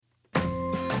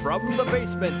From the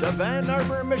basement of Ann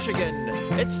Arbor, Michigan,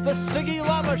 it's the Siggy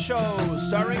Llama Show,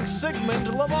 starring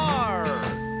Sigmund Lamar.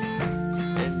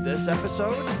 In this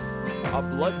episode, a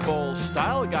Blood Bowl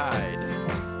style guide,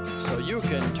 so you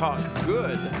can talk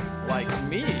good like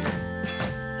me.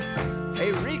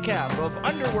 A recap of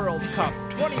Underworld Cup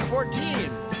 2014,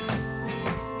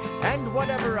 and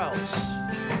whatever else.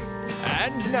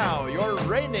 And now, your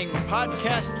reigning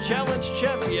Podcast Challenge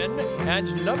champion and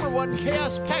 #1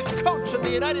 Chaos Pact coach in the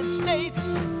United States,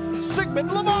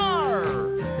 Sigmund Lamar!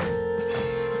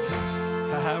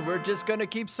 We're just going to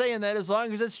keep saying that as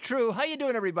long as it's true. How you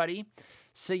doing, everybody?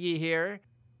 Siggy here.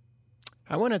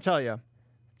 I want to tell you,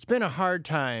 it's been a hard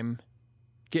time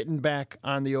getting back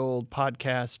on the old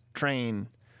podcast train,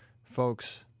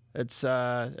 folks. It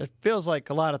feels like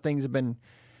a lot of things have been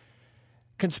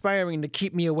conspiring to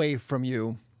keep me away from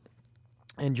you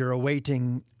and your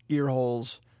awaiting ear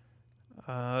holes.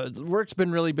 Work's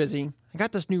been really busy. I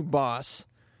got this new boss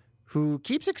who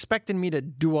keeps expecting me to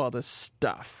do all this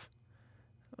stuff.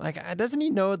 Like, doesn't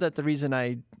he know that the reason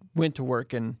I went to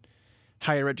work in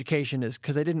higher education is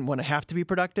because I didn't want to have to be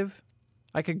productive?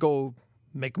 I could go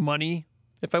make money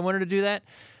if I wanted to do that.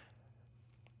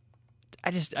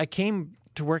 I came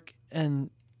to work in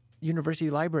university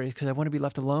libraries because I want to be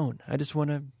left alone. I just want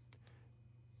to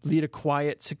lead a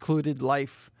quiet, secluded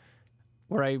life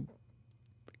where I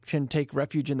can take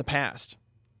refuge in the past.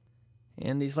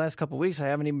 And these last couple of weeks, I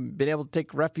haven't even been able to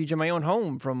take refuge in my own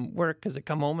home from work because I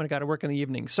come home and I got to work in the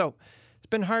evening. So it's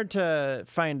been hard to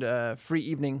find a free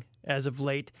evening as of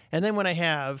late. And then when I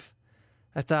have,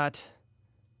 I thought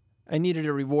I needed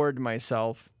to reward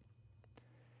myself.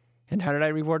 And how did I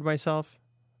reward myself?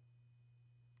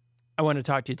 I want to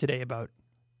talk to you today about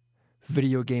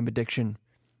video game addiction.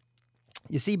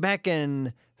 You see, back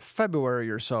in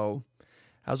February or so,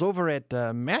 I was over at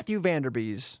Matthew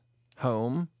Vanderbee's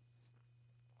home,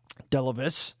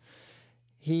 Delavis.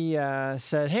 He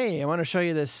said, "Hey, I want to show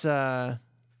you this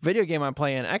video game I'm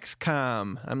playing,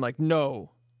 XCOM." I'm like,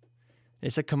 "No." And he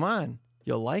said, "Come on,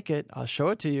 you'll like it. I'll show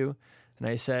it to you." And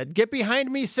I said, "Get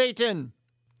behind me, Satan."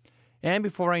 And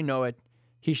before I know it,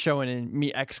 he's showing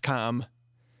me XCOM.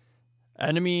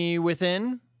 Enemy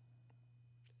Within,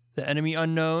 The Enemy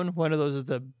Unknown. One of those is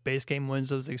the base game, one of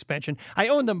those is the expansion. I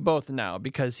own them both now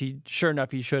because he showed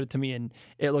it to me and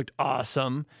it looked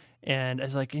awesome. And I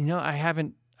was like, I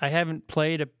haven't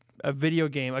played a video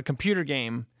game, a computer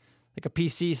game, like a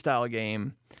PC style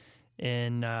game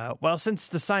since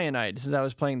since I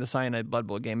was playing the Cyanide Blood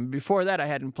Bowl game. Before that, I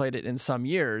hadn't played it in some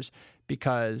years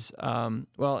because,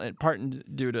 in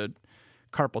part due to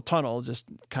carpal tunnel, just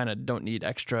kind of don't need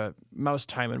extra mouse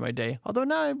time in my day. Although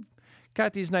now I've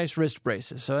got these nice wrist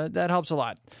braces, so that helps a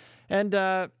lot. And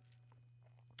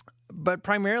but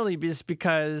primarily just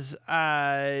because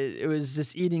it was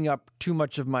just eating up too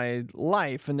much of my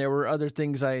life, and there were other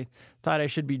things I thought I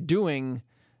should be doing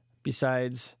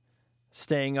besides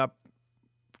staying up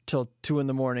till 2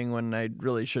 a.m. when I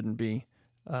really shouldn't be,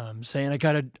 saying I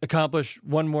got to accomplish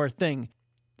one more thing.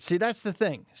 See, that's the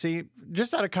thing. See,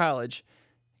 just out of college,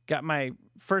 got my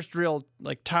first real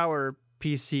tower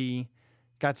PC,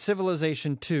 got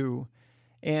Civilization 2,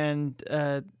 and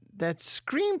that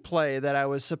screenplay that I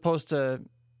was supposed to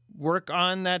work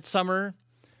on that summer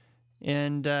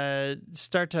and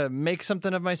start to make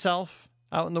something of myself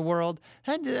out in the world,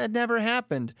 that never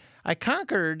happened. I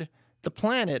conquered the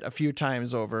planet a few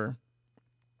times over,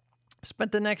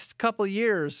 spent the next couple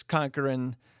years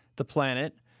conquering the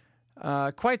planet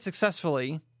quite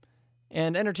successfully,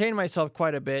 and entertained myself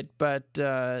quite a bit, but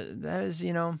that is,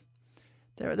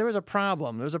 there was a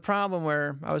problem. There was a problem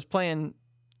where I was playing,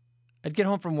 I'd get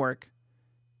home from work.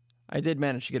 I did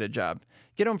manage to get a job.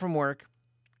 Get home from work,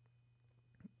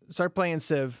 start playing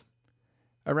Civ.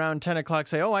 Around 10 o'clock,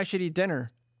 say, I should eat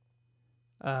dinner.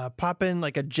 Pop in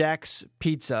a Jack's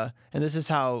Pizza, and this is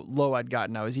how low I'd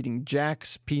gotten. I was eating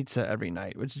Jack's Pizza every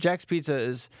night, which Jack's Pizza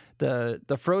is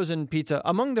the frozen pizza.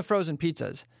 Among the frozen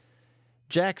pizzas,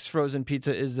 Jack's frozen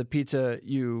pizza is the pizza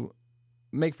you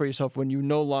make for yourself when you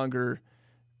no longer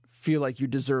feel like you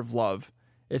deserve love.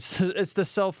 It's the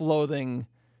self-loathing.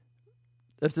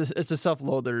 It's the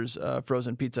self-loathers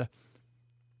frozen pizza.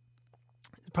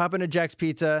 Pop into Jack's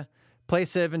Pizza, play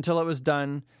Civ until it was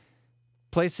done.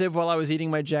 Play Civ while I was eating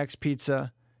my Jack's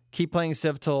Pizza. Keep playing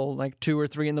Civ till 2 or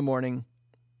 3 a.m.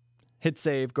 Hit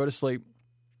save, go to sleep.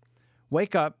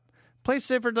 Wake up, play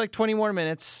Civ for 20 more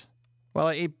minutes while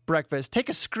I eat breakfast. Take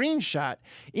a screenshot.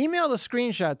 Email the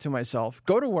screenshot to myself.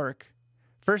 Go to work.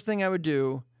 First thing I would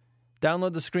do,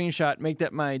 download the screenshot, make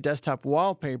that my desktop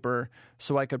wallpaper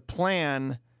so I could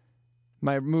plan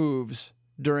my moves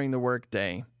during the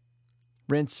workday.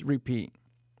 Rinse, repeat.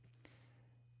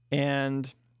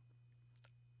 And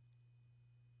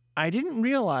I didn't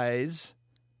realize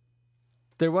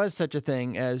there was such a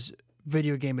thing as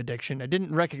video game addiction. I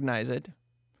didn't recognize it.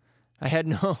 I had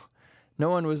no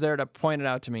one was there to point it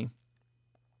out to me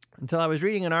until I was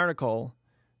reading an article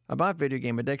about video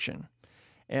game addiction.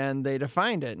 And they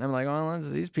defined it. And I'm like, oh,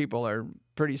 these people are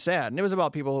pretty sad. And it was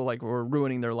about people who like were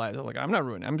ruining their lives. I'm like, I'm not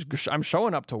ruining. I'm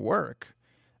showing up to work.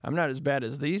 I'm not as bad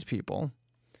as these people.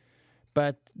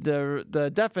 But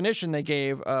the definition they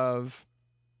gave of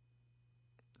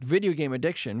video game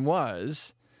addiction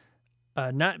was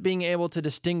not being able to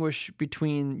distinguish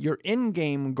between your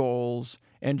in-game goals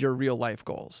and your real-life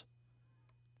goals.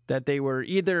 That they were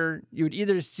you would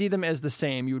either see them as the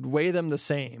same, you would weigh them the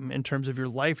same in terms of your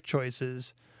life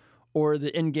choices, or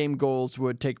the in-game goals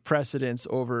would take precedence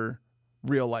over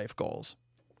real-life goals.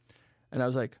 And I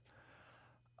was like,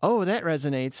 oh, that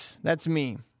resonates. That's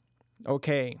me.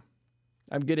 Okay.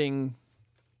 I'm getting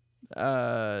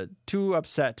too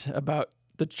upset about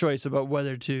the choice about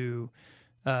whether to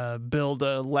build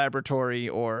a laboratory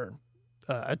or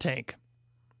a tank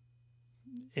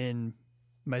in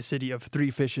my city of three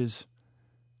fishes.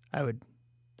 I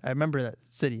remember that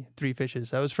city, Three Fishes.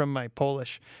 That was from my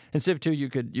Polish. In Civ 2, you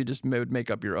would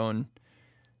make up your own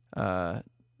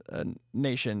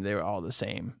nation. They were all the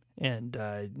same, and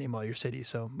name all your cities.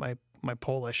 So my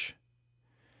Polish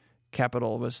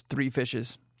capital was Three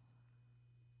Fishes.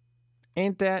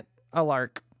 Ain't that a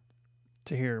lark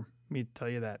to hear me tell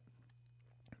you that?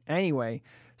 Anyway,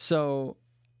 so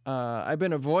I've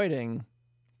been avoiding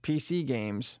PC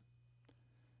games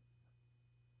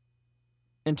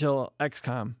until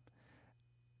XCOM.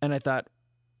 And I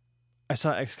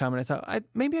saw XCOM and I thought,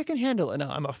 maybe I can handle it.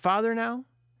 Now, I'm a father now.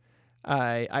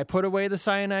 I put away the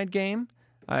cyanide game.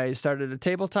 I started a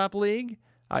tabletop league.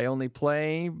 I only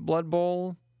play Blood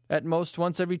Bowl at most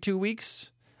once every 2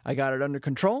 weeks. I got it under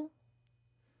control.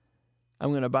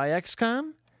 I'm going to buy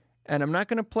XCOM, and I'm not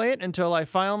going to play it until I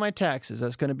file my taxes.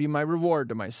 That's going to be my reward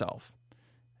to myself.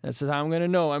 That's how I'm going to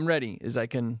know I'm ready, is I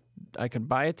can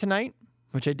buy it tonight,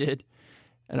 which I did,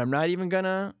 and I'm not even going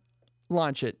to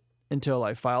launch it until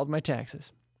I filed my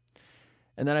taxes.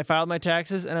 And then I filed my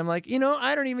taxes, and I'm like,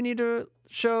 I don't even need to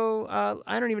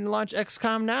I don't even launch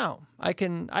XCOM now. I'm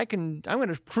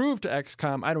going to prove to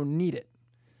XCOM I don't need it.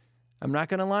 I'm not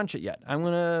going to launch it yet. I'm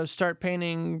going to start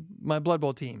painting my Blood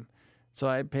Bowl team. So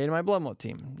I painted my Blood Bowl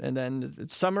team. And then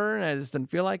it's summer, and I just didn't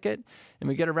feel like it. And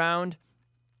we get around,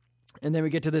 and then we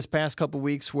get to this past couple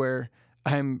weeks where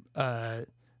I'm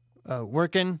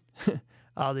working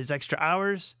all these extra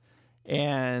hours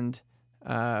and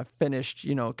finished,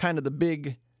 kind of the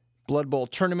big Blood Bowl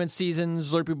tournament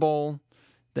seasons, Slurpee Bowl,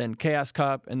 then Chaos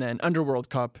Cup, and then Underworld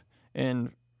Cup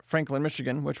in Franklin,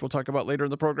 Michigan, which we'll talk about later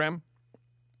in the program.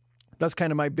 That's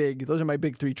kind of those are my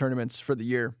big three tournaments for the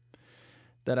year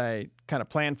that I kind of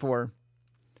planned for.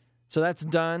 So that's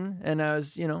done. And I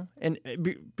was,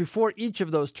 before each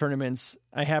of those tournaments,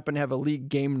 I happen to have a league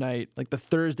game night, like the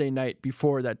Thursday night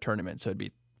before that tournament. So it'd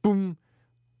be boom,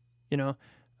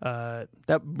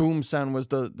 that boom sound was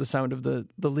the sound of the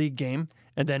league game.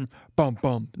 And then bum,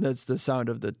 bum, that's the sound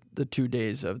of the 2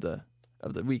 days of the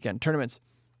weekend tournaments.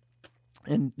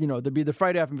 And, there'd be the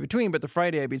Friday off in between, but the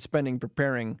Friday I'd be spending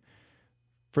preparing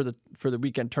for the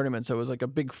weekend tournament. So it was like a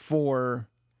big four-day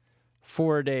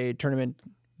tournament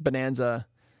bonanza,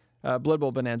 Blood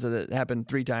Bowl bonanza that happened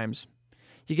 3 times.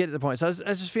 You get to the point. So I was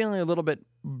just feeling a little bit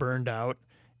burned out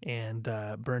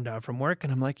from work,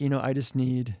 and I'm like,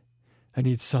 I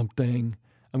need something.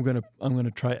 I'm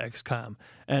gonna try XCOM.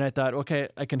 And I thought, okay,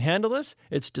 I can handle this.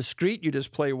 It's discreet. You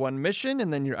just play one mission,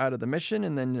 and then you're out of the mission,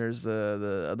 and then there's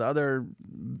the other.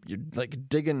 You're like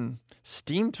digging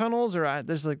steam tunnels, or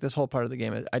there's like this whole part of the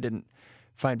game I didn't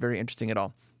find very interesting at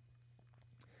all.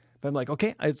 But I'm like,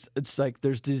 okay, it's like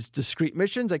there's these discrete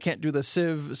missions. I can't do the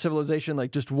civilization,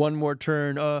 like just one more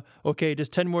turn. Okay,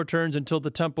 just 10 more turns until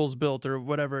the temple's built or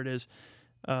whatever it is.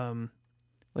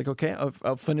 Like, okay,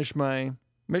 I'll finish my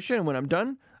mission, and when I'm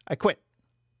done, I quit.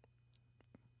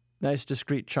 Nice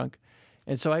discrete chunk.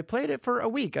 And so I played it for a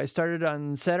week. I started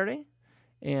on Saturday,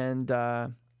 and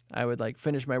I would like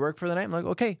finish my work for the night. I'm like,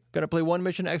 okay, gotta play one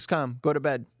mission XCOM, go to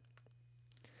bed.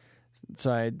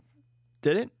 So I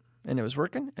did it. And it was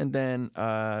working. And then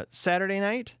Saturday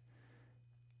night,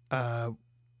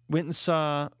 went and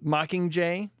saw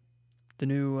Mockingjay, the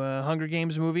new Hunger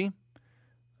Games movie.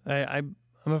 I'm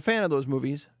a fan of those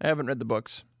movies. I haven't read the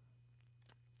books.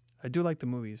 I do like the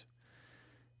movies.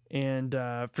 And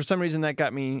for some reason, that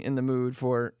got me in the mood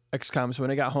for XCOM. So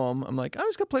when I got home, I'm like, I'm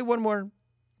just going to play one more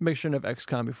mission of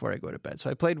XCOM before I go to bed.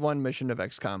 So I played one mission of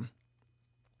XCOM.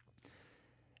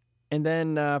 And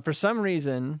then for some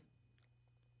reason,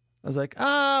 I was like,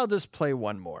 I'll just play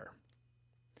one more.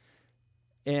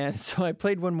 And so I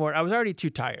played one more. I was already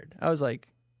too tired. I was like,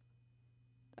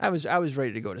 I was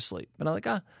ready to go to sleep. But I'm like,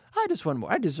 just one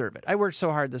more. I deserve it. I worked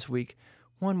so hard this week.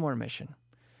 One more mission.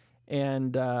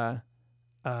 And got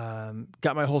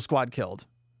my whole squad killed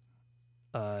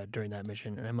during that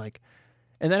mission. And I'm like,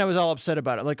 and then I was all upset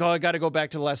about it. Like, I got to go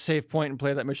back to the last save point and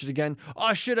play that mission again.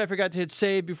 Oh, shit, I forgot to hit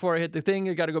save before I hit the thing.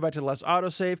 I got to go back to the last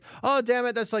autosave. Oh, damn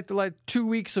it, that's like the 2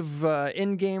 weeks of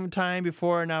in-game time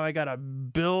before. Now I got to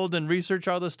build and research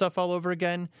all this stuff all over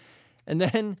again. And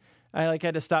then I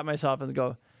had to stop myself and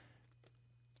go,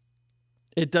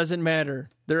 it doesn't matter.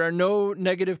 There are no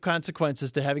negative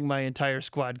consequences to having my entire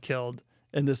squad killed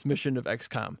in this mission of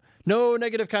XCOM. No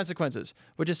negative consequences,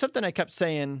 which is something I kept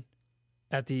saying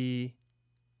at the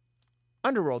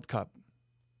Underworld Cup.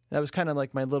 That was kind of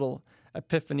like my little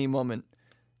epiphany moment.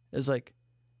 It was like,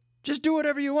 just do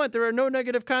whatever you want. There are no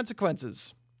negative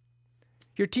consequences.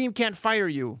 Your team can't fire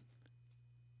you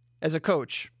as a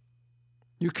coach.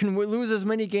 You can lose as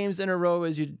many games in a row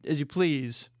as you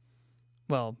please.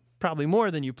 Well, probably more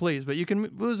than you please, but you can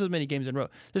lose as many games in a row.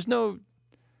 There's no,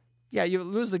 you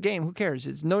lose the game. Who cares?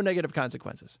 It's no negative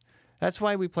consequences. That's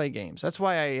why we play games. That's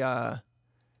why I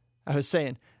was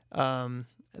saying,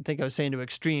 I think I was saying to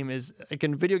Extreme is like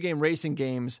in video game racing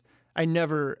games, I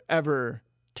never ever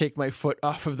take my foot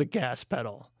off of the gas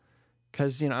pedal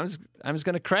because I'm just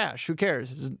gonna crash. Who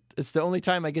cares? It's the only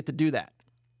time I get to do that.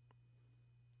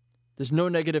 There's no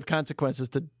negative consequences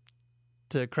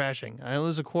to crashing. I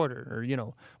lose a quarter or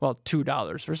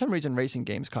 $2. For some reason, racing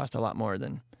games cost a lot more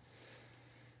than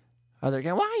other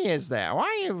games. Why is that?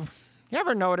 Why you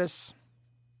ever notice?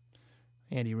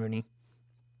 Andy Rooney.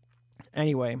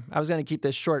 Anyway, I was going to keep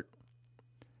this short.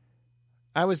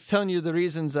 I was telling you the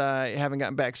reasons I haven't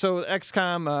gotten back. So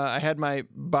XCOM, I had my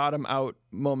bottom out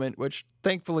moment, which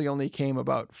thankfully only came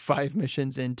about 5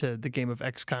 missions into the game of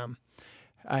XCOM.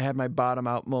 I had my bottom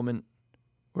out moment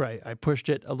where I pushed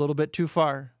it a little bit too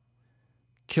far,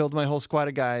 killed my whole squad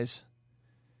of guys.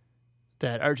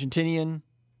 That Argentinian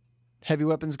heavy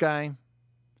weapons guy,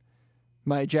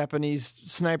 my Japanese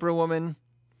sniper woman,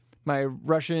 my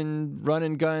Russian run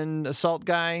and gun assault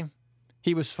guy,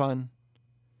 he was fun.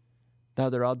 Now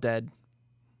they're all dead.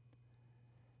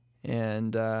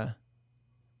 And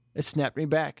it snapped me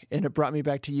back, and it brought me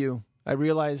back to you. I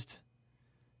realized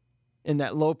in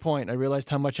that low point, I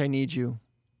realized how much I need you.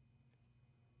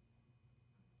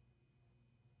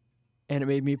 And it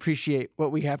made me appreciate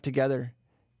what we have together.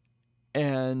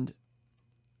 And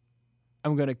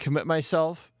I'm going to commit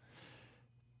myself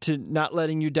to not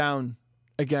letting you down.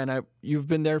 Again, you've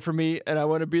been there for me, and I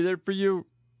want to be there for you.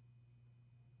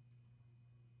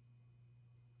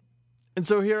 And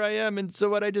so here I am. And so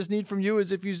what I just need from you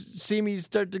is if you see me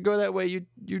start to go that way,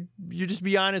 you just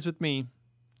be honest with me.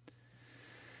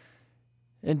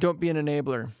 And don't be an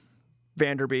enabler,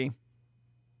 Vanderby.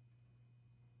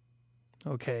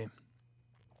 Okay.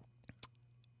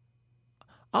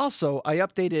 Also, I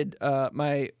updated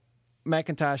my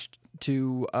Macintosh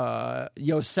to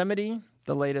Yosemite,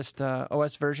 the latest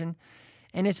OS version,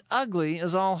 and it's ugly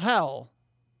as all hell.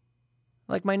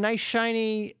 Like my nice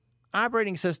shiny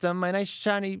operating system, my nice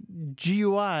shiny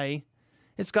GUI,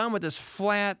 it's gone with this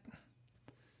flat.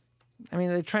 I mean,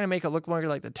 they're trying to make it look more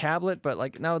like the tablet, but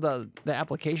like now the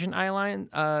application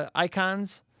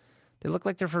icons, they look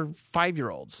like they're for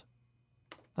 5-year-olds.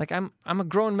 Like I'm a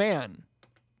grown man.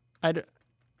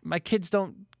 My kids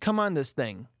don't come on this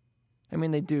thing. I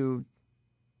mean, they do.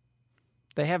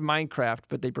 They have Minecraft,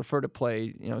 but they prefer to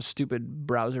play, stupid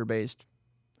browser-based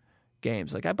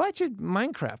games. Like, I bought you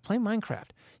Minecraft. Play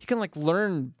Minecraft. You can,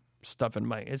 learn stuff in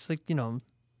Minecraft. It's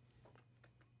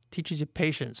teaches you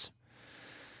patience.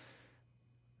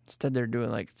 Instead, they're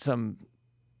doing, some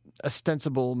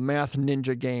ostensible math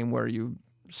ninja game where you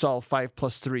solve 5 +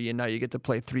 3, and now you get to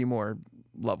play 3 more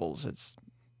levels. It's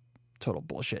total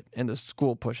bullshit. And the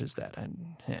school pushes that.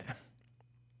 And,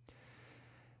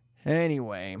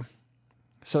 Anyway...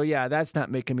 So, yeah, that's not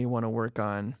making me want to work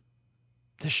on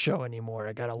the show anymore.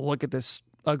 I got to look at this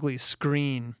ugly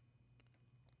screen.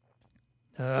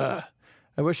 I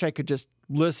wish I could just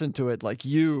listen to it like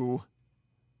you.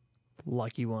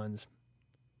 Lucky ones.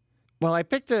 Well, I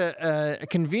picked a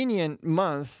convenient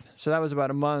month. So that was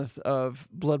about a month of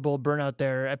Blood Bowl burnout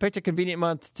there. I picked a convenient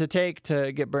month to take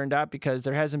to get burned out because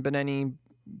there hasn't been any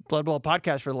Blood Bowl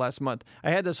podcast for the last month.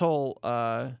 I had this whole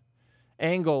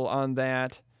angle on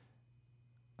that.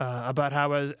 About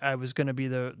how I was going to be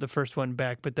the first one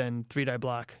back, but then 3-Die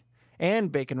Block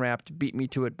and Bacon Wrapped beat me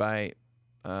to it by,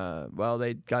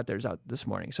 they got theirs out this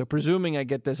morning. So presuming I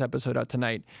get this episode out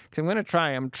tonight, because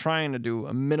I'm trying to do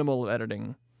a minimal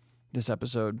editing this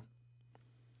episode.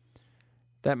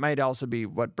 that might also be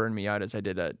what burned me out, as I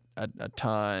did a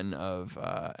ton of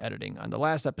editing on the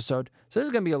last episode. So this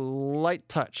is going to be a light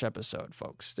touch episode,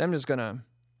 folks. I'm just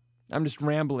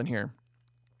rambling here.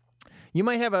 You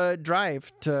might have a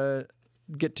drive to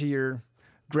get to your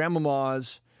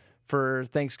grandmama's for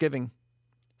Thanksgiving.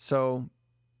 So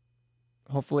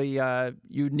hopefully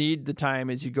you need the time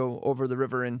as you go over the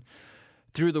river and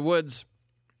through the woods.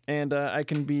 And I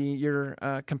can be your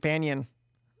companion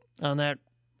on that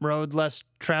road less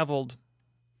traveled.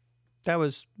 That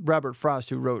was Robert Frost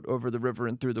who wrote Over the River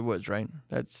and Through the Woods, right?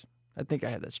 I think I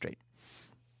had that straight.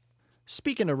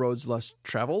 Speaking of roads less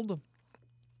traveled,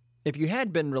 if you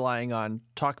had been relying on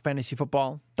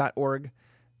talkfantasyfootball.org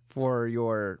for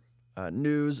your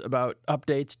news about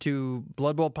updates to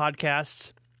Blood Bowl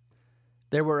podcasts,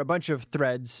 there were a bunch of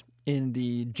threads in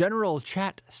the general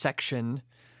chat section,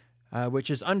 which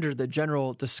is under the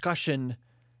general discussion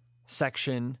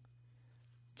section.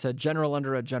 It's a general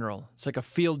under a general. It's like a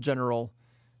field general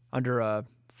under a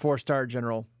 4-star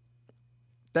general.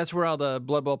 That's where all the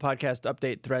Blood Bowl podcast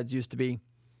update threads used to be.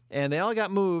 And they all got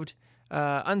moved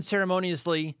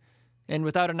unceremoniously and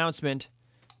without announcement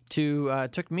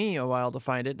took me a while to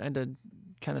find it. I had to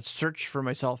kind of search for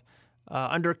myself.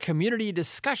 Under community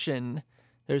discussion,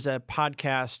 there's a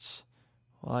podcasts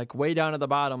like way down at the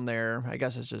bottom there. I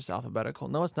guess it's just alphabetical.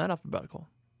 No, it's not alphabetical.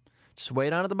 Just way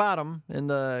down at the bottom in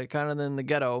the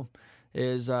ghetto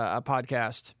is a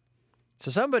podcast. So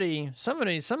some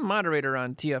moderator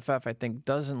on TFF, I think,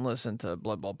 doesn't listen to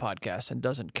Blood Bowl podcasts and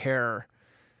doesn't care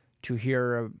to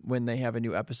hear when they have a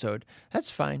new episode.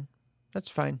 That's fine.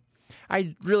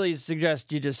 I really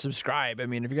suggest you just subscribe. I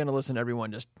mean, if you're going to listen to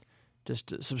everyone,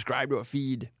 just subscribe to a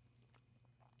feed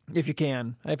if you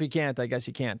can. If you can't, I guess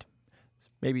you can't.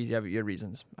 Maybe you have your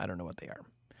reasons. I don't know what they are.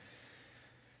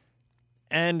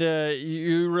 And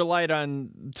you relied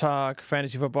on Talk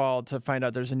Fantasy Football to find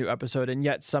out there's a new episode, and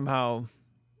yet somehow,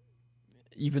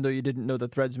 even though you didn't know the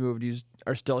threads moved, you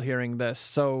are still hearing this.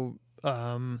 So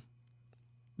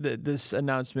this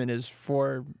announcement is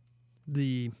for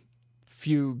the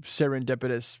few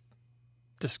serendipitous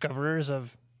discoverers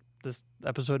of this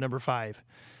episode number 5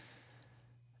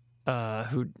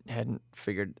 who hadn't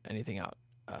figured anything out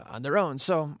on their own.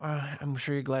 So I'm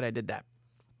sure you're glad I did that.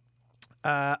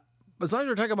 As long as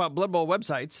we're talking about Blood Bowl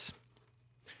websites,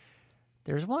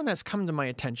 there's one that's come to my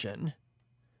attention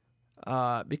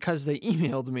because they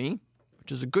emailed me,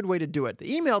 which is a good way to do it. They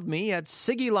emailed me at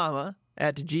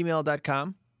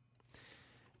siggylama@gmail.com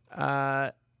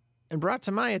and brought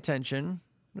to my attention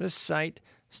this site.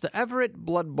 It's the Everett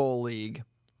Blood Bowl League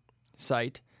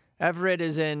site. Everett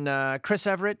is in Chris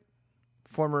Everett,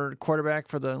 former quarterback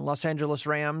for the Los Angeles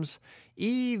Rams.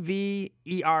 Everett,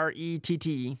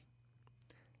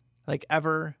 like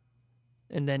ever,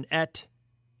 and then et.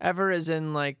 Ever is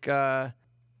in like the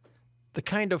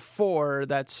kind of for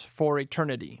that's for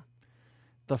eternity.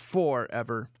 The for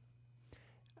ever.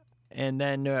 And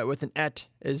then with an et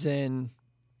is in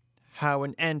how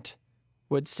an ent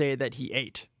would say that he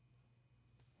ate.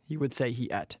 He would say he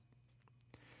ate.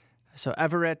 So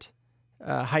Everett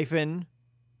hyphen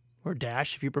or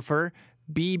dash if you prefer,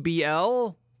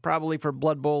 BBL, probably for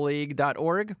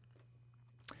bloodbowlleague.org.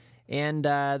 And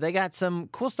they got some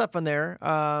cool stuff on there.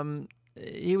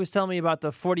 He was telling me about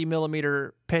the 40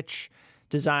 millimeter pitch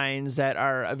designs that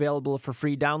are available for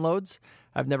free downloads.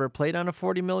 I've never played on a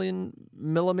 40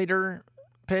 millimeter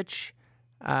pitch,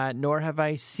 nor have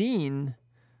I seen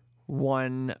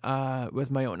one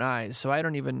with my own eyes. So I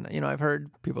don't even, I've heard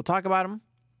people talk about them.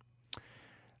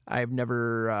 I've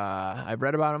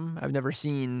read about them. I've never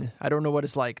seen, I don't know what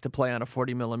it's like to play on a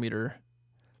 40 millimeter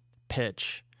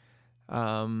pitch.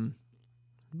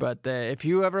 But if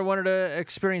you ever wanted to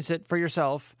experience it for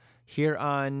yourself, here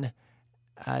on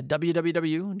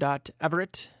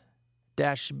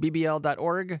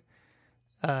www.everett-bbl.org,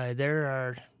 there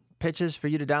are pitches for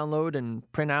you to download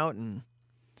and print out and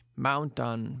mount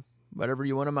on whatever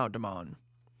you want to mount them on.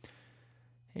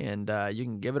 And you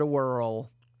can give it a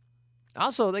whirl.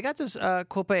 Also, they got this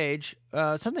cool page,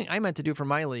 something I meant to do for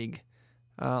my league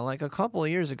like a couple of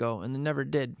years ago and never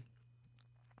did.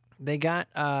 They got,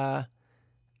 I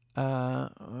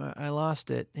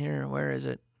lost it. Here, where is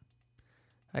it?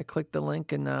 I clicked the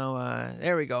link and now,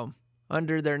 there we go.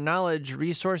 Under their knowledge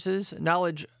resources,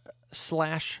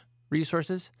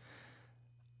 knowledge/resources,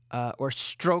 or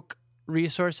stroke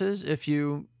resources, if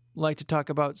you like to talk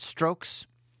about strokes.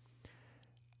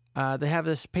 They have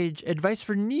this page, Advice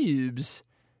for Noobs.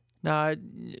 Now,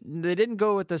 they didn't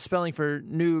go with the spelling for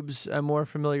noobs. I'm more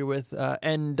familiar with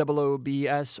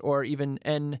NOOBS or even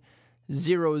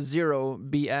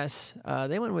N00BS.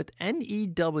 They went with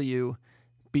NEWBS.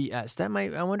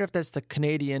 I wonder if that's the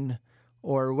Canadian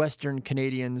or Western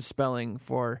Canadian spelling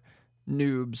for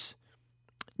noobs.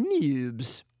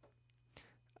 Noobs.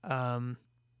 But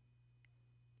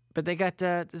they got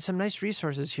some nice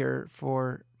resources here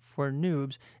for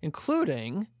noobs,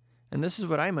 including, and this is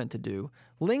what I meant to do,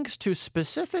 links to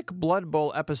specific Blood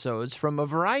Bowl episodes from a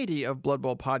variety of Blood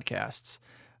Bowl podcasts,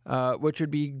 which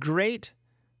would be great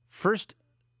first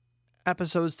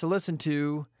episodes to listen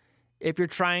to if you're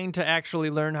trying to actually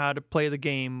learn how to play the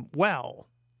game well.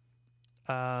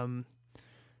 The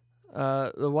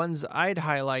ones I'd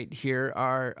highlight here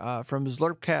are from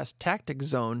Zlorpcast Tactic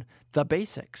Zone, The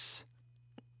Basics.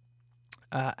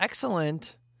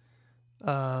 Excellent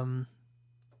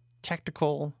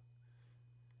tactical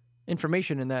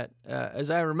information in that.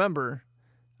 As I remember,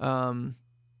 I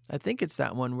think it's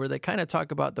that one where they kind of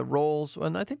talk about the roles.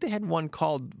 And I think they had one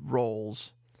called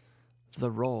Roles. The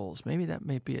Roles. Maybe that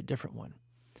may be a different one.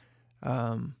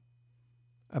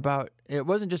 It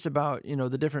wasn't just about,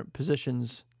 the different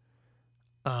positions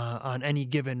on any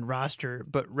given roster,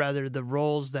 but rather the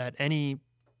roles that any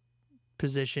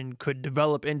position could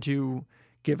develop into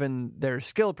given their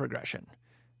skill progression.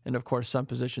 And of course, some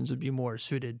positions would be more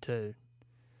suited to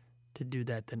do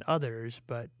that than others,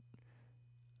 but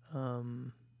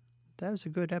that was a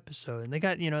good episode. And they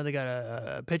got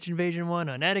a pitch invasion one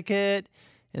on etiquette,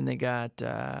 and they got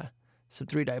some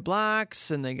 3-die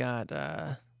blocks, and they got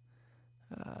so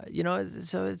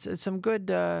it's some good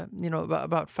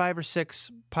about 5 or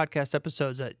 6 podcast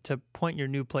episodes to point your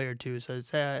new player to. So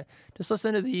it's just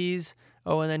listen to these.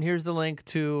 Oh, and then here's the link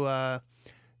to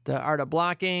the Art of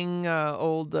Blocking,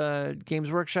 old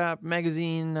Games Workshop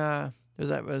magazine. Was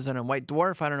that a White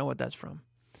Dwarf? I don't know what that's from.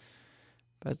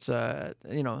 But it's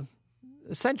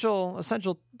essential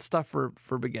stuff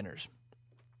for beginners.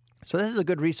 So this is a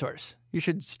good resource. You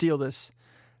should steal this,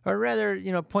 or rather,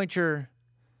 point your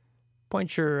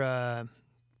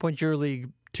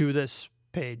league to this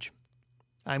page.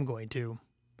 I'm going to.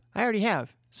 I already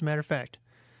have, as a matter of fact.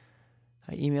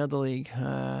 I emailed the league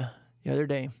the other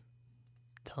day,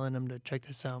 telling them to check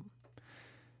this out.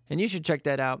 And you should check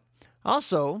that out.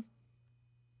 Also,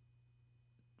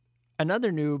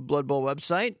 another new Blood Bowl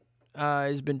website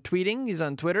has been tweeting. He's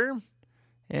on Twitter.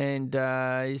 And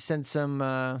he sent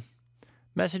some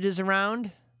messages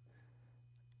around.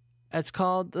 It's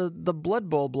called the Blood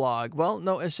Bowl blog. Well,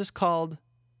 no, it's just called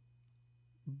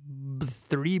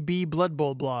 3B Blood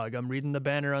Bowl blog. I'm reading the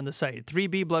banner on the site.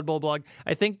 3B Blood Bowl blog.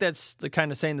 I think that's the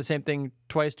kind of saying the same thing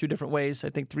twice, 2 different ways. I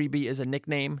think 3B is a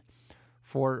nickname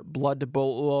for Blood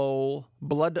Bowl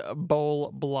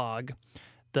blog.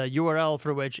 The URL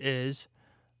for which is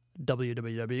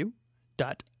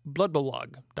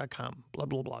www.bloodbowlblog.com. Blood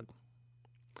Bowl blog.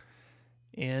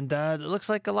 And it looks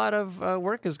like a lot of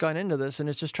work has gone into this, and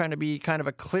it's just trying to be kind of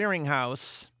a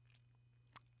clearinghouse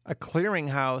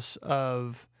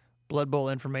of Blood Bowl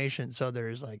information. So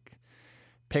there's like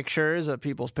pictures of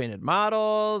people's painted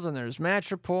models, and there's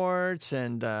match reports,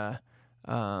 and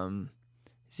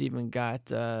he's even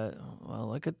got,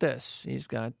 look at this. He's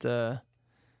got a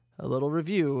little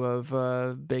review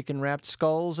of Bacon Wrapped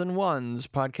Skulls and Ones,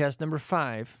 podcast number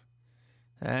 5.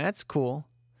 That's cool.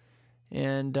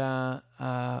 And I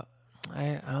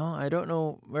don't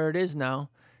know where it is now.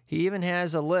 He even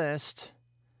has a list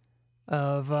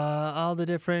of all the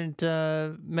different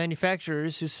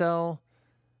manufacturers who sell,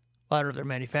 a lot of their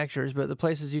manufacturers, but the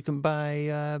places you can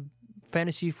buy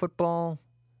fantasy football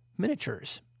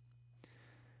miniatures.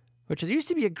 Which there used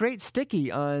to be a great sticky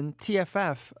on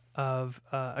TFF of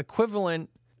equivalent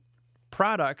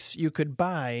products you could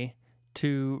buy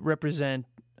to represent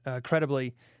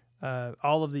credibly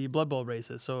all of the Blood Bowl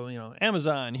races. So,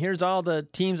 Amazon, here's all the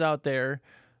teams out there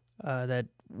that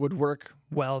would work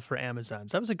well for Amazon.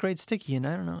 So that was a great sticky, and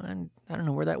I don't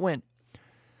know where that went.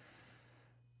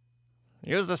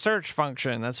 Use the search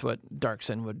function. That's what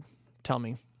Darkson would tell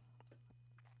me.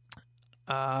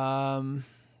 I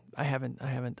haven't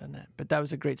done that, but that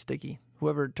was a great sticky.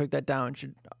 Whoever took that down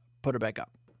should put it back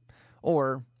up.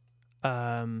 Or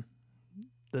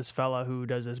this fella who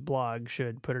does this blog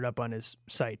should put it up on his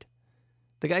site.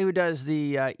 The guy who does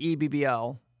the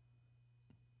EBBL,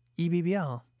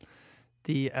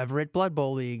 the Everett Blood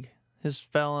Bowl League, this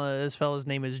fella's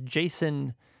name is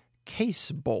Jason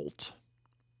Casebolt.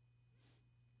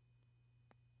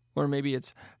 Or maybe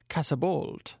it's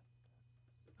Casabolt.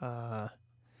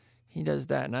 He does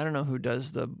that, and I don't know who does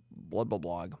the Blood Bowl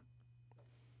blog.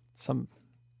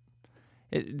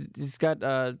 He's got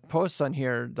posts on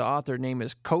here. The author name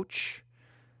is Coach,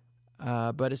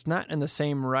 but it's not in the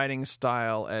same writing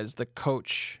style as the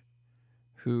coach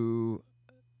who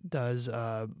does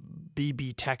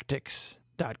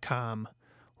bbtactics.com,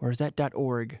 Or is that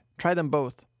 .org? Try them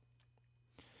both.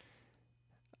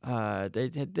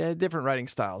 They have different writing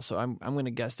styles, so I'm going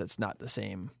to guess that's not the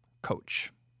same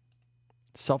coach.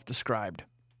 Self-described.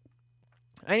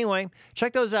 Anyway,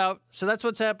 check those out. So that's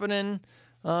what's happening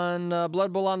on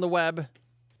Blood Bowl on the web.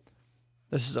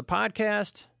 This is a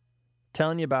podcast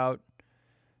telling you about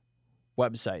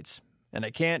websites. And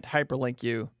I can't hyperlink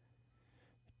you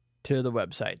to the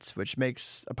websites, which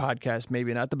makes a podcast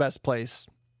maybe not the best place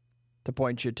to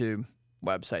point you to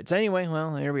websites. Anyway,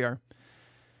 well, here we are.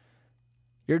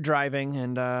 You're driving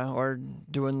and or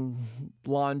doing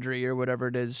laundry or whatever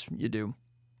it is you do.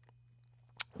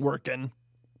 Working.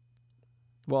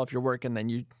 Well, if you're working, then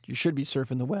you should be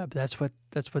surfing the web. That's what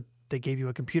they gave you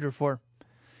a computer for.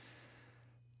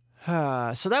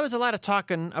 So that was a lot of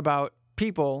talking about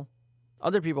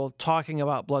other people talking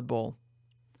about Blood Bowl.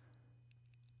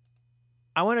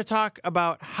 I want to talk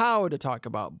about how to talk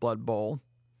about Blood Bowl,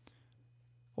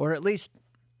 or at least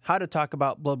how to talk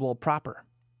about Blood Bowl properly.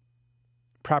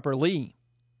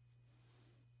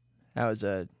 I was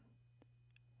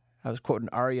quoting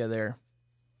Arya there,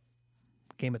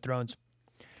 Game of Thrones.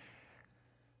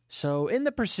 So, in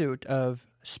the pursuit of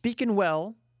speaking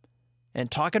well and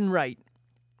talking right,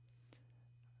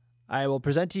 I will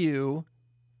present to you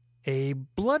a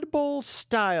Blood Bowl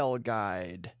style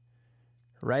guide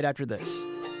right after this.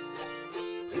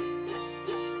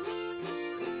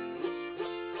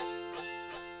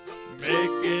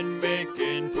 Making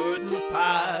pudding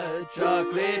pie,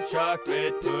 chocolate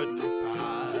pudding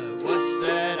pie. What's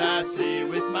that I see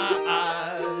with my eye?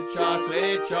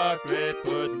 Chocolate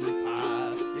pudding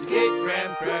pie. You get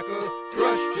graham cracker,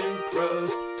 crushed and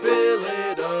crust, fill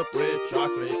it up with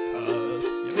chocolate custard.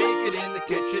 You make it in the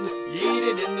kitchen, eat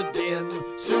it in the den,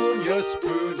 soon your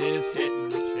spoon is hitting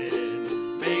the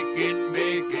tin.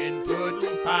 Making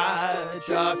pudding pie,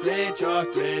 chocolate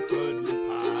pudding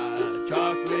pie.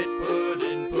 Chocolate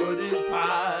pudding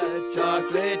pie,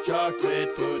 chocolate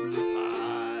pudding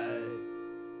pie.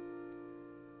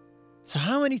 So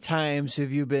how many times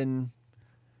have you been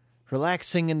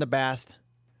relaxing in the bath,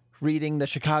 reading the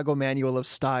Chicago Manual of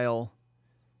Style,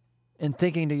 and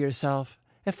thinking to yourself,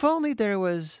 if only there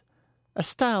was a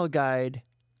style guide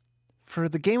for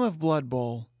the game of Blood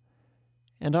Bowl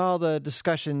and all the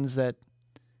discussions that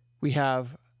we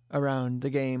have around the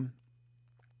game?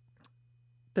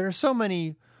 There are so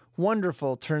many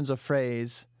wonderful turns of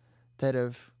phrase that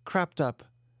have cropped up,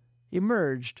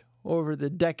 emerged over the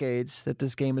decades that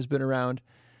this game has been around.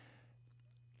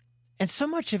 And so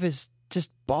much of it is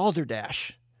just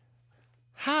balderdash.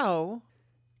 How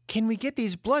can we get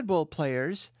these Blood Bowl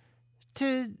players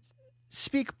to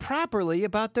speak properly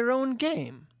about their own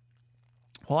game?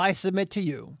 Well, I submit to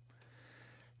you,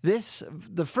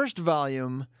 the first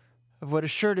volume of what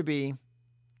is sure to be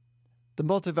the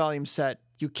multi-volume set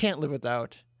you can't live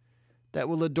without, that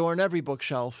will adorn every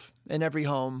bookshelf in every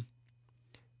home,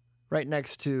 right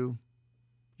next to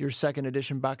your second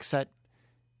edition box set,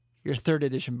 your third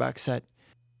edition box set,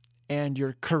 and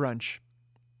your Crunch,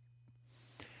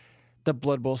 the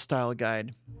Blood Bowl style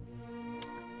guide.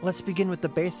 Let's begin with the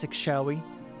basics, shall we?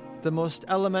 The most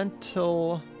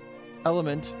elemental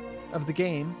element of the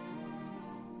game,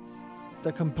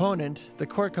 the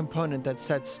core component that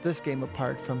sets this game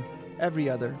apart from every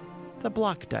other, the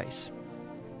block dice.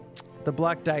 The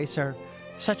block dice are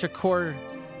such a core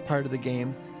part of the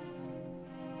game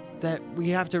that we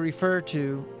have to refer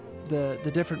to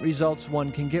the different results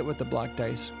one can get with the block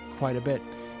dice quite a bit.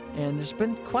 And there's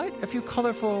been quite a few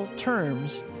colorful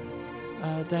terms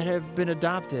that have been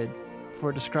adopted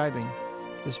for describing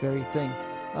this very thing.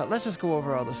 Let's just go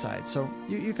over all the sides so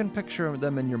you can picture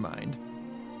them in your mind.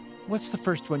 What's the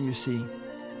first one you see?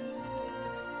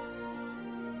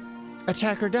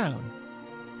 Attacker down.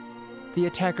 The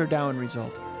attacker down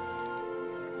result.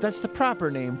 That's the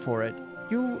proper name for it.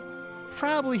 You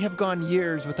probably have gone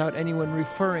years without anyone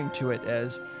referring to it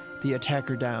as the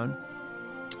attacker down.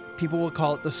 People will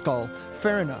call it the skull.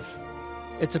 Fair enough.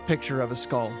 It's a picture of a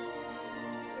skull.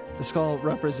 The skull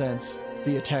represents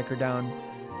the attacker down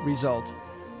result.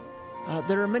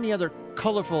 There are many other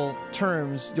colorful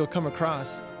terms you'll come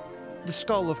across. The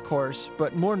skull, of course,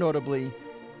 but more notably,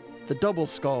 the double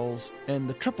skulls and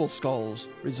the triple skulls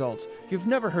results. You've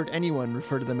never heard anyone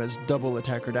refer to them as double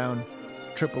attacker down,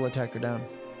 triple attacker down.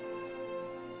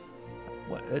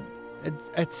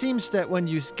 It seems that when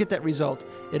you get that result,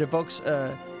 it evokes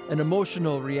an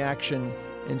emotional reaction,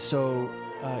 and so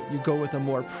you go with a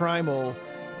more primal,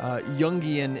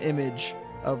 Jungian image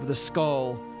of the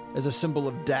skull as a symbol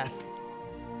of death,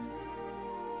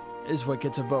 is what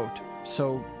gets evoked.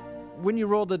 So when you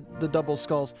roll the double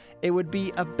skulls, it would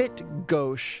be a bit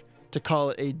gauche to call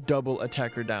it a double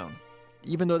attacker down.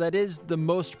 Even though that is the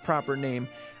most proper name,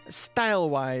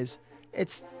 style-wise,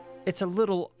 it's a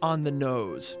little on the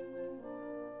nose.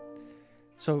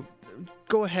 So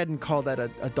go ahead and call that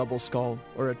a double skull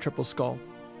or a triple skull.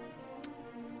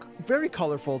 Very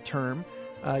colorful term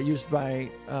used by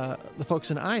the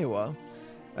folks in Iowa,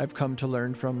 I've come to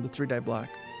learn from the 3-Die Block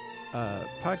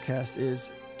podcast, is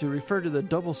to refer to the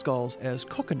double skulls as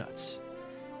coconuts.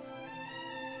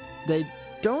 They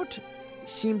don't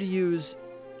seem to use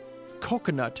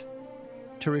coconut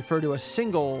to refer to a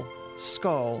single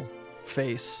skull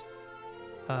face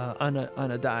on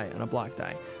a die, on a block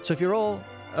die. So if you roll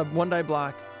a 1-die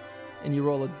block and you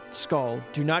roll a skull,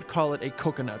 do not call it a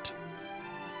coconut.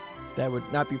 That would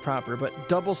not be proper, but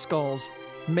double skulls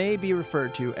may be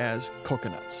referred to as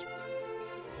coconuts.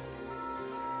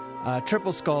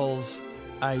 Triple skulls,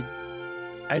 I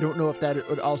don't know if that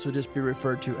would also just be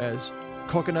referred to as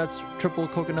coconuts, triple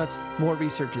coconuts. More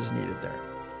research is needed there.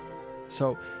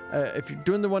 So if you're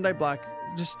doing the 1-die block,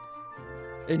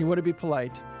 and you want to be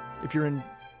polite, if you're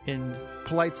in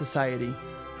polite society,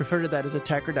 refer to that as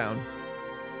attacker down.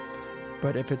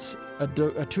 But if it's a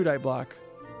 2-die block,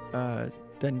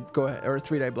 then go ahead, or a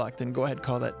 3-die block, then go ahead and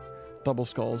call that double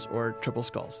skulls or triple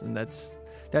skulls. And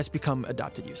that's become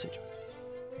adopted usage.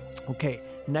 Okay,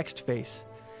 next face.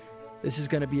 This is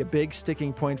going to be a big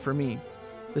sticking point for me.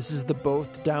 This is the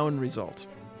both down result.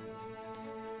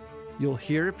 You'll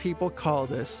hear people call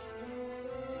this.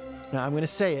 Now I'm going to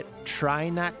say it. Try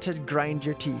not to grind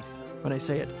your teeth when I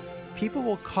say it. People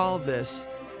will call this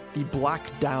the block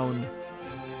down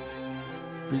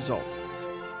result.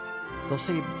 They'll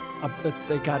say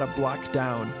they got a block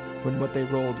down when what they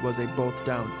rolled was a both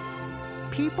down.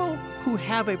 People who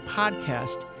have a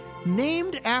podcast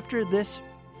named after this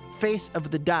face of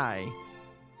the die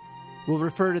will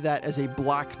refer to that as a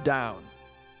block down.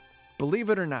 Believe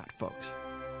it or not, folks.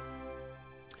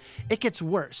 It gets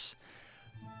worse.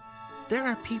 There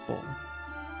are people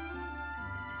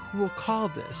who will call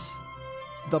this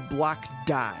the block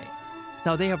die.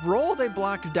 Now, they have rolled a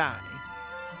block die.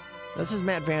 This is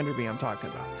Matt Vanderby I'm talking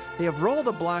about. They have rolled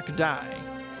a block die,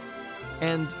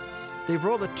 and they've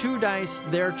rolled a 2-dice,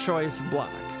 their choice block.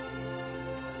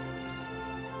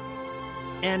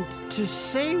 And to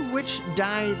say which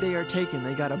die they are taking,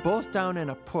 they got a both down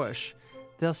and a push.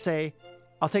 They'll say,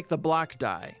 I'll take the block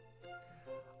die.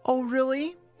 Oh,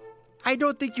 really? I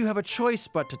don't think you have a choice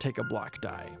but to take a block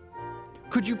die.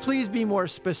 Could you please be more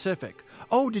specific?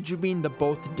 Oh, did you mean the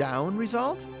both down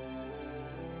result?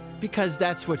 Because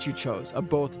that's what you chose, a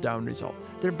both down result.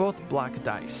 They're both block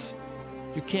dice.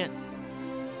 You can't...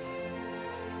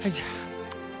 Okay,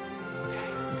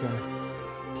 I'm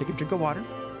gonna take a drink of water.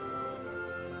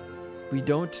 We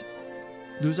don't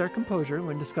lose our composure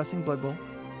when discussing Blood Bowl.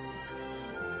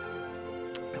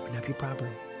 That would not be proper.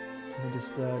 Let me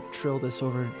just trill this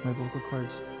over my vocal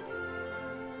cords.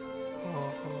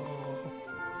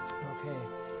 Okay.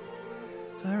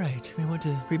 All right, we want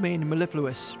to remain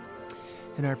mellifluous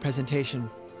in our presentation.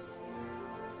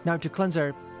 Now, to cleanse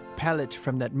our palate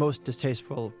from that most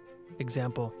distasteful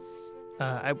example,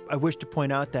 I wish to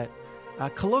point out that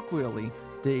colloquially,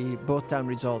 the both down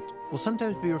result will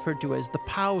sometimes be referred to as the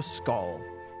POW skull,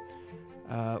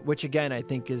 which again I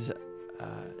think is,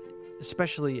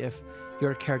 especially if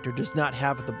your character does not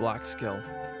have the block skill,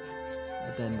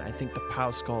 then I think the POW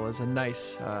skull is a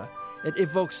nice, it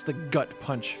evokes the gut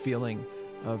punch feeling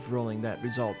of rolling that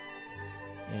result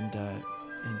and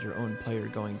your own player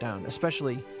going down,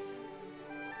 especially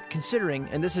considering,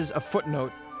 and this is a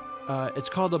footnote,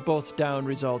 it's called a both down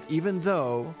result, even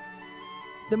though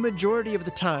the majority of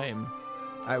the time,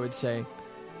 I would say,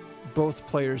 both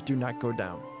players do not go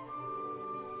down.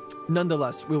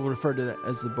 Nonetheless, we will refer to that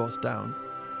as the both down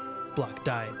block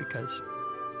die, because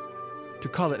to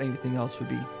call it anything else would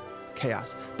be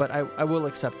chaos. But I will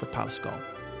accept the POW skull.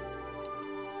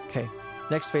 Okay,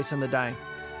 next face on the die,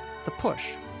 the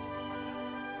push.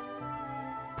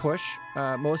 Push,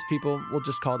 most people will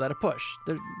just call that a push.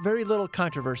 There's very little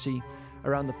controversy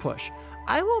around the push.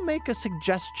 I will make a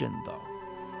suggestion, though.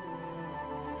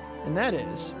 And that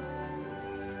is,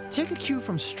 take a cue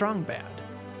from Strong Bad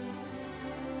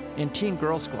and Teen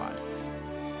Girl Squad.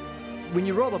 When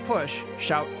you roll a push,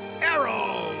 shout,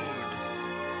 "Arrowed!"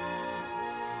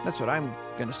 That's what I'm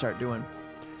going to start doing.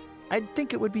 I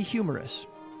think it would be humorous.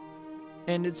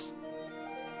 And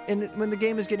when the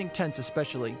game is getting tense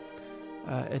especially,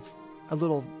 it's a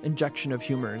little injection of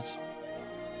humor is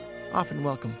often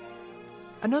welcome.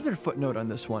 Another footnote on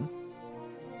this one.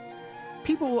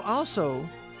 People will also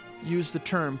use the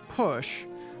term push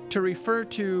to refer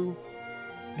to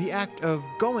the act of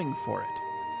going for it.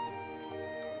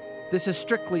 this is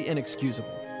strictly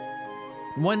inexcusable.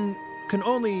 One can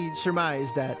only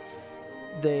surmise that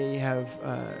they have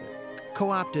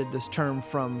co-opted this term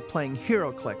from playing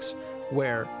HeroClix,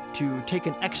 where to take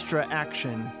an extra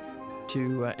action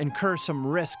to incur some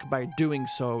risk by doing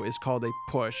so is called a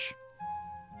push.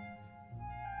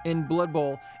 In Blood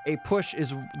Bowl, a push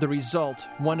is the result,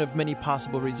 one of many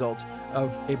possible results,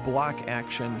 of a block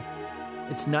action.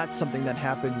 It's not something that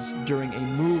happens during a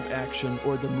move action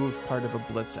or the move part of a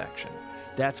blitz action.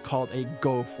 That's called a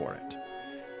go for it.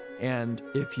 And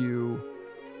if you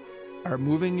are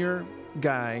moving your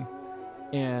guy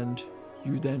and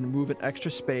you then move an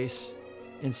extra space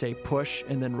and say push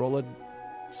and then roll a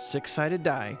 6-sided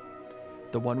die,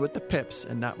 the one with the pips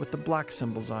and not with the block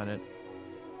symbols on it,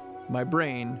 my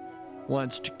brain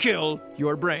wants to kill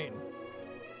your brain.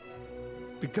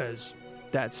 Because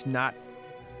that's not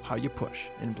how you push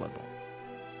in Blood Bowl.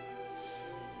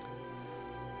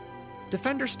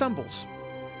 Defender stumbles.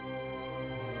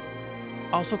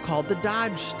 Also called the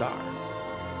Dodge Star.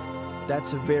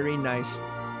 That's a very nice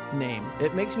name.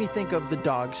 It makes me think of the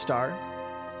Dog Star,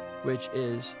 which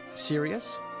is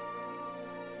Sirius.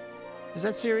 Is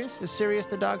that Sirius? Is Sirius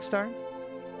the Dog Star?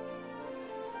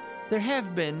 There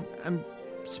have been, I'm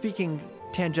speaking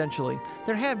tangentially,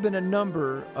 there have been a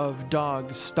number of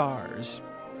dog stars.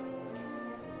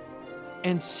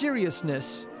 And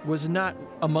seriousness was not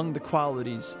among the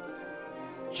qualities,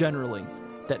 generally,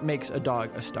 that makes a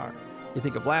dog a star. You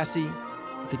think of Lassie,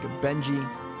 you think of Benji,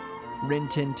 Rin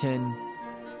Tin Tin,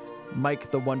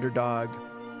 Mike the Wonder Dog,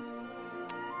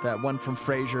 that one from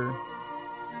Frasier.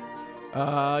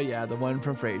 Yeah, the one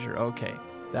from Frasier. Okay,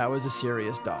 that was a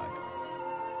serious dog.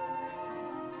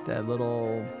 That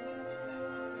little,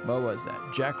 what was that?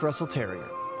 Jack Russell Terrier.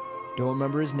 Don't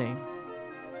remember his name.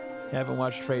 Haven't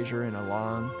watched Frasier in a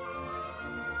long,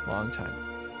 long time.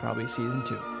 Probably season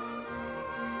 2.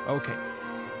 Okay,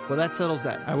 well that settles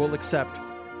that. I will accept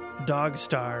Dog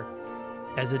Star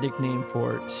as a nickname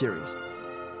for Sirius.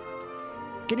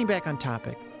 Getting back on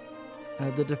topic,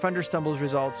 the Defender Stumbles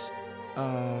results,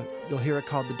 you'll hear it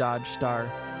called the Dodge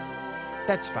Star.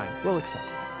 That's fine. We'll accept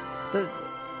that.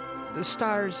 The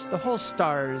stars, the whole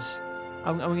stars,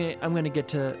 I'm gonna get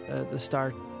to the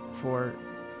star for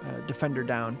Defender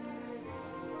Down.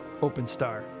 Open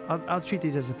star. I'll treat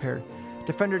these as a pair.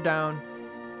 Defender Down,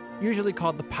 usually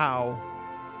called the POW,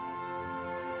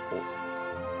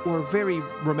 or very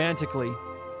romantically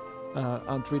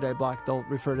on 3-die block, they'll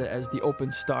refer to it as the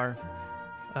open star.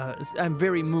 I'm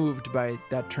very moved by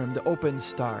that term, the open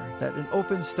star. That an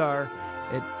open star,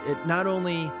 it not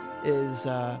only is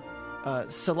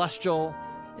celestial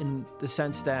in the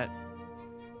sense that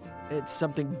it's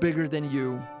something bigger than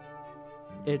you.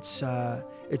 It's an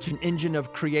engine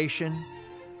of creation.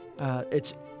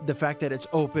 It's the fact that it's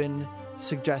open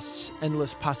suggests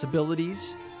endless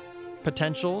possibilities,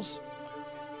 potentials.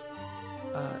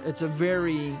 It's a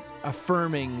very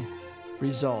affirming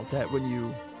result that when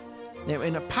you...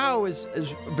 And a POW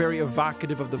is very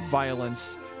evocative of the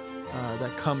violence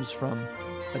that comes from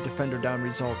a Defender Down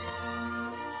result.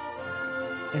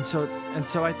 And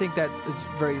so I think that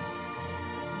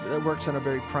works on a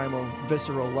very primal,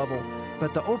 visceral level.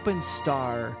 But the open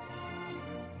star,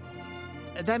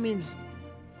 that means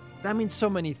so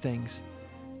many things.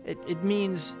 It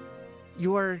means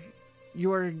your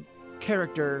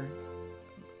character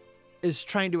is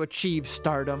trying to achieve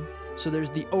stardom. So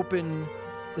there's the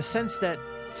sense that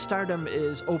stardom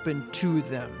is open to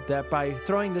them. That by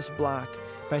throwing this block,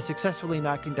 by successfully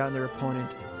knocking down their opponent,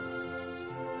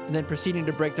 and then proceeding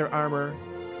to break their armor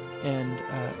and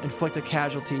inflict a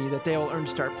casualty, that they will earn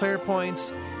star player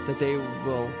points, that they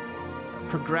will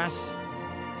progress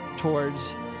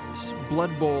towards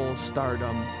Blood Bowl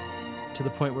stardom to the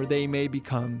point where they may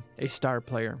become a star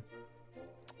player.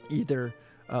 Either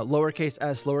lowercase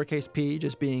s, lowercase p,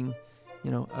 just being,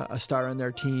 a star on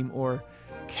their team, or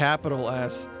capital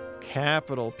S,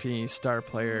 capital P star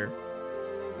player,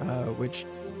 which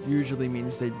usually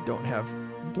means they don't have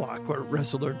block or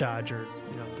wrestle or dodge or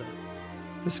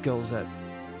the skills that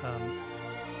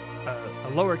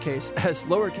a lowercase s,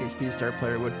 lowercase p star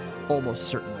player would almost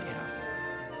certainly have.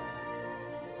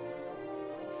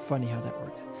 Funny how that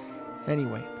works.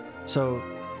 Anyway, so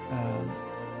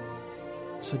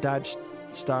Dodge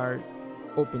Star,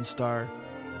 Open Star,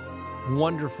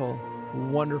 wonderful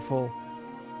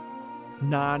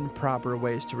non-proper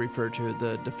ways to refer to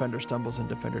the Defender Stumbles and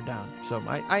Defender Down. So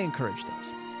I encourage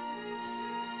those.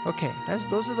 Okay,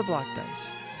 those are the block dice.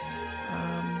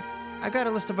 I got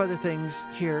a list of other things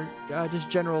here, just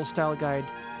general style guide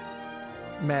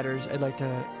matters I'd like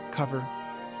to cover.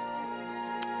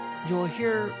 You'll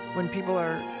hear when people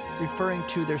are referring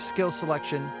to their skill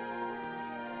selection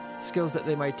skills that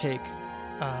they might take.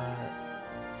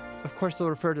 Of course, they'll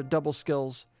refer to double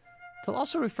skills. They'll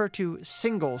also refer to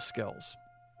single skills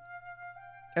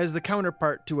as the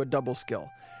counterpart to a double skill.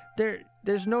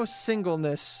 There's no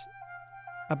singleness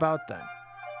about them.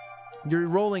 You're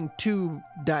rolling 2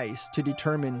 dice to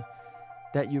determine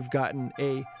that you've gotten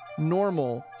a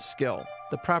normal skill.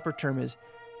 The proper term is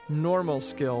normal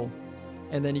skill.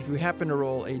 And then if you happen to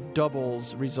roll a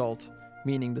doubles result,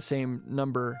 meaning the same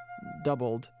number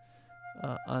doubled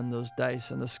on those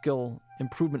dice, on the skill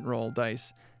improvement roll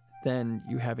dice, then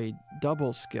you have a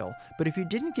double skill. But if you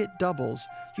didn't get doubles,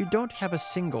 you don't have a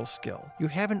single skill. You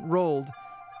haven't rolled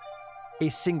a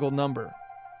single number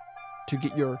to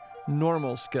get your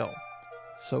normal skill.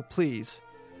 So please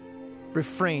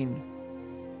refrain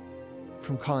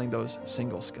from calling those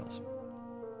single skills.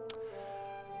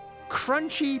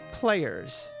 Crunchy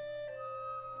players.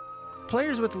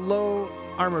 Players with low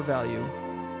armor value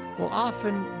will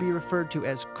often be referred to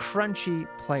as crunchy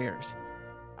players.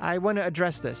 I want to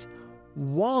address this.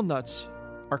 Walnuts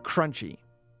are crunchy.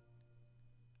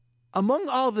 Among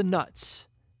all the nuts,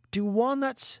 do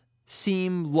walnuts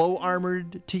seem low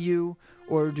armored to you,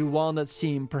 or do walnuts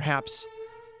seem perhaps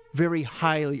very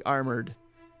highly armored?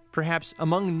 Perhaps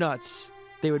among nuts,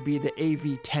 they would be the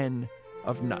AV-10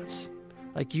 of nuts.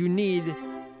 Like, you need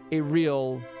a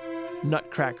real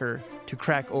nutcracker to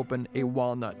crack open a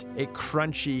walnut, a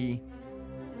crunchy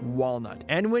walnut.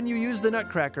 And when you use the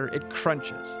nutcracker, it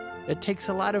crunches. It takes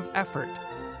a lot of effort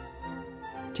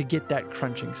to get that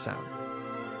crunching sound.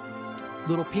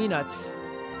 Little peanuts,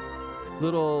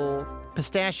 little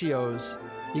pistachios,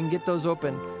 you can get those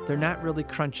open. They're not really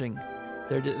crunching.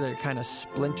 They're kind of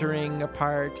splintering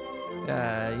apart,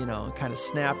 kind of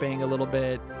snapping a little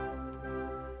bit.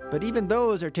 But even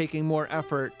those are taking more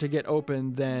effort to get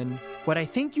open than what I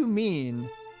think you mean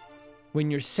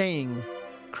when you're saying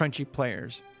crunchy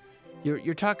players.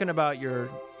 You're talking about your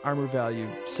armor value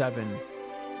 7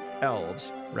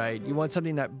 elves, right? You want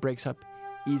something that breaks up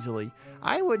easily.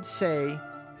 I would say,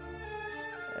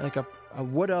 like a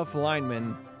wood elf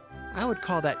lineman, I would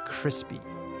call that crispy.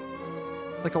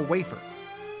 Like a wafer.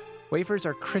 Wafers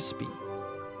are crispy.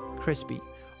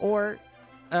 Or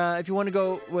if you want to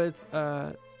go with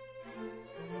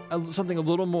something a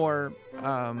little more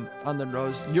on the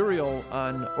nose, Uriel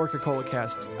on Orca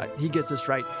Colacast, he gets this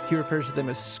right. He refers to them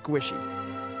as squishy.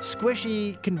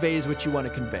 Squishy conveys what you want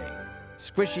to convey.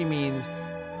 Squishy means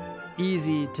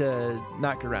easy to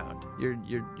knock around.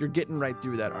 You're getting right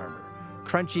through that armor.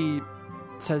 Crunchy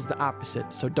says the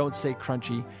opposite, so don't say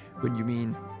crunchy when you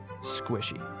mean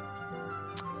squishy.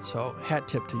 So, hat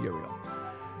tip to Uriel.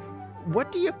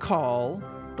 What do you call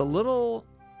the little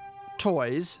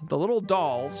toys, the little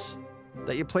dolls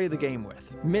that you play the game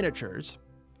with? Miniatures.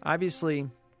 Obviously,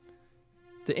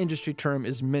 the industry term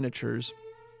is miniatures.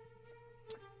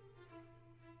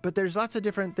 But there's lots of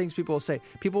different things people will say.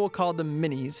 People will call them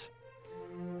minis.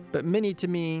 But mini to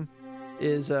me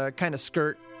is a kind of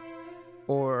skirt,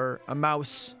 or a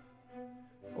mouse,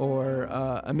 or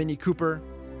a Mini Cooper.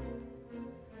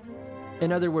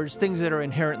 In other words, things that are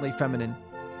inherently feminine,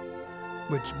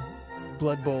 which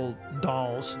Blood Bowl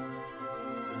dolls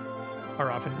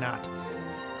are often not.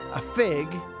 A fig,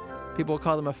 people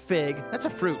call them a fig, that's a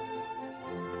fruit,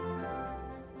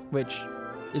 which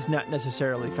is not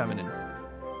necessarily feminine,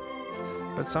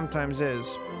 but sometimes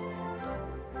is.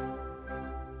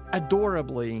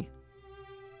 Adorably,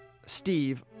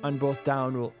 Steve on Both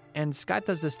Down will, and Scott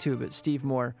does this too, but Steve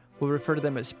more, will refer to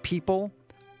them as people.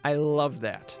 I love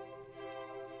that.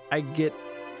 I get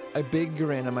a big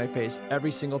grin on my face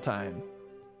every single time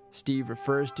Steve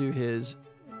refers to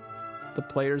the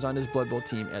players on his Blood Bowl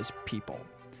team as people.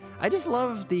 I just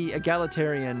love the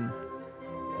egalitarian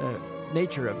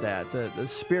nature of that, the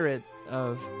spirit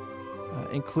of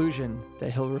inclusion,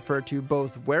 that he'll refer to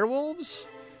both werewolves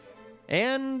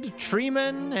and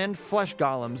treemen and flesh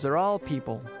golems. They're all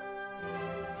people.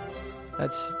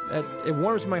 It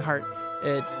warms my heart.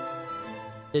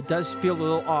 It does feel a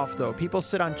little off, though. People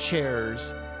sit on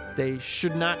chairs. They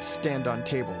should not stand on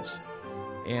tables.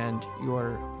 And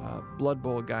your Blood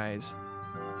Bowl guys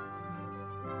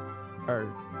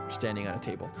are standing on a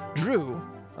table. Drew,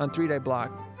 on 3-Die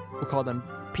Block, will call them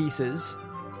pieces.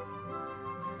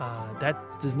 That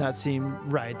does not seem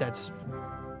right. That's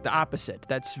the opposite.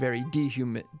 That's very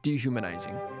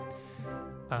dehumanizing.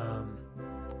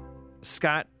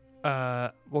 Scott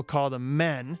will call them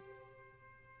men,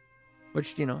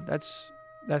 which,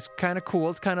 that's kind of cool.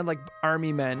 It's kind of like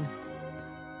army men.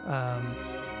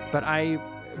 But I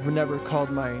have never called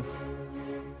my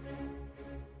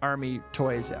army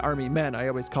toys army men. I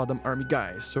always called them army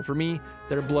guys. So for me,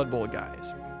 they're Blood Bowl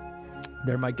guys.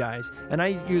 They're my guys. And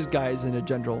I use guys in a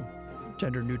gender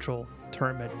neutral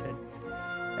term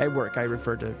at work. I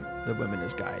refer to the women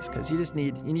as guys because you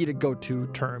need a go-to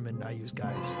term, and I use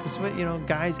guys. Because,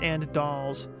 guys and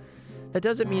dolls. That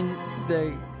doesn't mean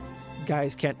the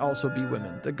guys can't also be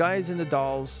women. The guys and the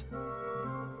dolls,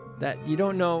 that you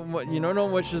don't know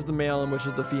which is the male and which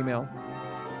is the female.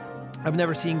 I've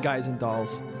never seen Guys and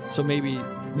Dolls, so maybe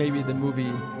the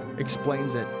movie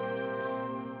explains it,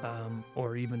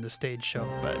 or even the stage show.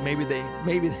 But maybe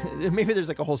there's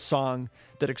like a whole song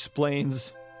that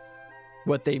explains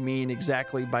what they mean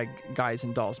exactly by Guys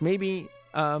and Dolls. Maybe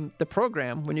the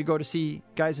program, when you go to see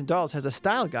Guys and Dolls, has a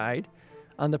style guide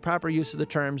on the proper use of the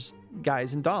terms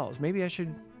guys and dolls. Maybe I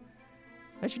should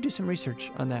do some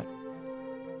research on that.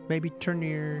 Maybe Turn to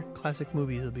Your Classic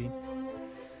Movies will be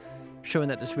showing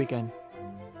that this weekend.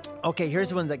 Okay, here's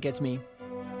the one that gets me.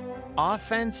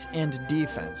 Offense and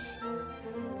defense.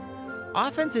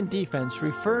 Offense and defense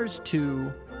refers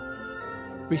to,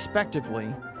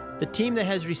 respectively, the team that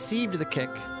has received the kick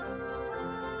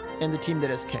and the team that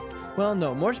has kicked. Well,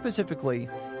 no, more specifically,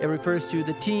 it refers to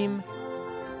the team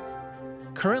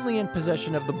currently in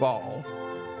possession of the ball.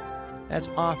 That's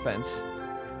offense.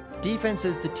 Defense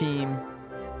is the team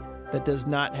that does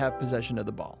not have possession of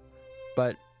the ball.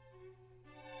 But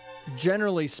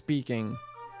generally speaking,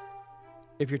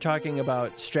 if you're talking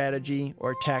about strategy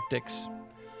or tactics,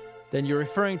 then you're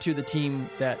referring to the team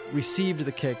that received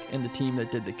the kick and the team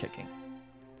that did the kicking.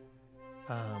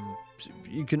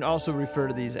 You can also refer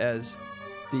to these as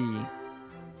the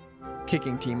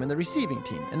kicking team and the receiving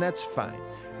team, and that's fine.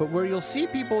 But where you'll see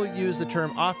people use the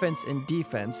term offense and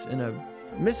defense in a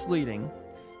misleading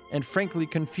and frankly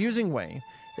confusing way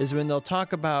is when they'll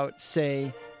talk about,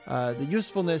 say, the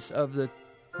usefulness of the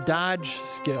dodge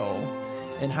skill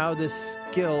and how this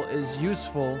skill is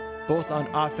useful both on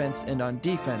offense and on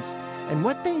defense. And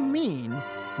what they mean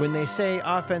when they say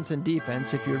offense and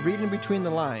defense, if you're reading between the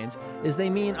lines, is they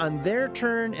mean on their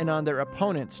turn and on their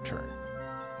opponent's turn.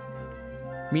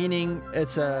 Meaning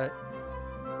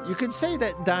you could say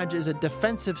that dodge is a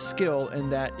defensive skill in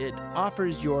that it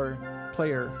offers your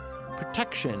player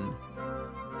protection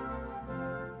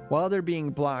while they're being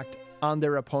blocked on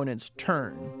their opponent's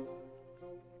turn.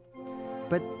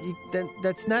 But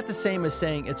that's not the same as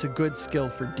saying it's a good skill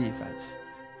for defense.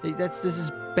 This is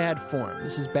bad form.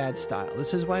 This is bad style.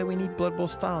 This is why we need Blood Bowl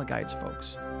style guides,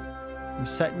 folks. I'm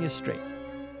setting you straight.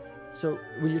 So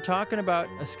when you're talking about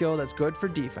a skill that's good for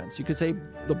defense, you could say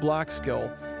the block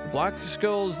skill. The block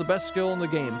skill is the best skill in the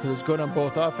game because it's good on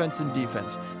both offense and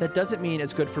defense. That doesn't mean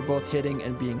it's good for both hitting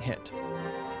and being hit.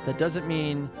 That doesn't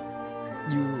mean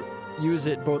you use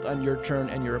it both on your turn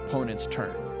and your opponent's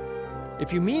turn.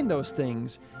 If you mean those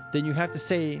things, then you have to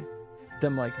say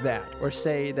them like that, or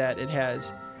say that it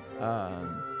has,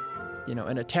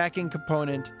 an attacking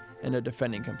component and a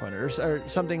defending component, or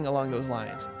something along those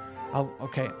lines.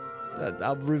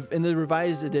 In the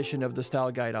revised edition of the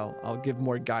style guide, I'll give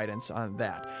more guidance on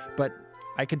that. But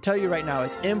I can tell you right now,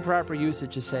 it's improper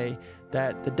usage to say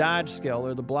that the dodge skill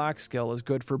or the block skill is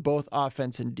good for both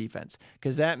offense and defense,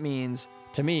 because that means,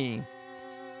 to me,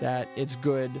 that it's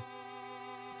good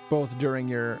both during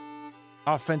your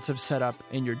offensive setup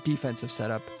and your defensive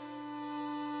setup,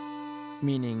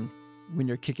 meaning when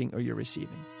you're kicking or you're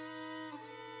receiving.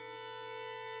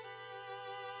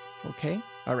 Okay?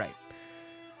 All right.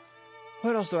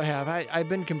 What else do I have? I've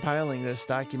been compiling this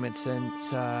document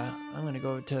since I'm going to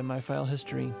go to my file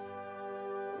history,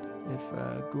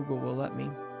 if Google will let me.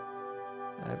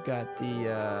 I've got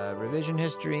the revision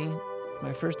history.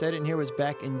 My first edit in here was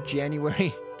back in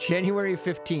January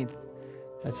 15th.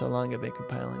 That's how long I've been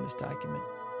compiling this document.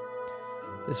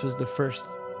 This was the first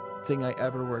thing I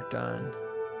ever worked on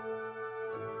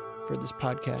for this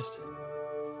podcast.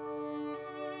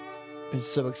 I've been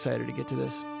so excited to get to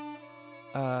this.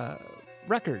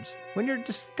 Records. When you're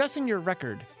discussing your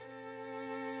record,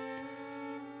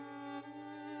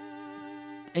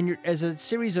 and as a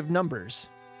series of numbers,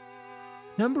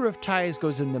 number of ties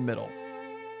goes in the middle.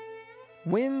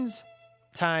 Wins,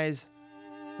 ties,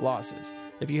 losses.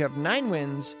 If you have 9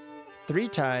 wins, 3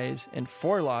 ties, and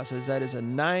 4 losses, that is a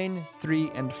 9,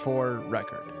 3, and 4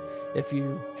 record. If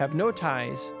you have no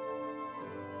ties,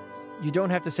 you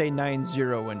don't have to say 9,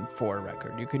 0, and 4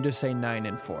 record. You can just say 9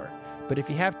 and 4. But if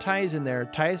you have ties in there,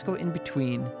 ties go in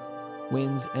between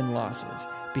wins and losses,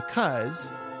 because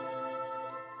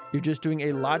you're just doing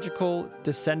a logical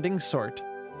descending sort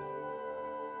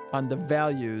on the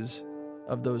values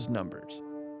of those numbers.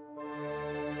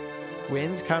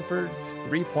 Wins count for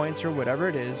 3 points or whatever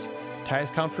it is.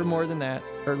 Ties count for more than that,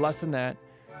 or less than that.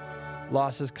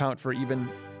 Losses count for even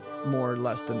more or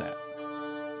less than that.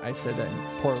 I said that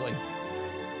poorly.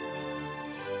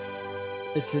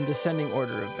 It's in descending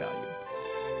order of value.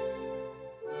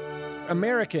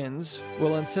 Americans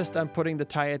will insist on putting the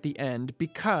tie at the end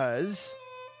because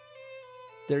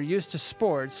they're used to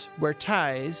sports where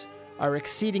ties are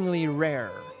exceedingly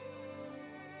rare.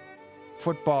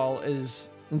 Football is,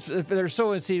 they're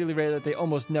so exceedingly rare that they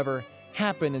almost never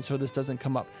happen, and so this doesn't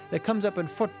come up. It comes up in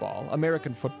football,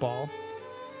 American football,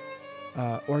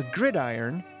 or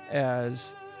gridiron,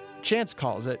 as Chance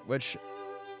calls it, which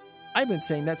I've been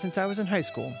saying that since I was in high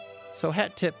school. So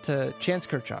hat tip to Chance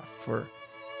Kirchhoff for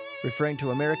referring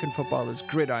to American football as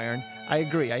gridiron. I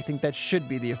agree. I think that should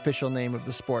be the official name of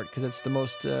the sport because it's the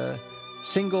most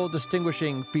single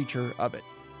distinguishing feature of it.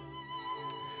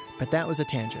 But that was a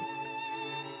tangent.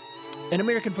 In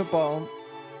American football,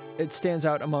 it stands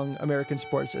out among American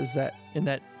sports is that in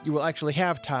that you will actually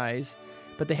have ties,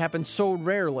 but they happen so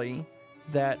rarely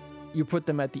that you put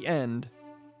them at the end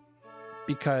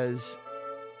because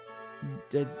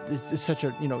it's such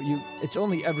a, it's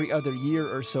only every other year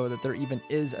or so that there even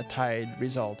is a tied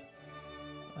result.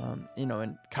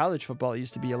 In college football, it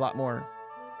used to be a lot more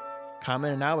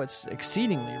common, and now it's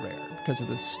exceedingly rare because of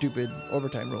the stupid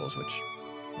overtime rules, which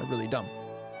are really dumb.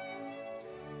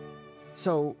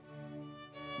 So,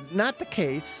 not the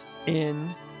case in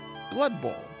Blood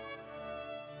Bowl.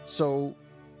 So,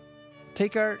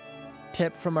 take our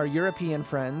tip from our European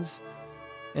friends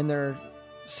in their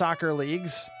soccer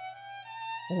leagues,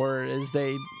 or as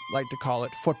they like to call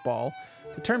it, football.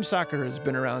 The term soccer has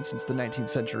been around since the 19th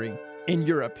century in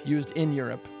Europe, used in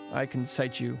Europe. I can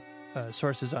cite you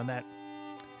sources on that.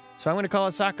 So I'm going to call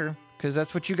it soccer because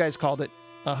that's what you guys called it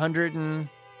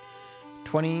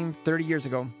 120, 30 years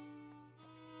ago.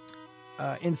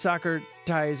 In soccer,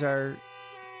 ties are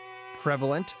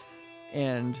prevalent,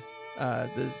 and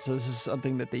so this is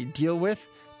something that they deal with.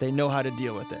 They know how to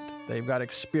deal with it. They've got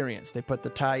experience. They put the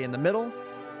tie in the middle.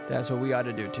 That's what we ought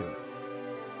to do too.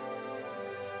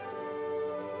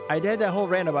 I did that whole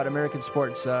rant about American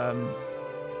sports. I'm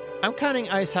counting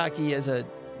ice hockey as a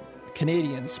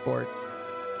Canadian sport.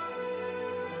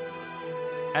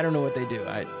 I don't know what they do.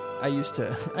 I used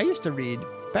to read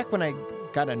back when I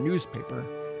got a newspaper.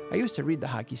 I used to read the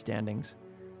hockey standings.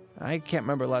 I can't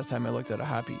remember the last time I looked at a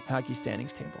hockey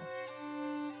standings table.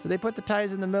 Do they put the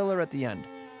ties in the middle or at the end?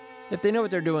 If they know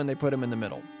what they're doing, they put them in the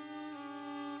middle.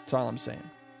 That's all I'm saying.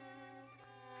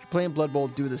 If you're playing Blood Bowl,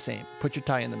 do the same. Put your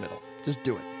tie in the middle. Just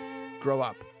do it. Grow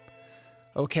up.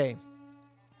 Okay.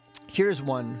 Here's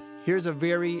one. Here's a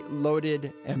very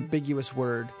loaded, ambiguous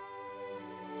word.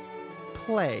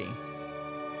 Play.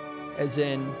 As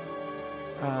in,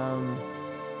 so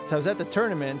I was at the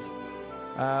tournament.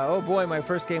 Oh boy, my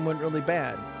first game went really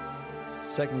bad.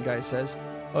 Second guy says,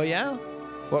 oh yeah?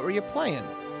 What were you playing?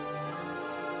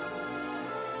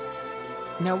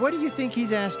 Now, what do you think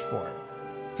he's asked for?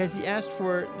 Has he asked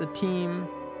for the team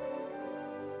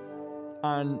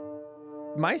on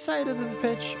my side of the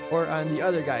pitch or on the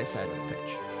other guy's side of the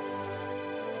pitch?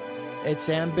 It's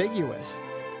ambiguous.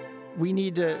 We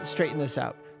need to straighten this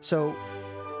out. So,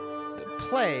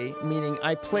 play, meaning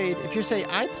I played, if you say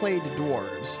I played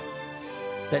dwarves,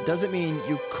 that doesn't mean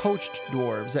you coached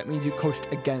dwarves. That means you coached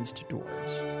against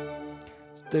dwarves.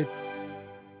 The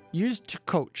used to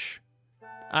coach.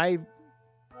 I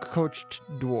coached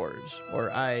dwarves,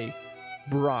 or I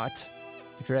brought,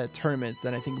 if you're at a tournament,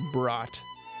 then I think brought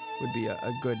would be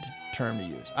a good term to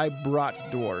use. I brought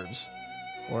dwarves,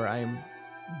 or I am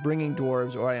bringing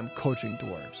dwarves, or I am coaching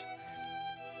dwarves.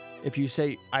 If you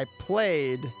say I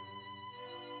played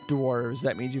dwarves,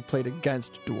 that means you played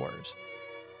against dwarves.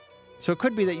 So it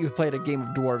could be that you played a game of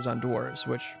dwarves on dwarves,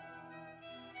 which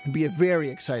would be a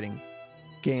very exciting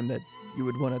game that you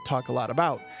would want to talk a lot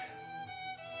about.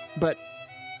 But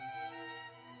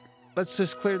let's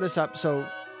just clear this up. So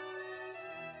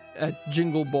at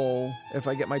Jingle Bowl, if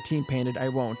I get my team painted, I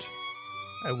won't.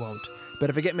 But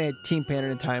if I get my team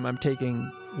painted in time, I'm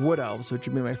taking Wood Elves, which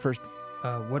would be my first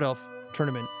Wood Elf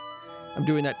tournament. I'm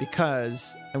doing that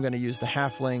because I'm going to use the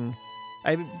Halfling.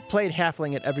 I've played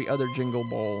Halfling at every other Jingle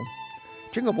Bowl.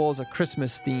 Jingle Bowl is a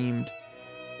Christmas-themed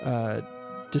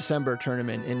December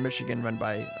tournament in Michigan run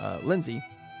by Lindsay.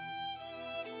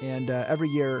 And every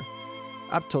year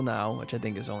up till now, which I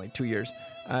think is only 2 years,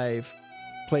 I've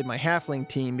played my Halfling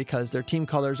team because their team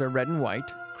colors are red and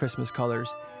white, Christmas colors.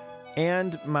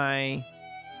 And my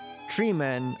tree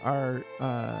men are,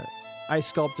 I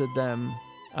sculpted them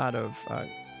out of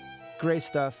gray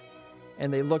stuff,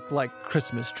 and they look like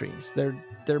Christmas trees.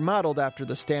 They're modeled after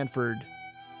the Stanford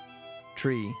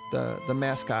tree, the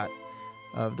mascot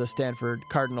of the Stanford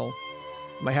Cardinal.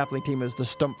 My Halfling team is the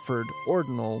Stumpford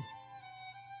Ordinal.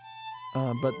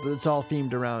 But it's all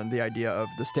themed around the idea of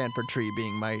the Stanford tree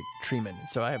being my treeman.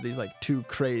 So I have these like two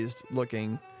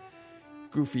crazed-looking,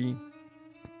 goofy,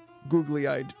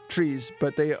 googly-eyed trees,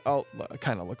 but they all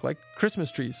kind of look like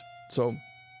Christmas trees. So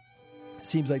it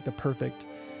seems like the perfect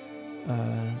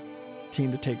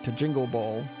team to take to Jingle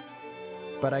Ball.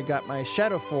 But I got my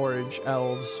Shadow Forge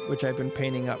elves, which I've been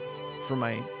painting up for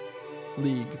my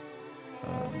League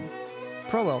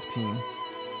Pro Elf team,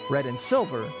 red and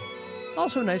silver.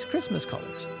 Also nice Christmas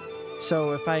colors.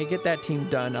 So if I get that team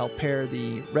done, I'll pair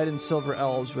the red and silver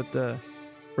elves with the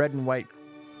red and white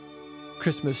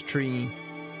Christmas tree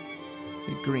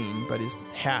green, but his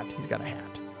hat, he's got a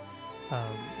hat,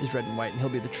 is red and white, and he'll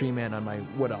be the tree man on my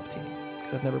wood elf team.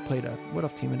 Because I've never played a wood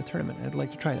elf team in a tournament. I'd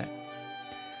like to try that.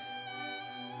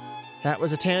 That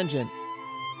was a tangent.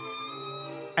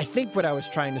 I think what I was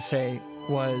trying to say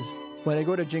was, when I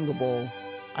go to Jingle Bowl,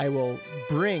 I will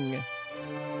bring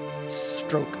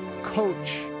stroke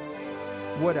coach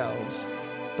wood elves,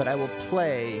 but I will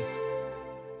play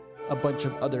a bunch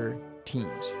of other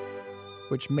teams,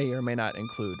 which may or may not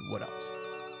include wood elves.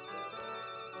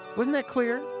 Wasn't that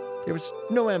clear? There was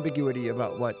no ambiguity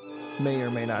about what may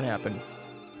or may not happen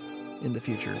in the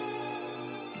future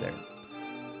there.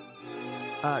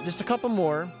 Just a couple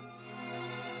more.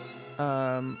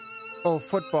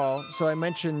 Football. So I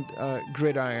mentioned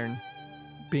gridiron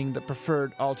being the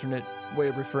preferred alternate way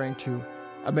of referring to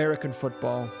American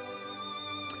football.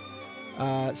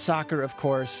 Soccer, of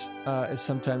course, is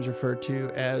sometimes referred to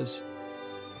as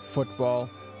football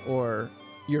or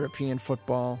European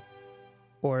football,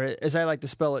 or as I like to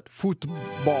spell it,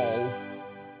 football.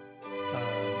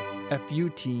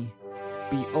 F-U-T-B-O-L,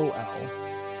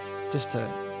 just to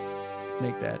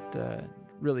make that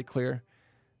really clear.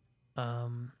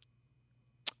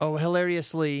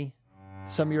 Hilariously,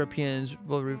 some Europeans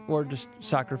will, or just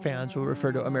soccer fans, will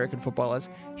refer to American football as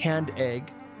hand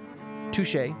egg.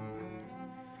 Touché.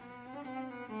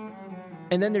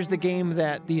 And then there's the game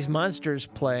that these monsters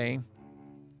play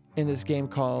in this game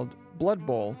called Blood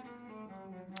Bowl.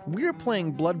 We're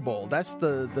playing Blood Bowl. That's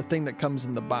the thing that comes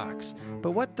in the box.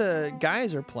 But what the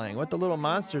guys are playing, what the little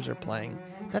monsters are playing,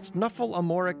 that's Nuffle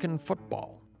American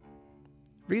football.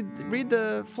 Read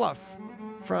the fluff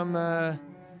from...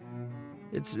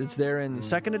 It's there in the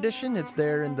second edition. It's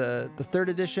there in the third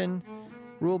edition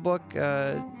rule book.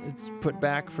 It's put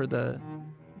back for the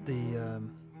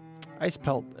Ice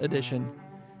Pelt edition.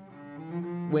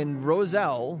 When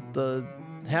Roselle, the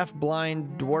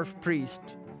half-blind dwarf priest,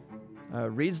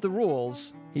 reads the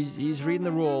rules, he's reading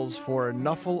the rules for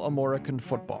Nuffle American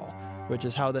football, which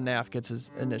is how the NAF gets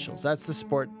his initials. That's the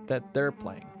sport that they're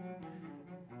playing.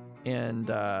 And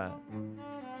the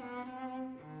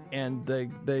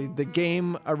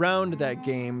game around that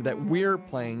game that we're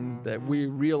playing, that we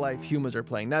real-life humans are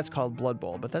playing, that's called Blood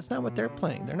Bowl. But that's not what they're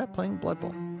playing. They're not playing Blood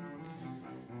Bowl.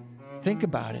 Think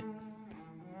about it.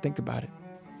 Think about it.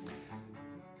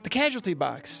 The casualty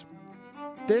box.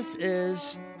 This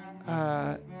is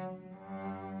often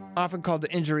called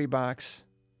the injury box.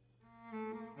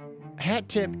 Hat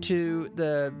tip to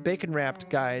the bacon-wrapped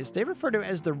guys. They refer to it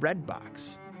as the red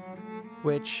box,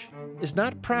 which is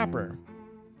not proper.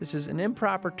 This is an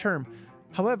improper term.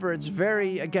 However, it's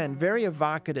very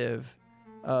evocative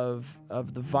of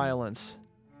the violence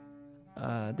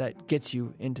that gets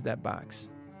you into that box.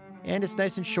 And it's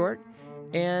nice and short.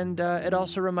 And it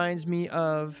also reminds me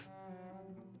of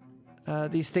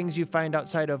these things you find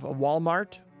outside of a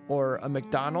Walmart or a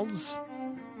McDonald's.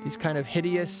 These kind of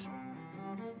hideous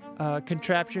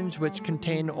contraptions which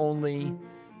contain only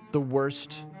the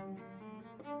worst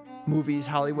movies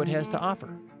Hollywood has to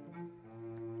offer.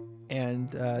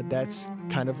 And that's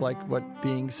kind of like what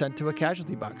being sent to a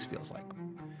casualty box feels like.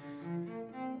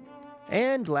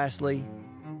 And lastly,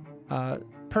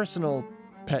 personal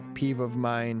pet peeve of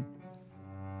mine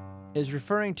is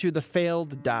referring to the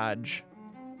failed dodge.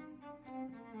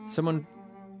 Someone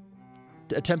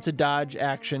attempts a dodge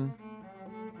action,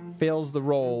 fails the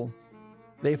roll,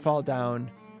 they fall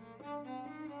down,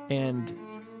 and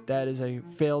that is a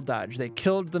failed dodge. They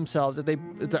killed themselves. If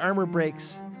the armor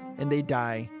breaks and they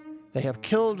die, they have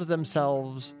killed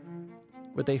themselves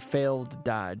with a failed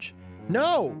dodge.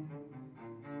 No!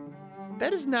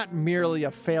 That is not merely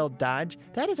a failed dodge.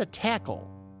 That is a tackle.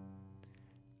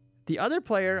 The other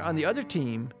player on the other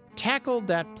team tackled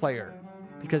that player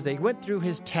because they went through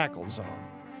his tackle zone.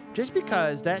 Just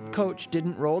because that coach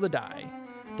didn't roll the die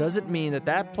doesn't mean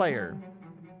that player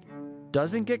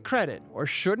doesn't get credit or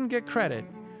shouldn't get credit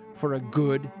for a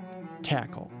good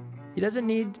tackle. He doesn't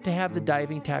need to have the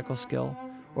diving tackle skill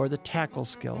or the tackle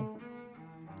skill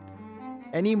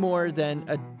any more than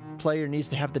a player needs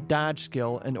to have the dodge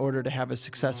skill in order to have a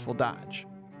successful dodge.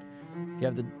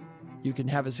 You can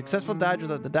have a successful dodge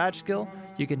without the dodge skill.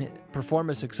 You can perform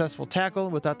a successful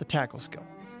tackle without the tackle skill.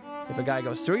 If a guy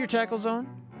goes through your tackle zone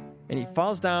and he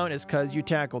falls down, it's because you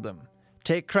tackled him.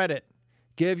 Take credit.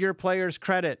 Give your players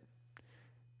credit.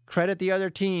 Credit the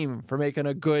other team for making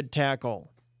a good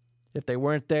tackle. If they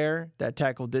weren't there, that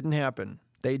tackle didn't happen.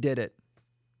 They did it.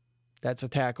 That's a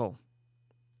tackle.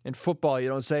 In football, you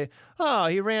don't say, oh,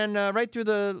 he ran right through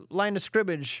the line of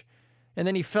scrimmage and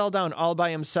then he fell down all by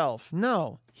himself.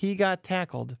 No, he got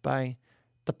tackled by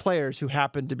the players who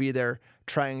happened to be there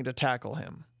trying to tackle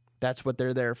him. That's what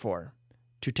they're there for,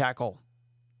 to tackle.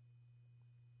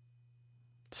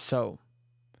 So,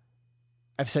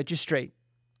 I've set you straight.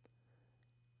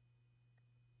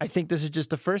 I think this is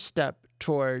just the first step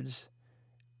towards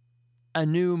a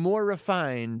new, more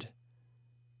refined,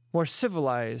 more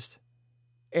civilized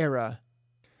era.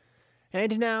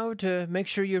 And now, to make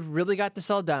sure you've really got this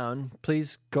all down,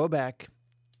 please go back,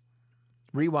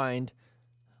 rewind,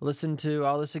 listen to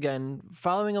all this again,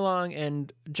 following along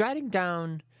and jotting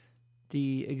down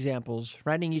the examples,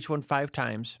 writing each one 5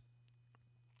 times.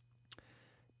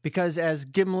 Because as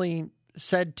Gimli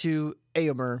said to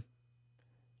Eomer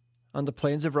on the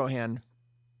plains of Rohan,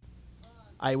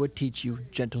 I would teach you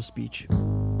gentle speech.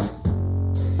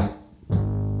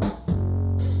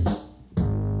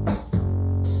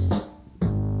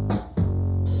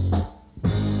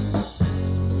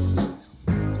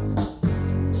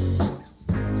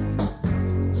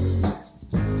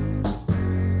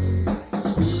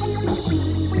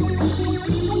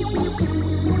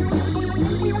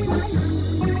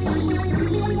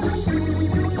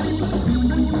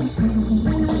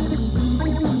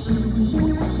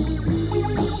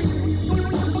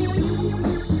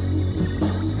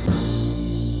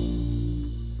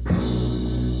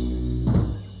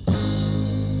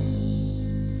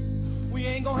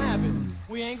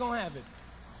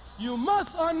 You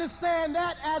must understand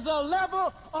that as a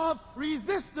level of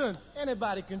resistance.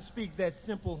 Anybody can speak that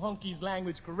simple hunky's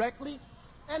language correctly.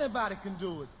 Anybody can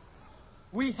do it.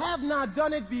 We have not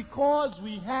done it because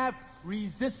we have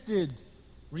resisted.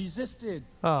 Resisted.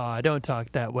 Oh, don't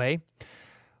talk that way.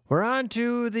 We're on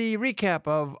to the recap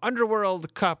of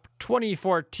Underworld Cup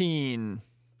 2014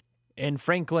 in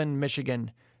Franklin,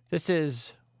 Michigan. This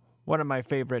is one of my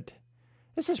favorite.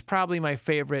 This is probably my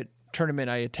favorite tournament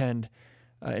I attend.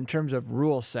 In terms of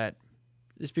rule set,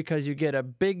 is because you get a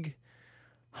big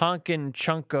honkin'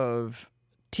 chunk of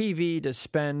TV to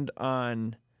spend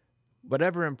on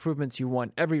whatever improvements you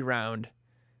want every round.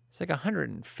 It's like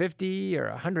 150 or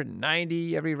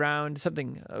 190 every round,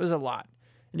 something. It was a lot.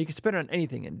 And you can spend it on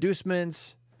anything,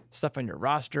 inducements, stuff on your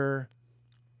roster,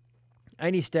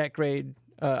 any stat grade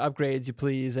upgrades you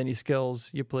please, any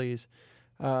skills you please.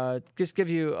 Just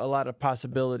give you a lot of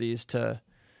possibilities to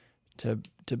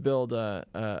build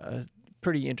a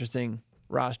pretty interesting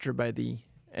roster by the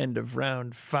end of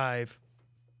round 5.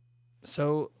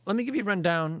 So let me give you a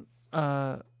rundown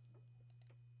of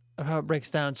how it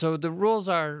breaks down. So the rules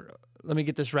are, let me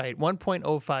get this right,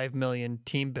 1.05 million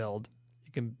team build.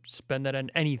 You can spend that on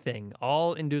anything.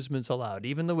 All inducements allowed,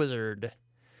 even the wizard.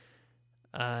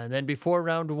 And then before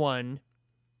round 1,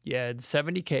 you add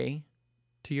 70K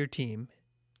to your team.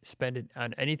 Spend it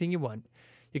on anything you want.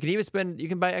 You can even you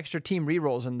can buy extra team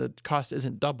rerolls and the cost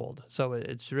isn't doubled. So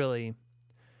it's really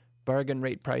bargain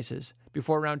rate prices.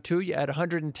 Before round 2, you add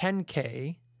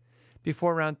 110K.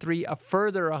 Before round 3, a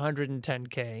further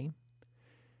 110K.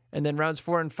 And then rounds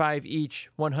 4 and 5 each,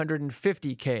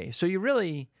 150K. So you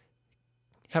really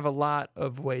have a lot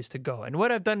of ways to go. And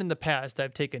what I've done in the past,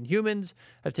 I've taken humans,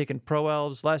 I've taken pro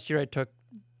elves. Last year I took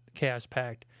Chaos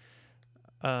Pact.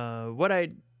 What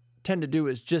I tend to do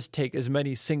is just take as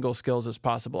many single skills as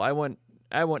possible. I want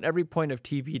every point of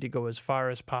TV to go as far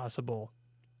as possible.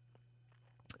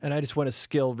 And I just want a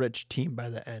skill-rich team by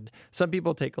the end. Some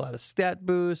people take a lot of stat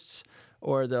boosts,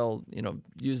 or they'll,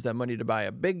 use that money to buy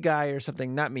a big guy or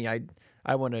something. Not me.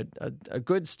 I want a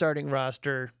good starting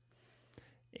roster,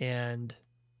 and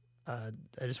I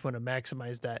just want to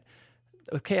maximize that.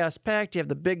 With Chaos Pact, you have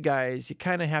the big guys. You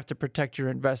kind of have to protect your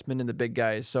investment in the big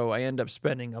guys, so I end up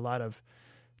spending a lot of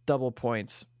double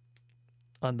points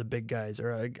on the big guys,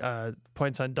 or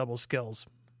points on double skills,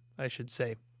 I should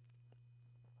say.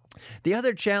 The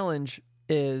other challenge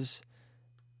is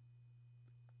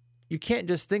you can't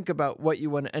just think about what you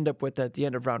want to end up with at the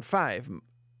end of round 5.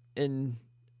 In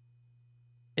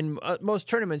most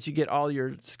tournaments, you get all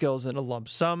your skills in a lump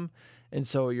sum, and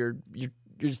so you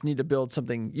just need to build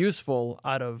something useful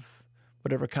out of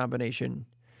whatever combination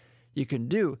you can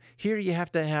do. Here, you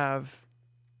have to have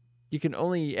you can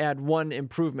only add one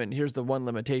improvement. Here's the one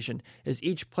limitation, is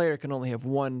each player can only have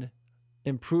one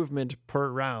improvement per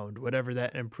round, whatever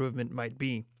that improvement might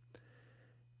be.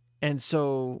 And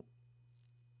so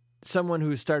someone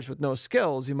who starts with no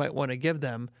skills, you might want to give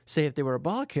them, say if they were a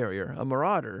ball carrier, a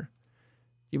marauder,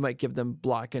 you might give them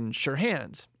block and sure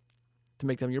hands to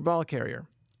make them your ball carrier,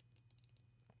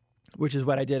 which is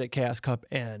what I did at Chaos Cup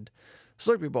and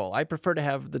Slurpee Bowl. I prefer to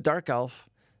have the Dark Elf.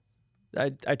 I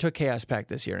took Chaos Pack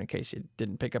this year in case you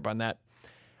didn't pick up on that.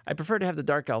 I prefer to have the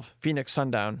Dark Elf, Phoenix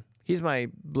Sundown. He's my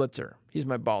blitzer. He's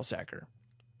my ball sacker.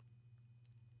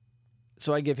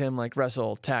 So I give him like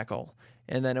wrestle, tackle.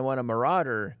 And then I want a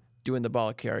marauder doing the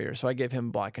ball carrier. So I give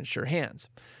him block and sure hands.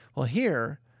 Well,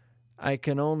 here I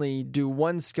can only do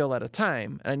one skill at a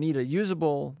time. And I need a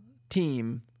usable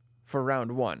team for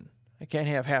round one. I can't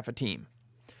have half a team.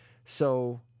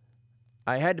 So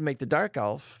I had to make the Dark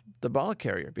Elf the ball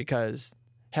carrier because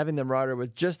having the marauder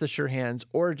with just the sure hands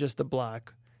or just the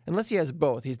block, unless he has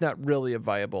both, he's not really a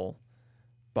viable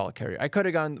ball carrier. I could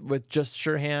have gone with just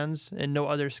sure hands and no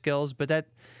other skills, but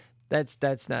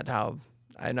that's not how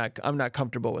I'm not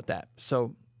comfortable with that.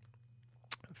 So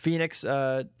Phoenix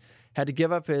had to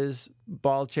give up his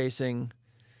ball chasing,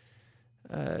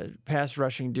 pass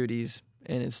rushing duties,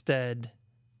 and instead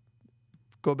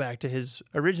go back to his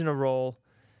original role,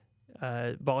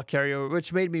 ball carrier,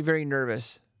 which made me very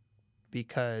nervous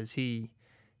because he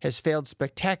has failed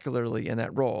spectacularly in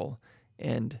that role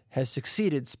and has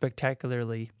succeeded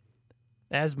spectacularly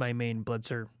as my main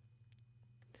blitzer.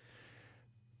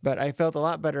 But I felt a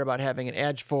lot better about having an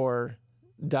Edge 4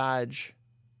 dodge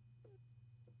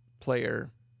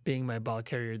player being my ball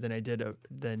carrier than I did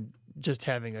than just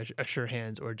having a sure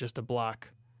hands or just a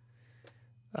block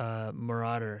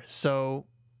marauder. So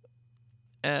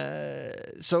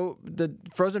the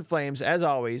Frozen Flames, as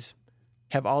always,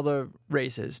 have all the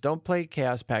races. Don't play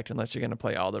Chaos Pact unless you're going to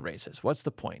play all the races. What's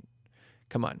the point?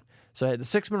 Come on. So I had the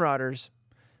 6 Marauders,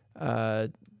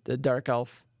 the Dark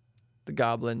Elf, the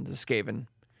Goblin, the Skaven,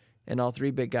 and all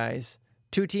 3 big guys.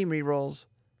 2 team rerolls.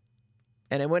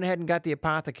 And I went ahead and got the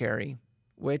Apothecary,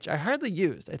 which I hardly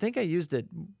used. I think I used it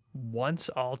once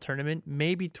all tournament,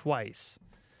 maybe twice.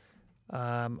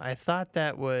 I thought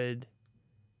that would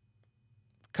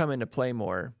come into play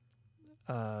more.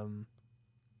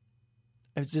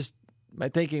 It's just, my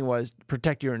thinking was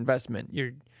protect your investment.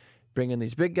 You're bringing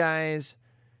these big guys,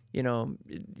 you're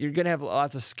going to have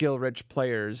lots of skill-rich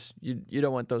players. You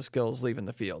don't want those skills leaving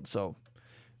the field, so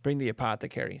bring the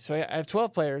Apothecary. So I have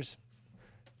 12 players.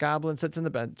 Goblin sits on the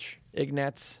bench.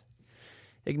 Ignatz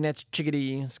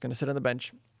Chickadee is going to sit on the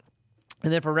bench.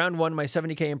 And then for round 1, my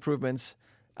 70k improvements,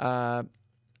 I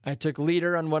took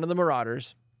leader on one of the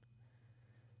Marauders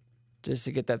just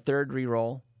to get that 3rd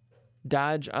reroll.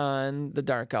 Dodge on the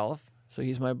Dark Elf, so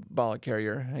he's my ball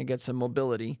carrier. I get some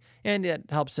mobility, and it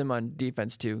helps him on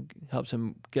defense too. Helps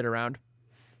him get around,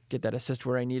 get that assist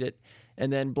where I need it,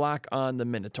 and then block on the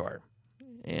Minotaur.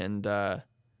 And so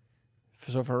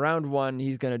for round 1,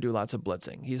 he's going to do lots of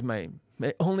blitzing. He's my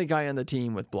only guy on the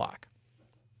team with block.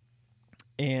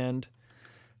 And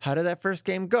how did that first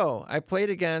game go? I played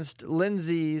against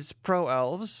Lindsay's Pro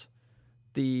Elves,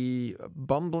 the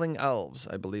Bumbling Elves,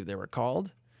 I believe they were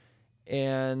called.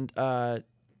 And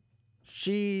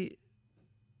she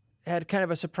had kind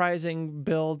of a surprising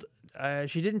build.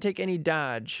 She didn't take any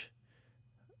dodge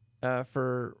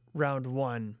for round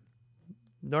 1.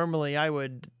 Normally, I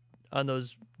would, on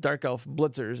those Dark Elf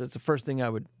blitzers, that's the first thing I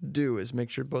would do is make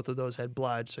sure both of those had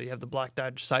blodge. So you have the block,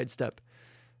 dodge, sidestep,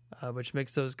 which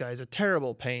makes those guys a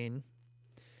terrible pain.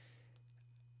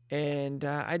 And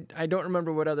I don't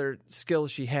remember what other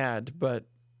skills she had, but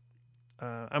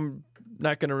I'm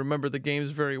not going to remember the games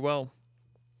very well.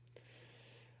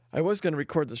 I was going to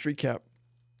record this recap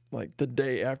like the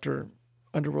day after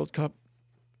Underworld Cup,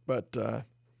 but,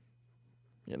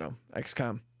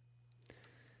 XCOM.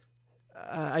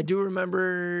 I do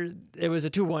remember it was a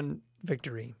 2-1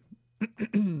 victory.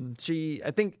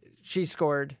 I think she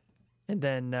scored, and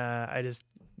then I just,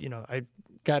 I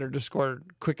got her to score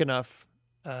quick enough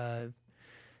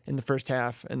in the first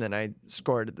half, and then I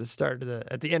scored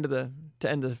at the end of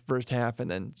the first half, and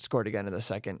then scored again in the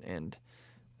second, and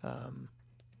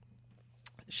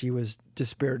she was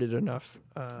dispirited enough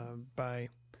by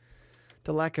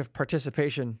the lack of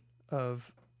participation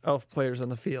of elf players on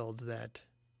the field that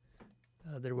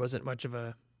there wasn't much of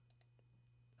a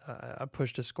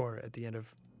push to score at the end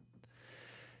of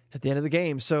the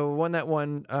game. So won that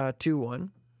one 2-1.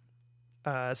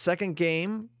 Second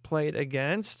game played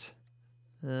against.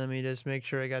 Let me just make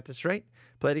sure I got this right.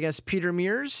 Played against Peter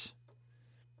Mears,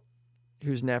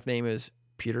 whose NAF name is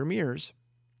Peter Mears.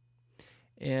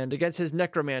 and against his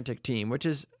Necromantic team, which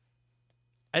is,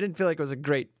 I didn't feel like it was a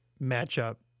great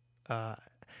matchup. I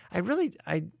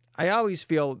always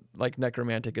feel like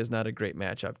Necromantic is not a great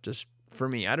matchup, just for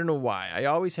me. I don't know why. I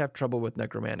always have trouble with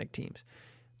Necromantic teams.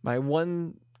 My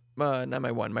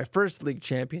first league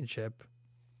championship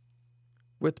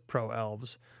with Pro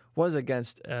Elves was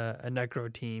against a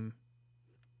Necro team.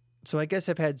 So I guess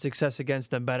I've had success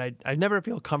against them, but I never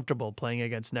feel comfortable playing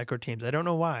against Necro teams. I don't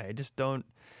know why. I just don't.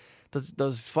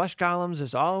 Those flesh golems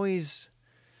is always,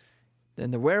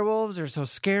 and the werewolves are so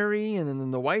scary, and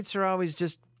then the whites are always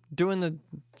just doing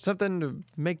something to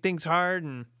make things hard,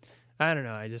 and I don't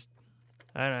know.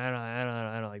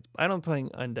 I don't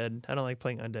playing undead. I don't like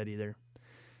playing undead either.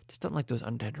 Just don't like those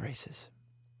undead races.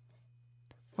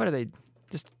 What are they?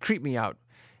 Just creep me out.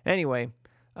 Anyway,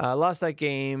 lost that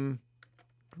game.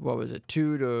 What was it?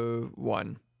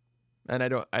 2-1, and I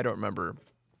don't remember.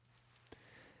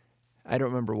 I don't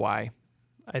remember why.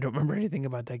 I don't remember anything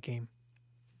about that game.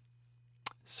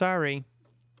 Sorry.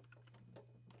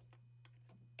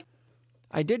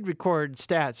 I did record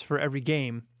stats for every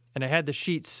game, and I had the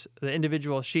sheets, the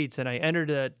individual sheets, and I entered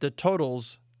the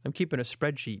totals. I'm keeping a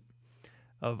spreadsheet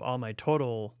of all my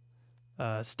total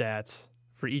stats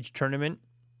for each tournament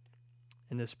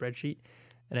in the spreadsheet.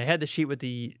 And I had the sheet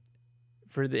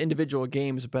for the individual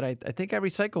games, but I think I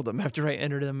recycled them after I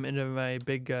entered them into my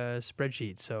big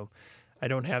spreadsheet. So I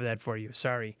don't have that for you.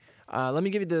 Sorry. Let me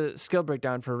give you the skill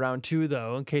breakdown for round 2,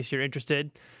 though, in case you're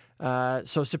interested.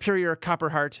 So Superior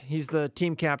Copperheart, he's the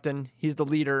team captain. He's the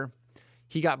leader.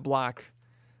 He got block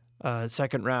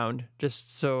second round,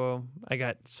 just so I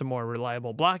got some more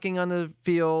reliable blocking on the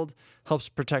field. Helps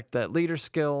protect that leader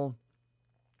skill,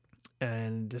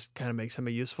 and just kind of makes him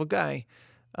a useful guy.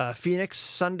 Phoenix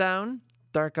Sundown,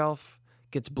 Dark Elf,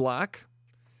 gets block.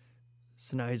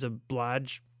 So now he's a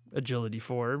Blodge Agility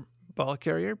 4 ball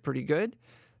carrier. Pretty good.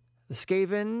 The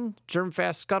Skaven,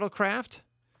 Germfast Scuttlecraft.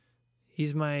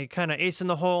 He's my kind of ace in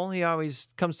the hole. He always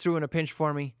comes through in a pinch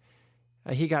for me.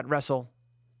 He got Wrestle.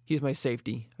 He's my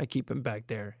safety. I keep him back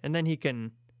there. And then he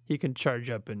can charge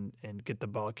up and get the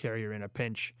ball carrier in a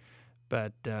pinch.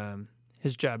 But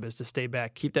his job is to stay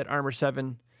back, keep that armor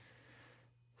 7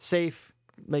 safe,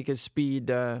 make his speed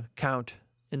count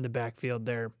in the backfield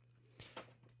there.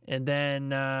 And then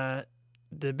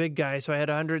the big guy, so I had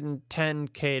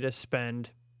 110K to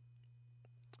spend.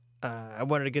 I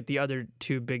wanted to get the other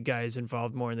 2 big guys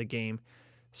involved more in the game.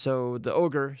 So the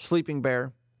Ogre, Sleeping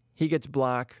Bear, he gets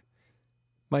block.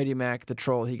 Mighty Mac, the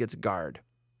Troll, he gets guard.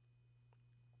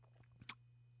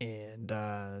 And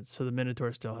so the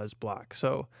Minotaur still has block.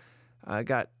 So I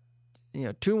got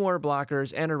 2 more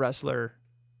blockers and a wrestler.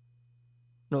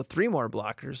 No, 3 more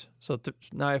blockers. So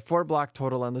now I have 4 block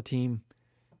total on the team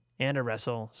and a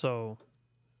wrestle. So a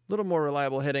little more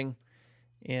reliable hitting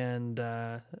and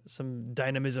some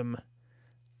dynamism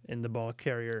in the ball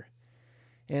carrier.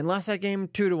 And lost that game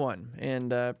 2-1.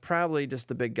 And probably just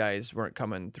the big guys weren't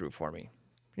coming through for me.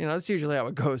 That's usually how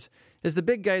it goes. As the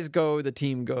big guys go, the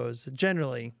team goes.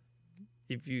 Generally,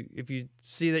 if you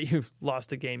see that you've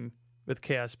lost a game with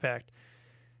Chaos Pact,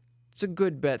 it's a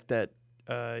good bet that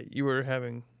you were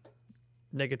having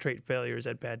negatrait failures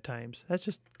at bad times. That's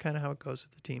just kind of how it goes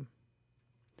with the team.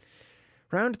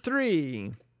 Round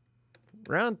 3,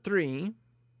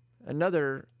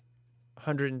 another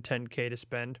 110K to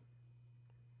spend.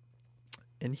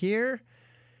 And here,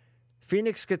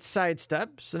 Phoenix gets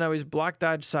sidestep, so now he's block,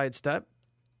 dodge, sidestep.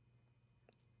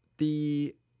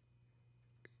 The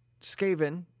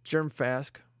Skaven,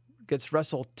 Germfast, gets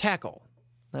wrestle, tackle.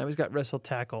 Now he's got wrestle,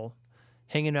 tackle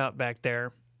hanging out back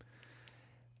there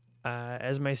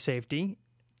as my safety.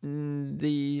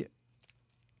 The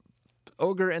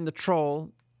Ogre and the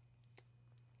Troll,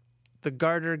 the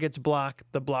Guarder gets block,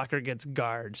 the blocker gets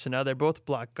guard. So now they're both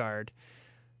block guard.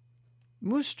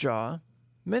 Moosejaw,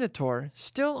 Minotaur,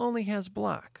 still only has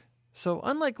block. So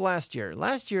unlike last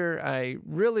year I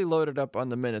really loaded up on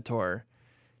the Minotaur.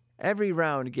 Every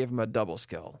round gave him a double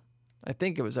skill. I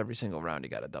think it was every single round he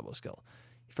got a double skill.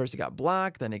 First he got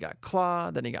block, then he got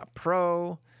claw, then he got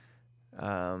pro.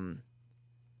 That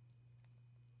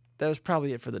was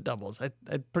probably it for the doubles.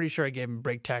 I'm pretty sure I gave him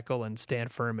break tackle and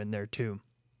stand firm in there too.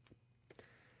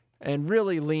 And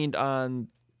really leaned on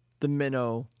the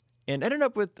minnow and ended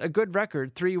up with a good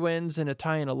record, 3 wins and a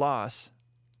tie and a loss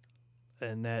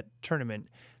in that tournament.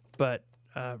 But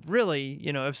really,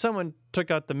 if someone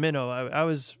took out the minnow, I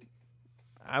was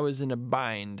in a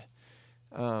bind,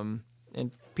 and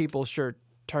people sure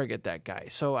target that guy.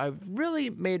 So I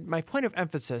really made my point of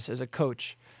emphasis as a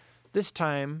coach this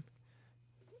time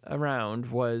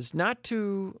around was not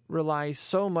to rely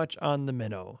so much on the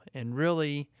minnow and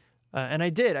really And I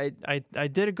did. I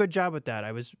did a good job with that.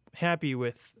 I was happy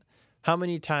with how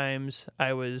many times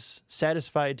I was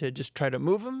satisfied to just try to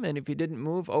move him, and if he didn't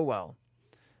move, oh well.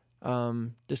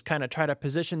 Just kind of try to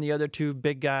position the other two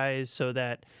big guys so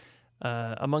that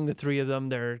among the three of them,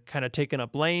 they're kind of taking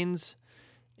up lanes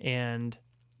and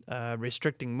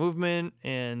restricting movement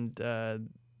and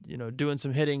doing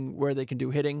some hitting where they can do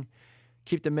hitting.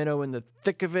 Keep the minnow in the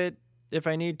thick of it if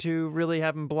I need to. Really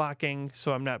have him blocking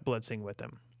so I'm not blitzing with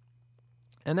him.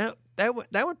 And that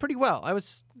went pretty well. I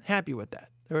was happy with that.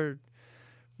 There were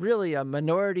really a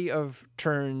minority of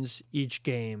turns each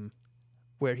game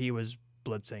where he was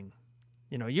blitzing.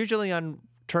 Usually on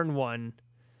turn one,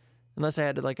 unless I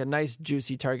had like a nice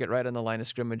juicy target right on the line of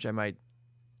scrimmage, I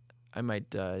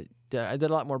did a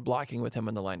lot more blocking with him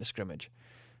on the line of scrimmage.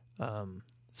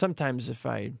 Sometimes if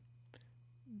I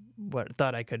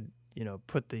thought I could,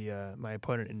 put my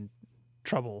opponent in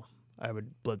trouble, I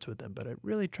would blitz with them, but I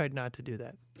really tried not to do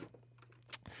that.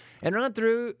 And round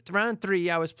three,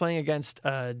 I was playing against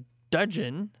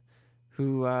Dudgeon,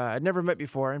 who I'd never met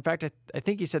before. In fact, I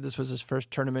think he said this was his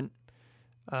first tournament.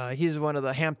 He's one of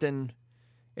the Hampton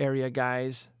area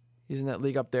guys. He's in that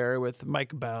league up there with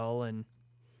Mike Bell and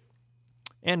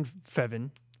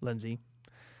Fevin Lindsay.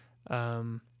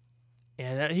 And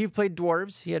he played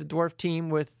dwarves. He had a dwarf team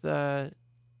with no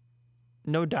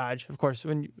dodge. Of course,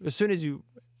 as soon as you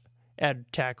add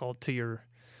tackle to your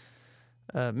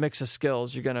mix of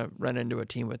skills, you're going to run into a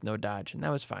team with no dodge, and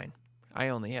that was fine. I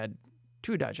only had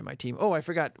 2 dodge in my team. Oh, I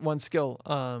forgot one skill.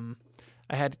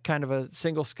 I had kind of a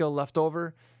single skill left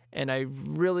over, and I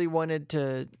really wanted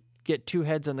to get 2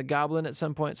 heads on the goblin at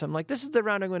some point, so I'm like, this is the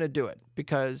round I'm going to do it,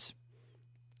 because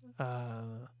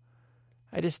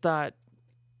I just thought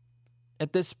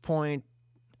at this point,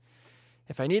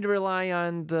 if I need to rely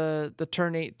on the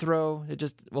turn 8 throw, it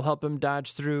just will help him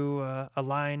dodge through a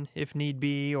line if need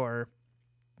be, or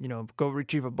go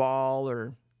retrieve a ball,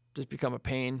 or just become a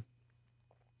pain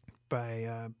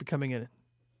by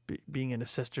being an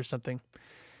assist or something.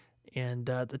 And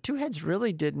the 2 heads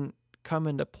really didn't come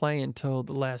into play until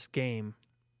the last game.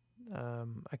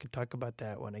 I could talk about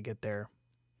that when I get there.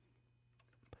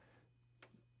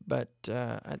 But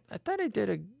I thought I did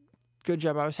a good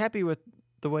job. I was happy with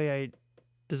the way I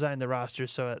designed the roster,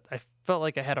 so I felt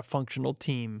like I had a functional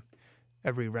team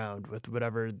every round with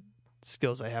whatever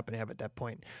skills I happen to have at that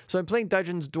point. So I'm playing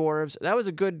Dungeons Dwarves. That was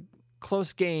a good,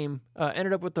 close game.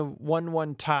 Ended up with a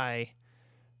 1-1 tie.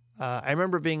 I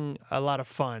remember being a lot of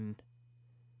fun,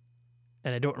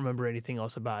 and I don't remember anything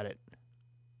else about it,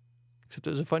 except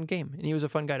it was a fun game, and he was a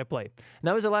fun guy to play. And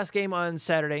that was the last game on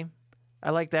Saturday.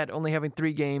 I like that, only having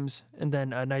 3 games, and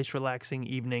then a nice, relaxing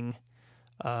evening,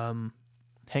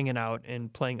 hanging out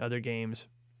and playing other games.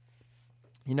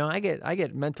 I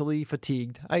get mentally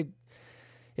fatigued.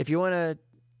 If you want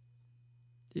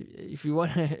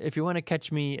to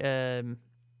catch me in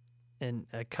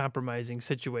a compromising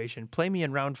situation, play me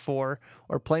in round 4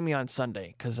 or play me on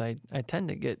Sunday, because I tend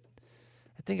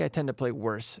to play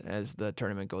worse as the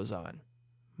tournament goes on.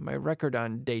 My record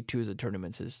on day 2 of the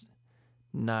tournaments is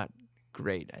not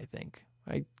great, I think.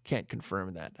 I can't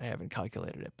confirm that. I haven't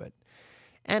calculated it, but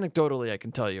anecdotally, I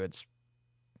can tell you it's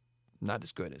not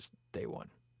as good as day 1.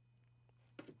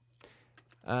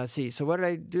 So what did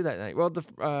I do that night? Well,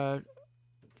 the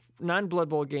non-Blood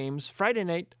Bowl games. Friday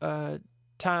night,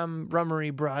 Tom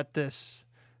Rummery brought this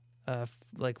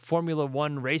like Formula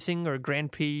 1 racing or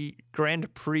Grand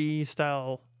Prix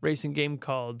style racing game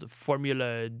called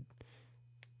Formula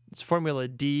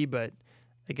D, but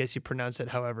I guess you pronounce it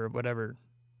whatever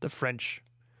the French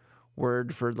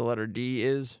word for the letter D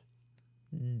is.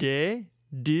 D?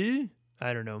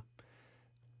 I don't know.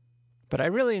 But I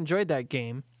really enjoyed that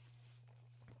game.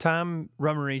 Tom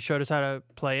Rummery showed us how to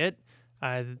play it.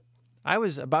 I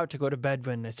was about to go to bed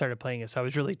when I started playing it, so I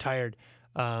was really tired.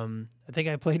 I think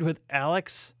I played with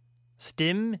Alex,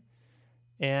 Stim,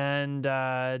 and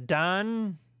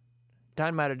Don.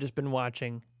 Don might have just been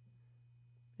watching.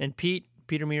 And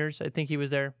Peter Mears, I think he was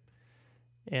there.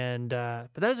 And but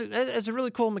that's a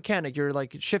really cool mechanic. You're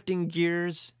like shifting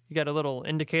gears. You got a little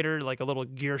indicator, like a little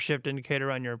gear shift indicator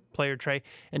on your player tray.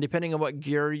 And depending on what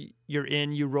gear you're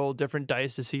in, you roll different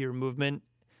dice to see your movement.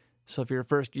 So if you're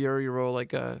first gear, you're rolling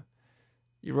a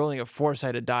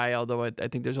 4-sided die, although I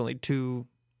think there's only 2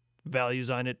 values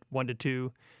on it, 1 to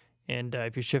 2. And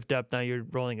if you shift up, now you're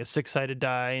rolling a 6-sided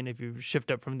die. And if you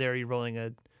shift up from there, you're rolling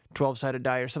a 12-sided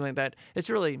die or something like that. It's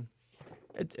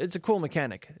a cool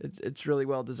mechanic. It's really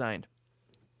well designed.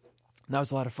 And that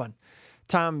was a lot of fun.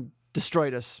 Tom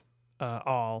destroyed us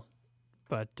all,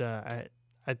 but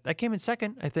I came in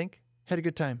second, I think. Had a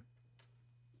good time.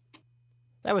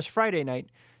 That was Friday night.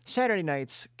 Saturday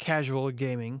night's casual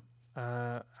gaming.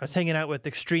 I was hanging out with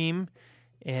Extreme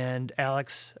and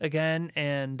Alex again,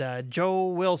 and Joe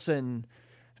Wilson,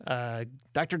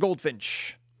 Dr.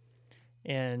 Goldfinch.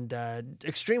 And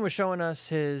Extreme was showing us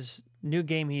his new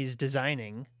game he's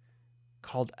designing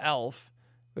called Elf,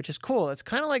 which is cool. It's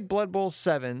kind of like Blood Bowl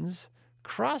 7s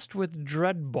crossed with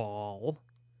Dreadball.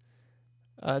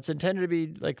 It's intended to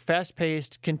be like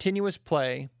fast-paced, continuous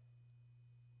play,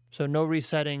 so no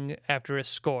resetting after a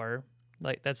score.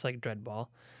 That's like Dreadball.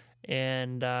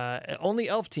 And only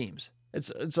elf teams.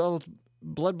 It's all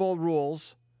Blood Bowl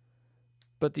rules,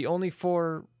 but the only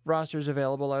 4 rosters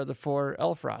available are the 4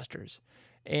 elf rosters.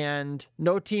 And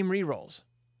no team rerolls.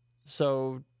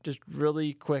 So just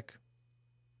really quick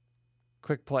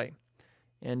play.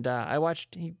 And I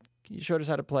watched, he showed us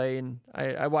how to play, and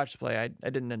I watched play. I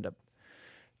didn't end up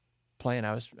playing.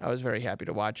 I was very happy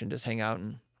to watch and just hang out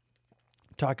and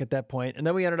talk at that point. And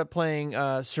then we ended up playing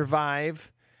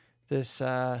Survive, this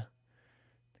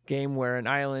game where an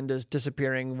island is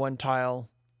disappearing 1 tile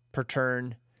per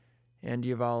turn, and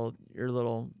you have all your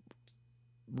little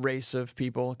race of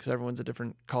people because everyone's a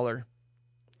different color.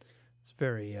 It's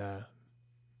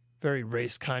very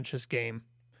race conscious game.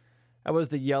 I was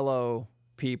the yellow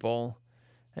people,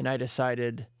 and I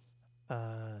decided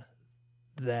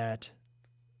that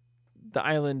the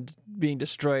island being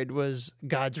destroyed was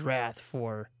God's wrath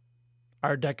for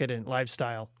our decadent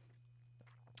lifestyle,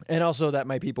 and also that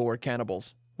my people were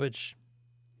cannibals. Which,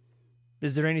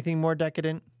 is there anything more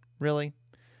decadent, really?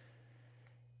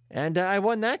 And I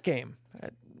won that game.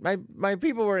 My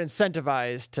people were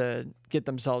incentivized to get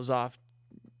themselves off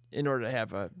in order to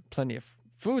have plenty of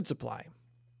food supply.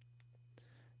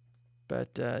 But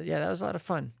yeah, that was a lot of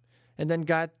fun. And then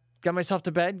got myself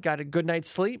to bed, got a good night's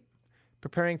sleep,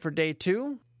 preparing for day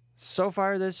 2. So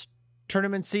far this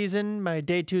tournament season, my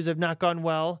day 2s have not gone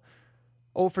well.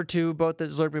 0 for 2, both at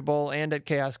Slurpee Bowl and at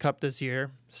Chaos Cup this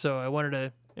year. So I wanted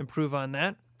to improve on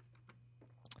that.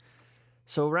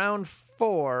 So round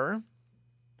 4,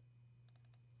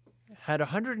 had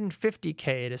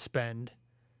 150K to spend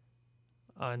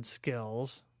on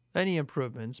skills. Any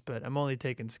improvements, but I'm only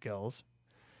taking skills.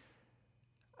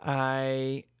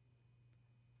 I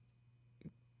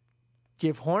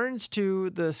give horns to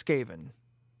the Skaven.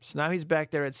 So now he's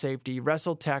back there at safety.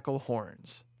 Wrestle, tackle,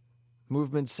 horns.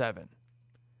 Movement 7.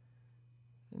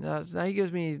 Now he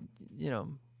gives me,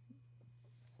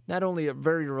 not only a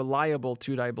very reliable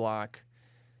 2-die block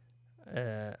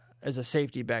as a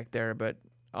safety back there, but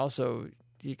also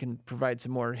he can provide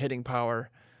some more hitting power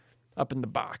up in the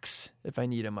box if I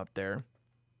need him up there.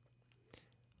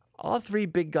 All 3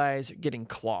 big guys are getting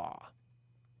claw.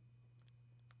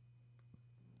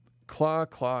 Claw,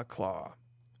 claw, claw.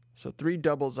 So 3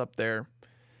 doubles up there.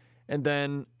 And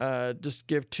then just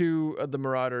give 2 of the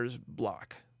Marauders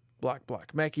block.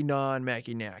 Block. Mackie Gnaw and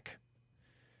Mackie Knack.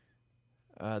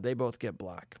 They both get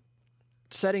block.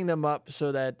 Setting them up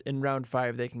so that in round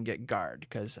 5 they can get guard,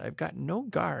 because I've got no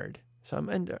guard. So I'm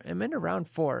into round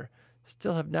 4.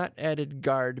 Still have not added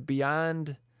guard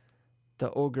beyond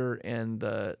the ogre and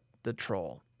the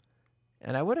troll.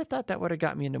 And I would have thought that would have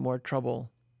got me into more trouble.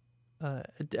 I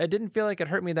didn't feel like it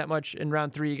hurt me that much in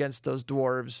round 3 against those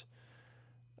dwarves.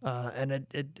 And I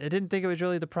didn't think it was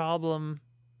really the problem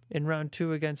in round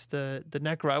 2 against the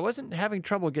Necro. I wasn't having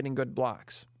trouble getting good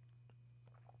blocks.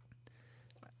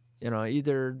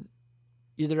 Either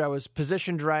I was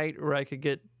positioned right where I could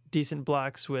get decent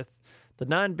blocks with the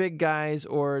non-big guys,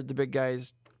 or the big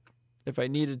guys, if I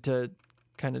needed to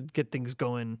kind of get things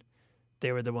going,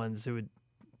 they were the ones who would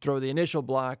throw the initial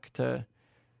block to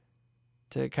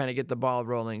kind of get the ball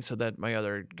rolling so that my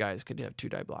other guys could have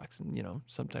 2-die blocks. And,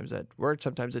 sometimes that worked,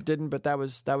 sometimes it didn't, but that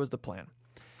was the plan.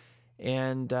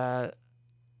 And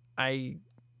I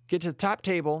get to the top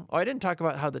table. Oh, I didn't talk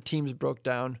about how the teams broke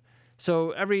down.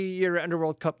 So every year at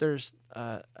Underworld Cup, there's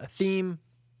a theme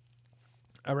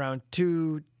around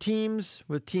 2 teams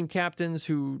with team captains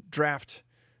who draft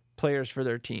players for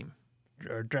their team,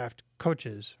 or draft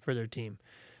coaches for their team.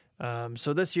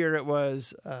 So this year it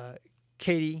was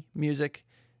Katie Music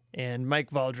and Mike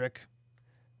Valdrick,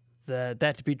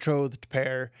 that betrothed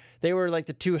pair. They were like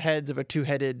the 2 heads of a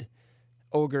 2-headed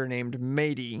ogre named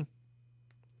Matey,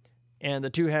 and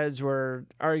the 2 heads were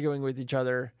arguing with each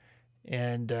other,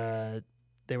 and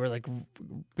they were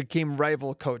became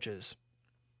rival coaches.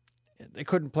 They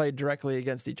couldn't play directly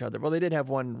against each other. Well, they did have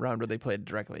one round where they played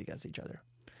directly against each other.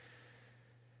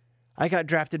 I got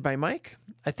drafted by Mike.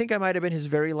 I think I might have been his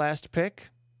very last pick.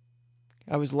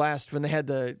 I was last when they had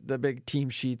the big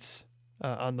team sheets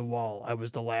on the wall. I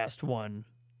was the last one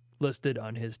listed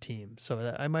on his team.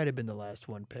 So I might have been the last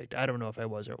one picked. I don't know if I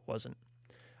was or wasn't.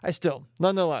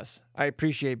 Nonetheless, I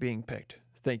appreciate being picked.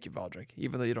 Thank you, Valdrick,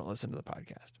 even though you don't listen to the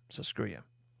podcast. So screw you.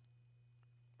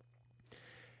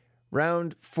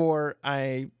 Round 4,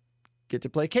 I get to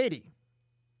play Katie.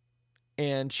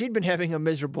 And she'd been having a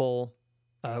miserable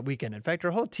weekend. In fact,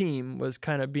 her whole team was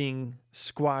kind of being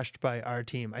squashed by our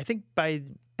team. I think by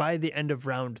the end of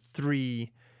round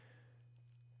 3,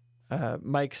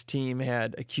 Mike's team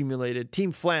had accumulated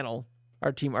Team Flannel.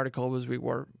 Our team article was we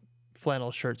wore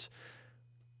flannel shirts.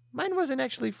 Mine wasn't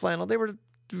actually flannel. They were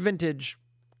vintage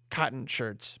cotton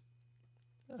shirts.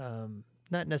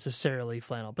 Not necessarily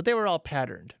flannel, but they were all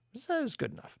patterned. So it was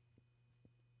good enough.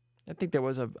 I think there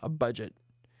was a budget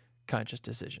conscious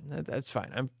decision. That's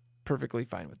fine. I'm perfectly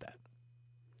fine with that.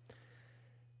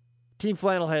 Team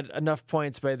Flannel had enough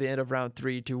points by the end of round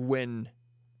 3 to win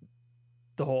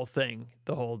the whole thing,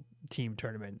 the whole team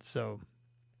tournament. So,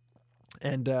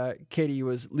 and Katie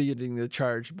was leading the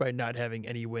charge by not having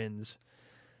any wins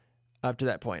up to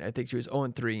that point. I think she was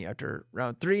 0-3 after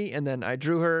round 3, and then I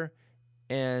drew her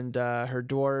and her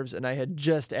dwarves, and I had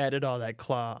just added all that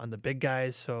claw on the big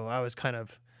guys, so I was kind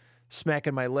of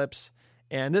smacking my lips.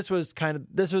 And this was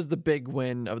the big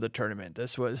win of the tournament.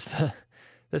 This was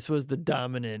the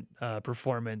dominant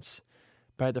performance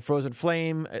by the Frozen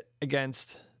Flame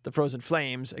against the Frozen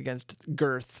Flames against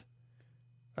Girth,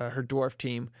 her dwarf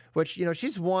team. Which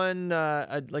she's won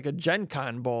like a Gen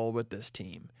Con Bowl with this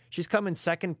team. She's come in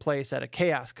second place at a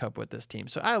Chaos Cup with this team.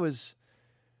 So I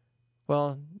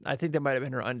think that might have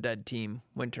been her undead team,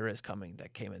 Winter is Coming,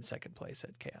 that came in second place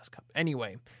at Chaos Cup.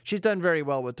 Anyway, she's done very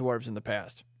well with dwarves in the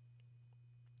past.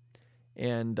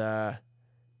 And so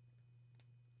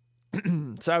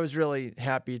I was really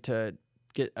happy to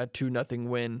get a 2-0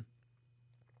 win.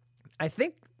 I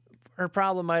think her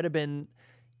problem might have been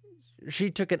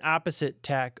she took an opposite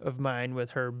tack of mine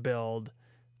with her build.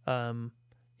 I'm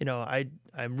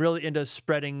really into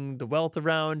spreading the wealth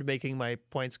around, making my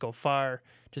points go far,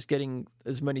 just getting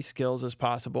as many skills as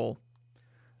possible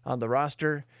on the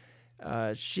roster.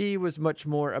 She was much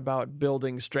more about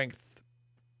building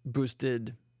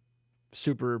strength-boosted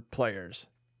super players.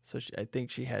 So I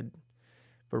think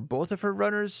were both of her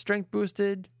runners strength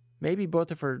boosted? Maybe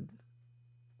both of her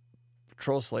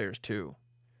Troll Slayers too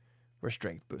were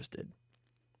strength boosted.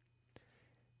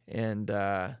 And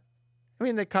that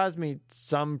caused me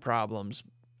some problems,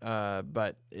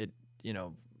 but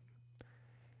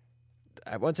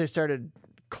once I started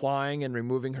clawing and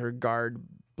removing her guard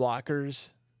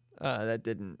blockers,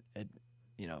 the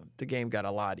game got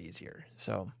a lot easier.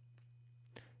 So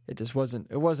it just wasn't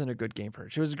a good game for her.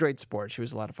 She was a great sport. She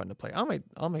was a lot of fun to play. All my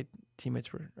teammates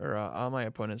all my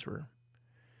opponents were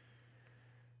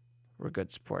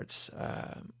good sports.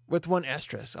 With one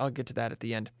asterisk. I'll get to that at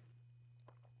the end.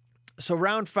 So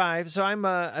round 5. So I'm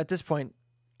at this point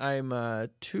I'm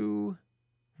 2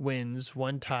 wins,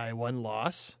 1 tie, 1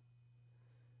 loss.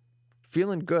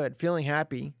 Feeling good, feeling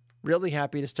happy. Really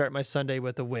happy to start my Sunday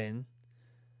with a win.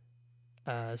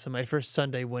 So my first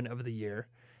Sunday win of the year.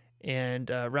 And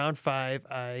round 5,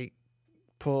 I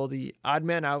pull the odd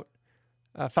man out,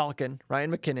 Falcon,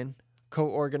 Ryan McKinnon,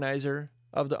 co-organizer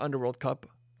of the Underworld Cup,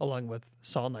 along with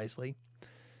Saul Nicely.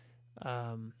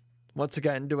 Once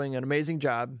again, doing an amazing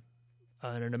job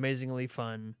on an amazingly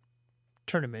fun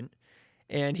tournament.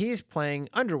 And he's playing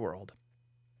Underworld,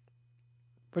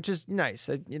 which is nice.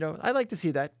 I like to see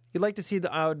that. You like to see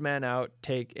the odd man out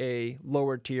take a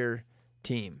lower tier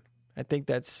team. I think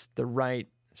that's the right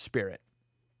spirit.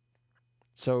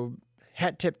 So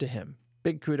hat tip to him.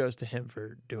 Big kudos to him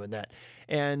for doing that.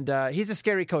 And he's a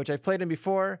scary coach. I've played him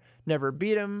before, never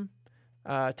beat him,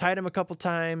 tied him a couple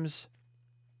times.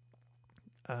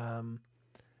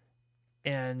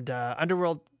 And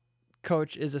Underworld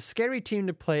coach is a scary team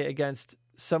to play against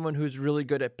someone who's really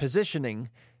good at positioning,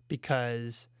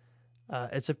 because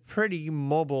it's a pretty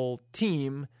mobile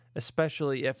team,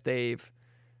 especially if they've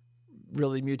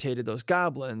really mutated those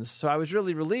goblins. So I was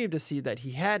really relieved to see that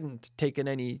he hadn't taken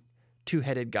any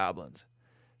 2-headed goblins,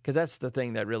 because that's the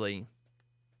thing that really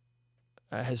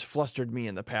has flustered me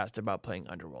in the past about playing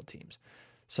Underworld teams.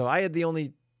 So I had the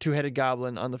only 2-headed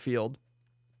goblin on the field.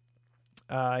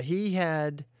 He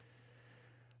had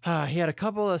a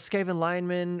couple of Skaven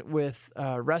linemen with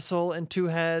wrestle and 2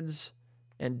 heads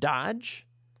and dodge.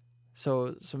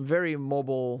 So some very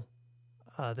mobile.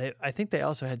 I think they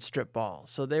also had strip ball.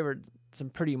 So they were some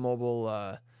pretty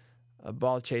mobile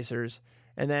ball chasers.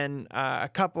 And then a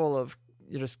couple of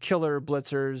just killer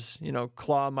blitzers,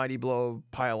 claw, mighty blow,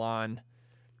 pile on.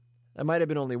 There might have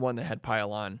been only one that had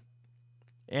pile on.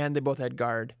 And they both had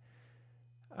guard.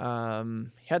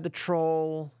 Had the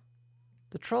troll.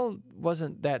 The troll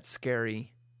wasn't that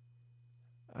scary.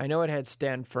 I know it had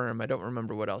stand firm. I don't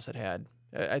remember what else it had.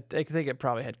 I think it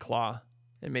probably had claw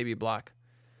and maybe block.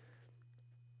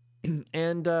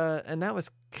 and that was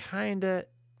kind of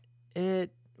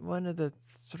it. One of the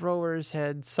throwers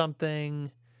had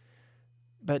something,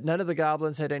 but none of the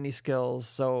goblins had any skills.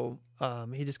 So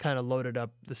he just kind of loaded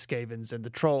up the Skavens and the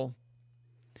troll.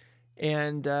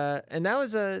 And that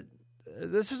was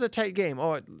this was a tight game.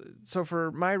 So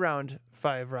for my round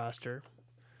 5 roster,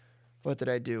 what did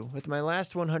I do? With my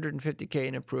last 150K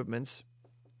in improvements,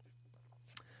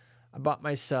 I bought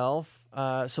myself,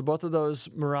 so both of those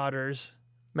Marauders,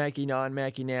 Mackie Non,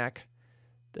 Mackie Knack,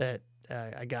 that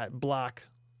I got block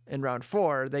in round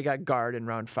 4, they got guard in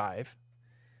round 5.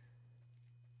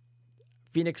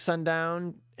 Phoenix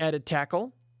Sundown added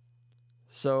tackle,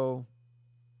 so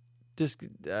just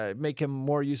make him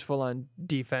more useful on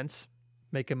defense,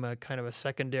 make him a kind of a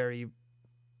secondary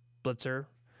blitzer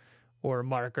or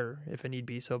marker if it need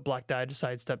be. So block, dodge,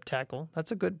 sidestep, tackle.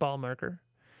 That's a good ball marker.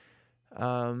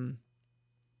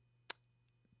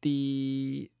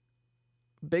 The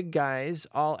big guys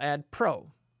all add pro,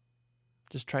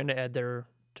 just trying to add to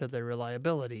their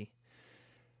reliability.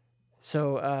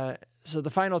 So the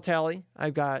final tally,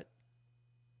 I've got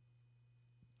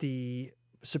the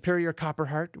Superior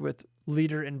Copperheart with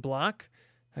leader and block.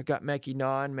 I've got Mackie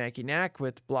Non, Mackie Knack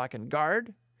with block and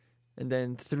guard, and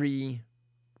then 3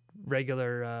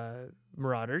 regular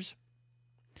Marauders.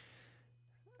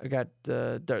 I got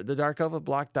the Dark Elf with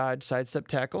block, dodge, sidestep,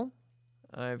 tackle.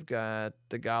 I've got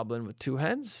the Goblin with 2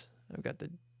 heads. I've got the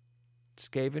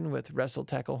Skaven with wrestle,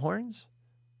 tackle, horns.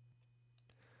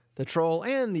 The Troll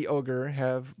and the Ogre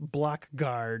have block,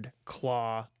 guard,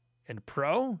 claw, and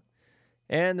pro.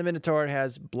 And the Minotaur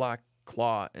has block,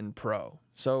 claw, and pro.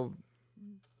 So,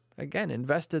 again,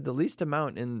 invested the least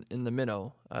amount in the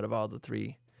Minnow out of all the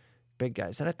 3 big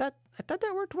guys. And I thought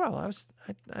that worked well.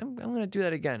 I'm going to do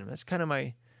that again. That's kind of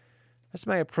my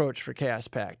approach for Chaos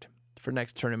Pact. For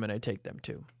next tournament I take them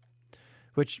to,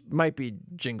 which might be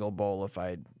Jingle Bowl if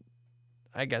I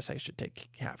guess I should take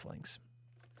halflings.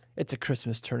 It's a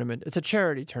Christmas tournament. It's a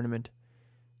charity tournament.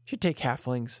 Should take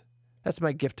halflings. That's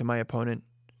my gift to my opponent.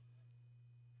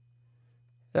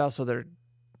 Also, they're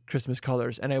Christmas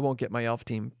colors, and I won't get my elf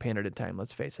team painted in time.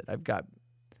 Let's face it. I've got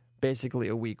basically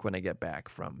a week when I get back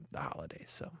from the holidays.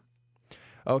 So,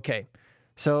 okay.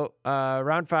 So,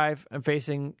 round 5, I'm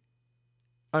facing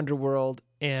Underworld,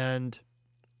 and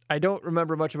I don't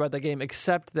remember much about that game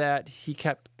except that he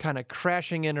kept kind of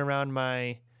crashing in around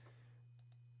my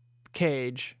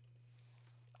cage,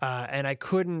 and I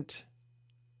couldn't.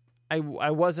 I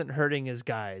wasn't hurting his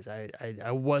guys.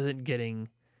 I wasn't getting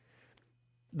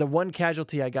the one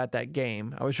casualty I got that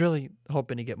game. I was really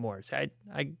hoping to get more. So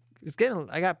I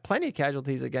got plenty of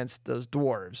casualties against those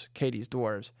dwarves, Katie's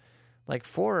dwarves, like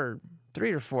 3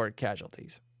 or 4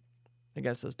 casualties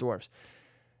against those dwarves.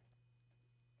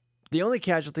 The only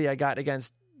casualty I got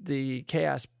against the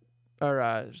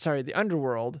the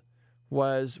Underworld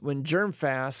was when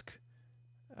Germfask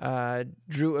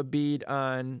drew a bead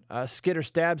on Skitter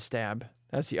Stab.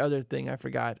 That's the other thing I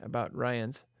forgot about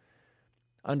Ryan's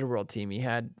Underworld team. He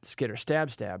had Skitter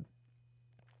Stab.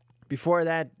 Before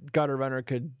that Gutter Runner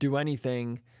could do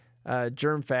anything,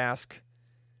 Germfask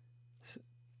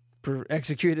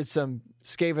executed some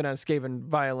Skaven on Skaven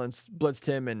violence, blitzed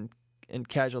him, and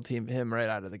casualty him right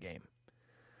out of the game.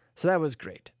 So that was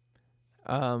great.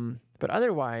 But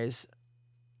otherwise,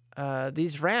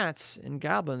 these rats and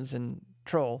goblins and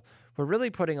troll were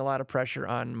really putting a lot of pressure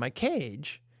on my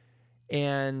cage.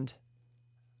 And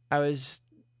I was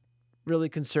really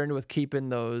concerned with keeping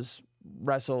those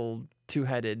wrestle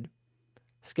 2-headed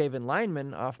Skaven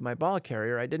linemen off my ball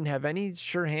carrier. I didn't have any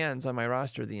sure hands on my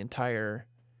roster the entire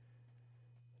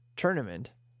tournament.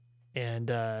 And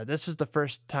this was the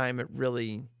first time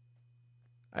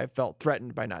I felt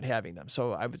threatened by not having them.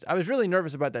 So I was really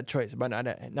nervous about that choice, about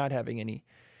not having any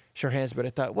sure hands. But I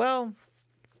thought, well,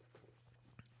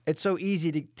 it's so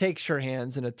easy to take sure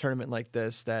hands in a tournament like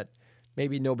this that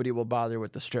maybe nobody will bother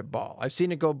with the strip ball. I've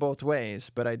seen it go both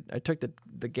ways, but I took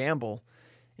the gamble,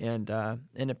 and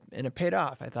it paid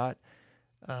off, I thought.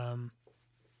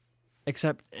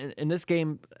 Except in this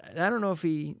game, I don't know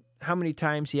how many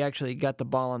times he actually got the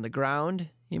ball on the ground.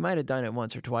 He might have done it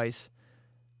once or twice.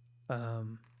 But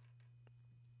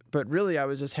really, I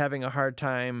was just having a hard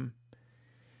time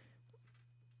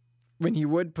when he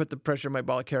would put the pressure on my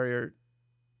ball carrier,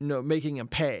 making him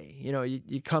pay.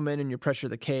 You come in and you pressure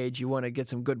the cage. You want to get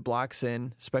some good blocks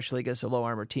in, especially against a low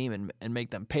armor team, and make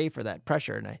them pay for that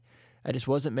pressure. And I just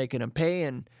wasn't making them pay.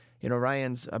 And,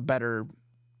 Ryan's a better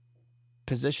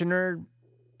positioner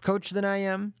coach than I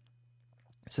am.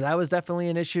 So that was definitely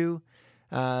an issue.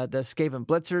 The Skaven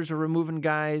Blitzers were removing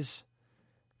guys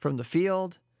from the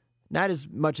field. Not as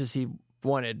much as he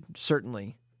wanted,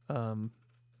 certainly. The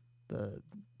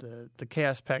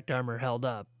Chaos Pact armor held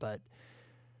up, but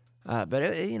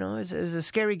it was a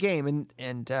scary game,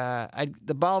 and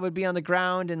the ball would be on the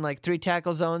ground in like 3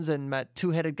 tackle zones, and my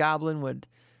 2-headed goblin would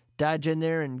dodge in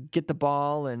there and get the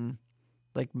ball and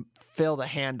like fail the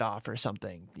handoff or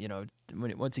something.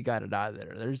 Once he got it out of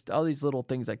there, there's all these little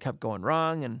things that kept going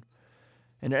wrong, and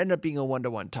it ended up being a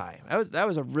 1-1 tie. That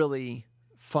was a really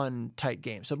fun tight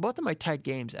game. So both of my tight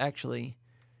games actually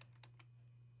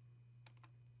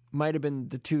might have been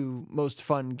the 2 most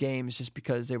fun games, just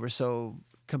because they were so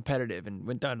competitive and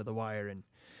went down to the wire, and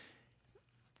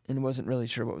wasn't really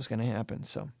sure what was going to happen.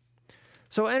 So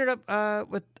I ended up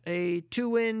with a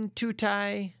 2-win,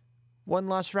 2-tie,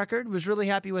 1-loss record. Was really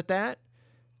happy with that.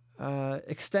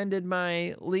 Extended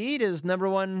my lead as number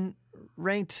 1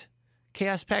 ranked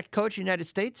Chaos Pact coach in the United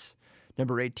States,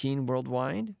 number 18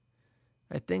 worldwide.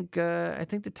 I think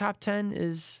the top 10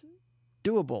 is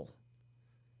doable.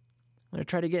 I'm going to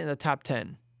try to get in the top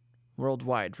 10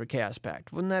 worldwide for Chaos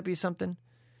Pact. Wouldn't that be something?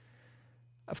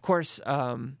 Of course,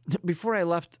 before I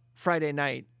left Friday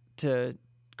night to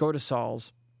go to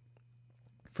Saul's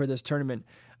for this tournament,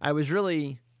 I'd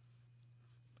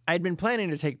been planning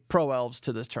to take Pro Elves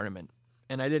to this tournament,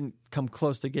 and I didn't come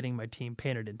close to getting my team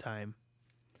painted in time.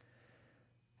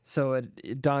 So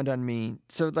it dawned on me.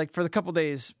 So like for the couple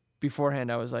days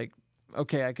beforehand, I was like,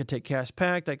 okay, I could take Chaos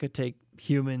Pact, I could take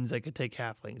humans, I could take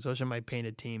halflings. Those are my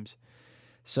painted teams.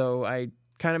 So I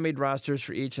kind of made rosters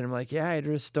for each, and I'm like, yeah, I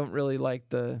just don't really like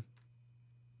I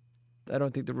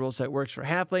don't think the rule set works for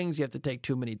halflings. You have to take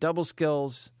too many double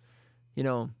skills.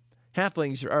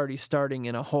 Halflings are already starting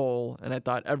in a hole, and I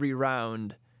thought every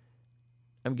round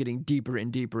I'm getting deeper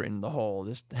and deeper in the hole.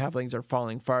 Halflings are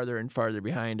falling farther and farther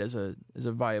behind as a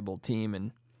viable team,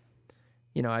 and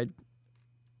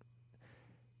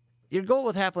your goal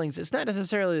with halflings, it's not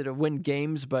necessarily to win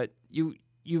games, but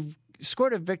you've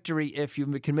scored a victory if you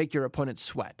can make your opponent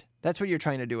sweat. That's what you're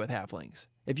trying to do with halflings.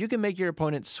 If you can make your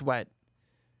opponent sweat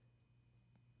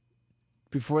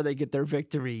before they get their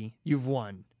victory, you've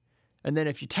won. And then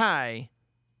if you tie,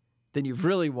 then you've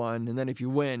really won. And then if you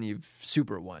win, you've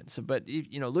super won. So, but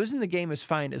losing the game is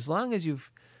fine as long as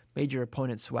you've made your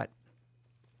opponent sweat.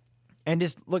 And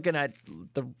just looking at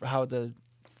how the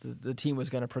team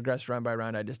was going to progress round by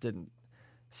round, I just didn't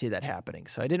see that happening.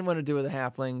 So I didn't want to do it with the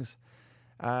halflings.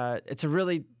 It's a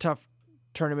really tough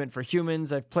tournament for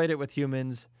humans. I've played it with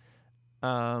humans.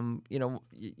 You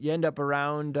end up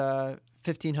around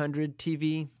 1,500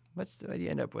 TV. What do you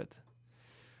end up with?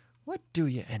 What do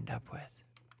you end up with?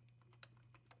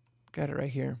 Got it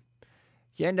right here.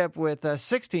 You end up with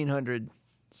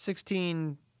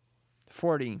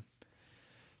 1,640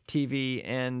 TV,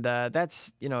 and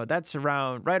that's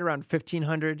around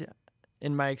 1,500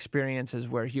 in my experience is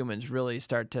where humans really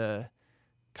start to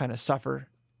kind of suffer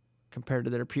compared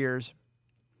to their peers.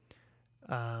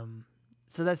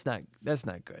 So that's not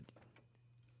good.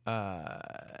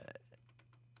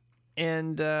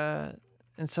 And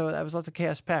so that was lots of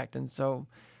Chaos Pact, and so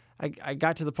I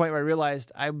got to the point where I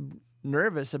realized I'm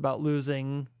nervous about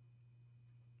losing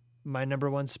my number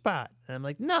 1 spot, and I'm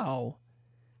like, no,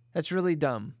 that's really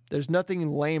dumb. There's nothing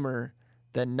lamer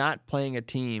than not playing a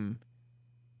team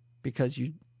because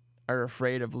you are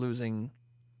afraid of losing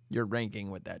your ranking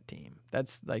with that team.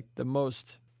 That's like the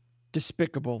most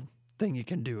despicable thing you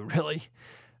can do, really.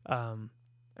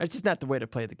 It's just not the way to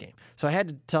play the game. So I had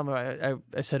to tell him,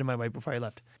 I said to my wife before I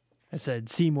left, I said,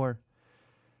 Seymour,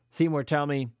 tell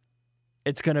me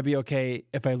it's going to be okay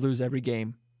if I lose every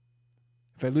game.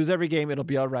 If I lose every game, it'll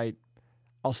be all right.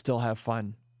 I'll still have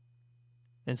fun.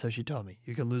 And so she told me,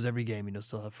 you can lose every game and you'll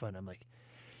still have fun. I'm like,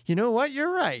 you know what?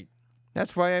 You're right.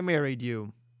 That's why I married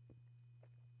you.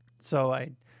 So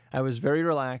I was very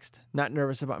relaxed, not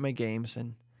nervous about my games,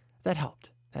 and that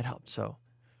helped. So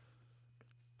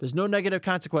there's no negative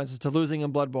consequences to losing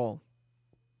in Blood Bowl.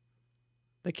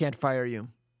 They can't fire you.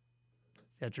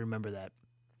 You have to remember that.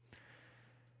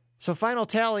 So final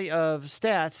tally of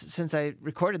stats. Since I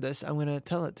recorded this, I'm going to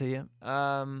tell it to you.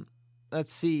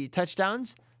 Let's see.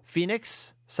 Touchdowns.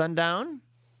 Phoenix, Sundown,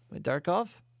 my Dark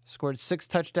Elf, scored 6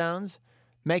 touchdowns.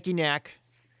 Mackie Knack,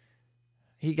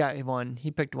 he got one. He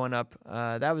picked one up.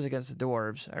 That was against the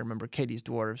Dwarves. I remember Katie's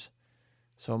Dwarves.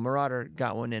 So Marauder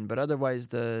got one in. But otherwise,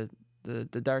 the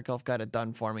Dark Elf got it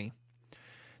done for me.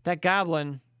 That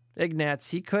Goblin, Ignatz,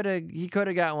 he could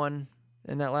have got one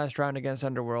in that last round against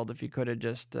Underworld if he could have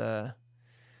just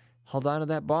held on to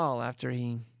that ball after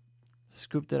he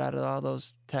scooped it out of all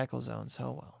those tackle zones.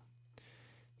 Oh, well.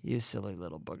 You silly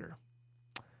little booger.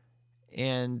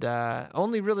 and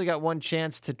only really got one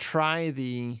chance to try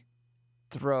the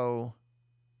throw,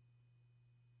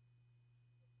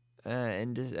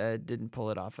 and didn't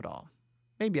pull it off at all.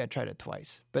 Maybe I tried it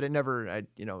twice, but it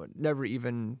never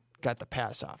even got the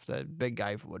pass off. The big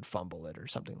guy would fumble it or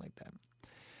something like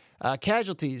that.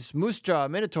 Casualties. Moose Jaw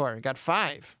Minotaur got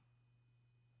 5.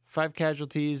 5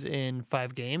 casualties in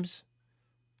 5 games.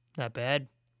 Not bad.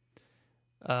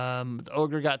 The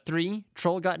Ogre got 3.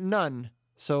 Troll got none.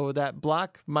 So that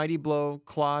block, Mighty Blow,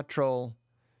 Claw, Troll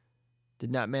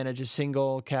did not manage a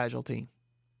single casualty.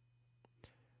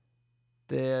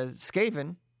 The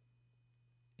Skaven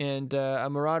and a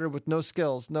Marauder with no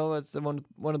skills. No, that's the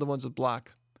one of the ones with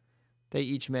block. They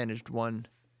each managed one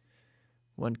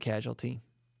casualty.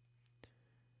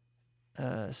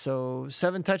 So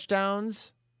 7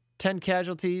 touchdowns, 10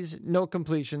 casualties, no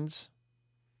completions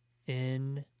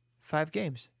in 5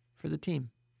 games for the team.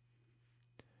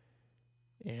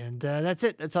 And that's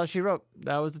it. That's all she wrote.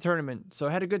 That was the tournament. So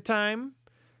I had a good time.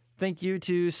 Thank you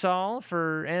to Saul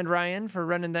and Ryan for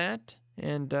running that,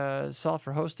 and Saul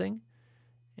for hosting,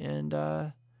 and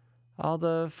all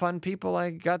the fun people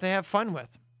I got to have fun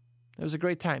with. It was a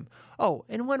great time. Oh,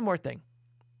 and one more thing.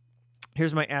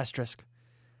 Here's my asterisk.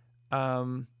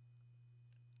 I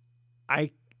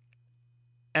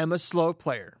am a slow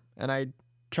player, and I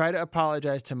try to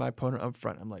apologize to my opponent up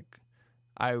front. I'm like,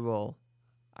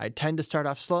 I tend to start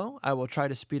off slow. I will try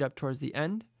to speed up towards the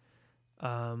end.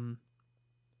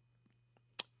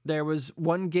 There was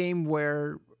one game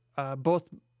where both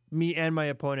me and my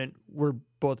opponent were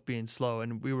both being slow,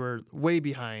 and we were way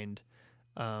behind.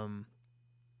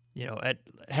 At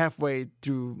halfway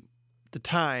through the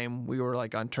time, we were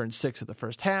like on turn 6 of the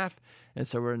first half, and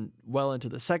so we're well into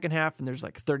the second half, and there's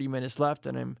like 30 minutes left,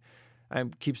 and I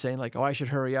keep saying like, oh, I should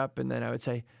hurry up, and then I would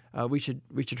say we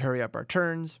should hurry up our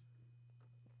turns.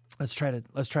 Let's try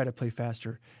to play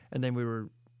faster, and then we were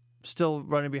still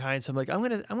running behind. So I'm like, I'm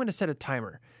gonna set a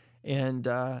timer, and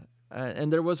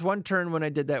there was one turn when I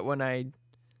did that, when I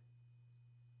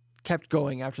kept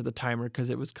going after the timer because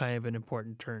it was kind of an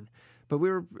important turn. But we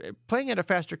were playing at a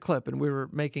faster clip, and we were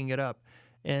making it up,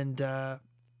 and I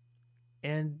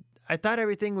thought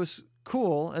everything was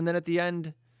cool. And then at the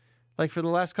end, like for the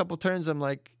last couple turns, I'm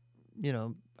like,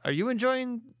 are you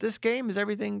enjoying this game? Is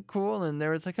everything cool? And they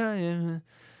were like, oh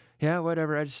yeah,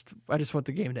 whatever. I just want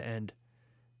the game to end.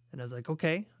 And I was like,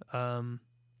 okay. And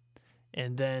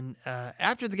then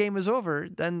after the game was over,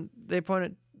 then the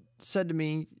opponent said to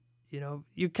me,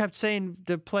 you kept saying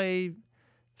to play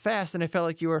fast, and I felt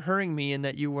like you were hurrying me and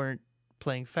that you weren't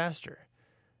playing faster.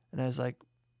 And I was like,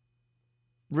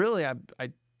 really? I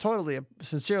totally,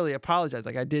 sincerely apologize.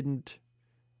 Like, I didn't,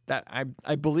 that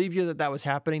I believe you that was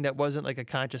happening. That wasn't like a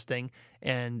conscious thing.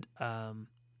 And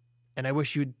I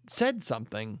wish you'd said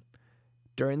something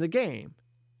during the game.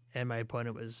 And my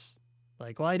opponent was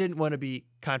like, well, I didn't want to be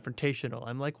confrontational.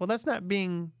 I'm like, well, that's not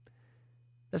being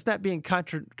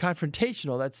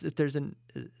confrontational. That's, if there's an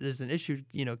issue,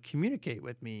 communicate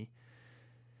with me.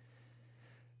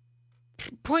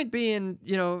 Point being,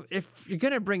 if you're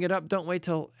going to bring it up, don't wait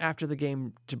till after the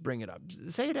game to bring it up.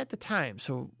 Say it at the time,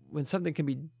 so when something can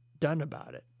be done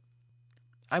about it.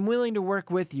 I'm willing to work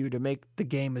with you to make the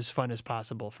game as fun as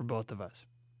possible for both of us.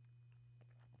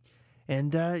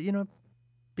 And,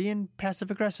 being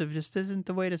passive-aggressive just isn't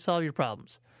the way to solve your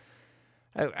problems.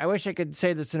 I wish I could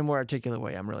say this in a more articulate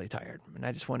way. I'm really tired, and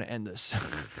I just want to end this.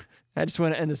 I just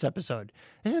want to end this episode.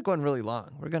 This is going really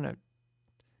long. We're going to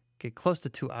get close to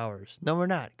 2 hours. No, we're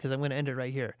not, because I'm going to end it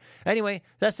right here. Anyway,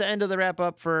 that's the end of the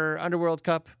wrap-up for Underworld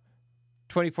Cup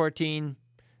 2014.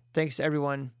 Thanks to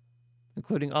everyone,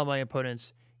 including all my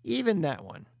opponents. Even that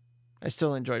one. I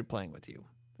still enjoyed playing with you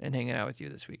and hanging out with you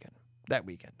this weekend. That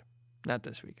weekend. Not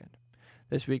this weekend.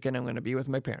 This weekend I'm going to be with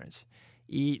my parents,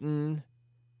 eating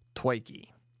Twikey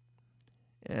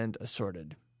and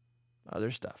assorted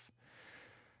other stuff.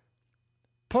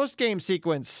 Post-game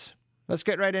sequence. Let's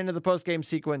get right into the post-game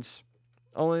sequence.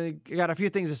 Only got a few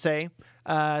things to say.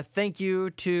 Thank you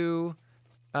to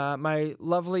my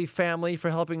lovely family for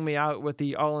helping me out with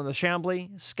the All in the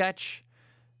Chambly sketch.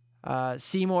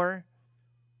 Seymour,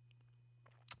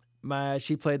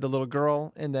 she played the little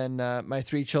girl, and then my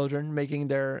 3 children making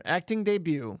their acting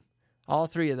debut. All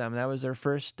 3 of them. That was their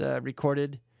first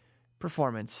recorded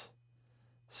performance.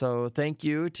 So thank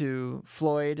you to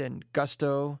Floyd and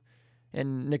Gusto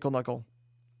and Nickel Knuckle.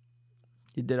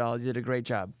 You did a great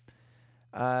job.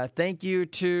 Thank you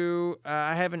to,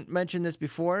 I haven't mentioned this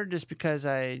before just because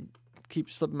I keep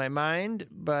slipping my mind,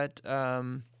 but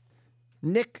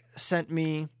Nick sent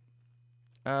me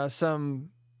some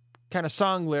kind of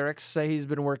song lyrics that he's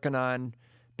been working on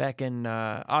back in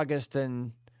August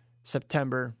and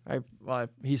September.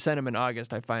 He sent them in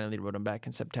August. I finally wrote them back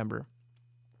in September.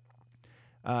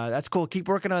 That's cool. Keep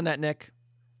working on that, Nick.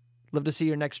 Love to see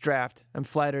your next draft. I'm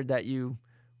flattered that you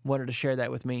wanted to share that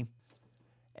with me.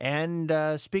 And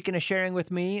speaking of sharing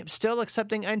with me, still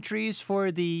accepting entries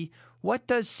for the What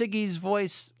Does Siggy's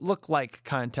Voice Look Like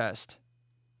contest.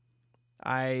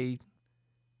 I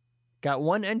got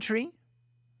one entry.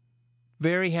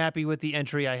 Very happy with the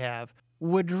entry I have.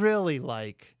 Would really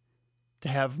like to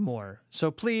have more.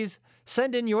 So please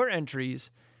send in your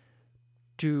entries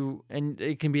and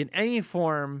it can be in any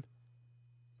form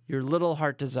your little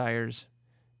heart desires.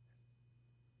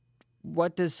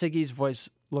 What does Siggy's voice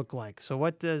look like? So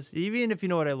even if you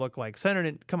know what I look like, send it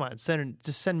in. Come on,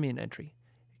 just send me an entry.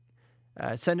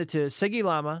 Send it to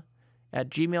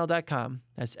siggylama@gmail.com.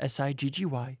 That's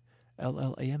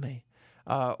SIGGYLLAMA.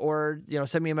 Or,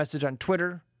 send me a message on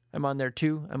Twitter. I'm on there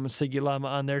too. I'm a Siggy Llama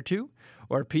on there too.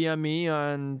 Or PM me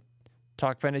on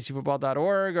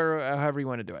talkfantasyfootball.org or however you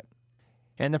want to do it.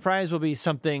 And the prize will be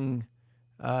something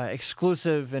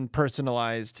exclusive and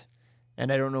personalized.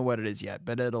 And I don't know what it is yet,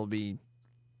 but it'll be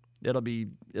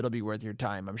worth your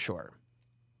time, I'm sure.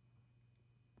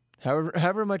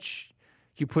 However much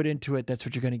you put into it, that's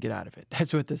what you're going to get out of it.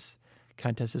 That's what this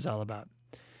contest is all about.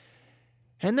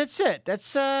 And that's it.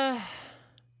 That's all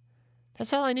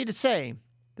I need to say.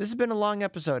 This has been a long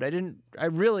episode. I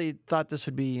really thought this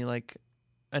would be like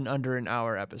an under an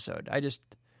hour episode. I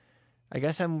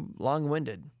guess I'm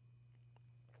long-winded.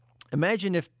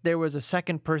 Imagine if there was a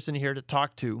second person here to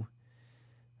talk to,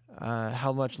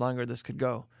 how much longer this could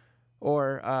go.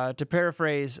 Or to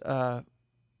paraphrase the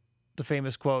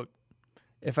famous quote,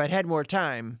 if I'd had more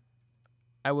time,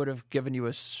 I would have given you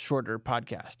a shorter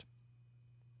podcast.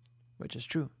 Which is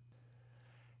true.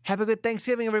 Have a good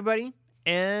Thanksgiving, everybody,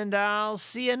 and I'll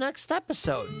see you next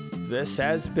episode. This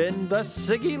has been the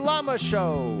Siggy Llama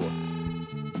Show.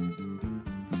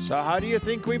 So how do you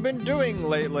think we've been doing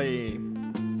lately?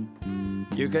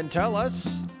 You can tell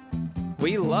us.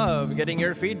 We love getting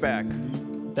your feedback.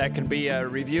 That can be a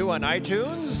review on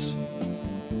iTunes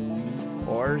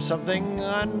or something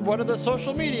on one of the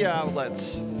social media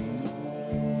outlets.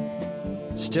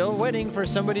 Still waiting for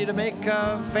somebody to make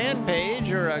a fan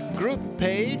page or a group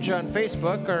page on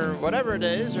Facebook or whatever it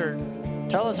is, or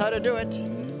tell us how to do it.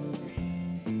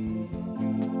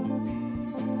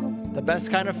 The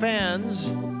best kind of fans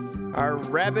are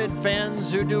rabid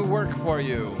fans who do work for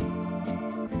you.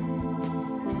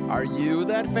 Are you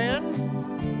that fan?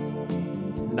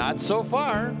 Not so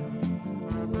far.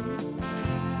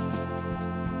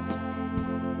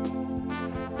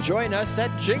 Join us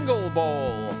at Jingle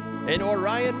Bowl in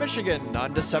Orion, Michigan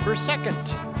on December 2nd.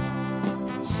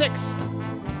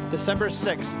 6th. December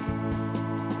 6th.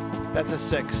 That's a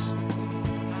 6.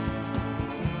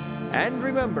 And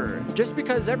remember, just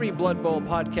because every Blood Bowl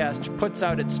podcast puts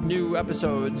out its new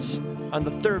episodes on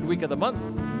the 3rd week of the month,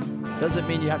 doesn't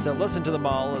mean you have to listen to them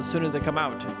all as soon as they come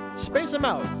out. Space them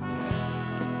out.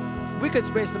 We could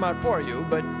space them out for you,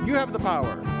 but you have the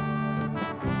power.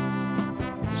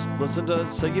 Just listen to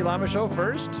Siggy Llama Show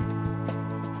first,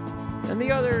 and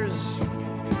the others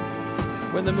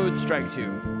when the mood strikes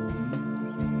you.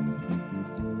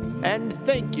 And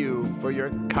thank you for your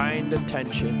kind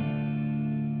attention.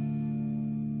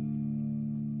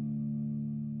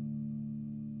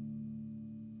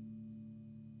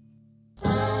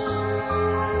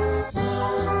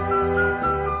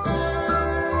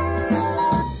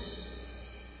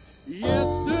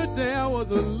 Yesterday I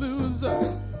was a loser.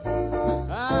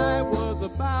 I was a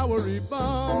Bowery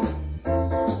bum,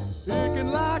 picking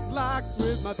locks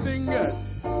with my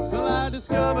fingers till I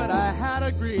discovered I had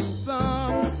a green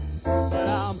thumb. But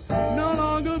I'm no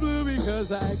longer blue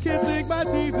because I can't sink my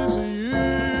teeth into you.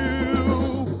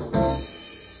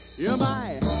 You're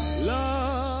my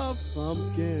love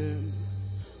pumpkin.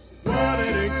 What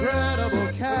an incredible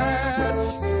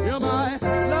catch. You're my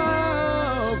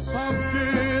love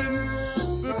pumpkin,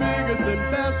 the biggest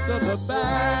and best of the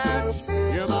batch.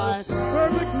 You're my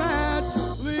perfect match.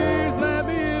 Please let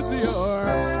me into your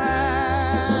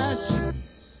hatch.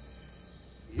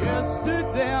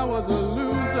 Yesterday I was a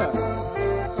loser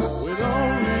with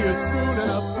only a spoon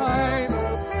and a pipe.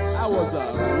 I was a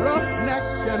roughneck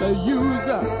and a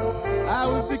user. I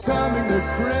was becoming the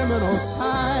criminal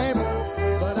type.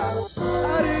 But I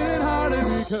did it harder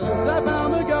because I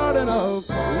found the garden of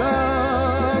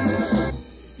love.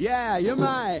 Yeah, you're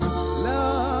my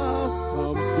love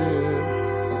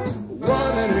pumpkin.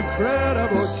 What an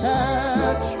incredible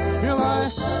catch. You're my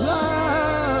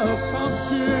love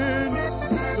pumpkin,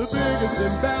 the biggest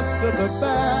and best of the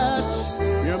batch.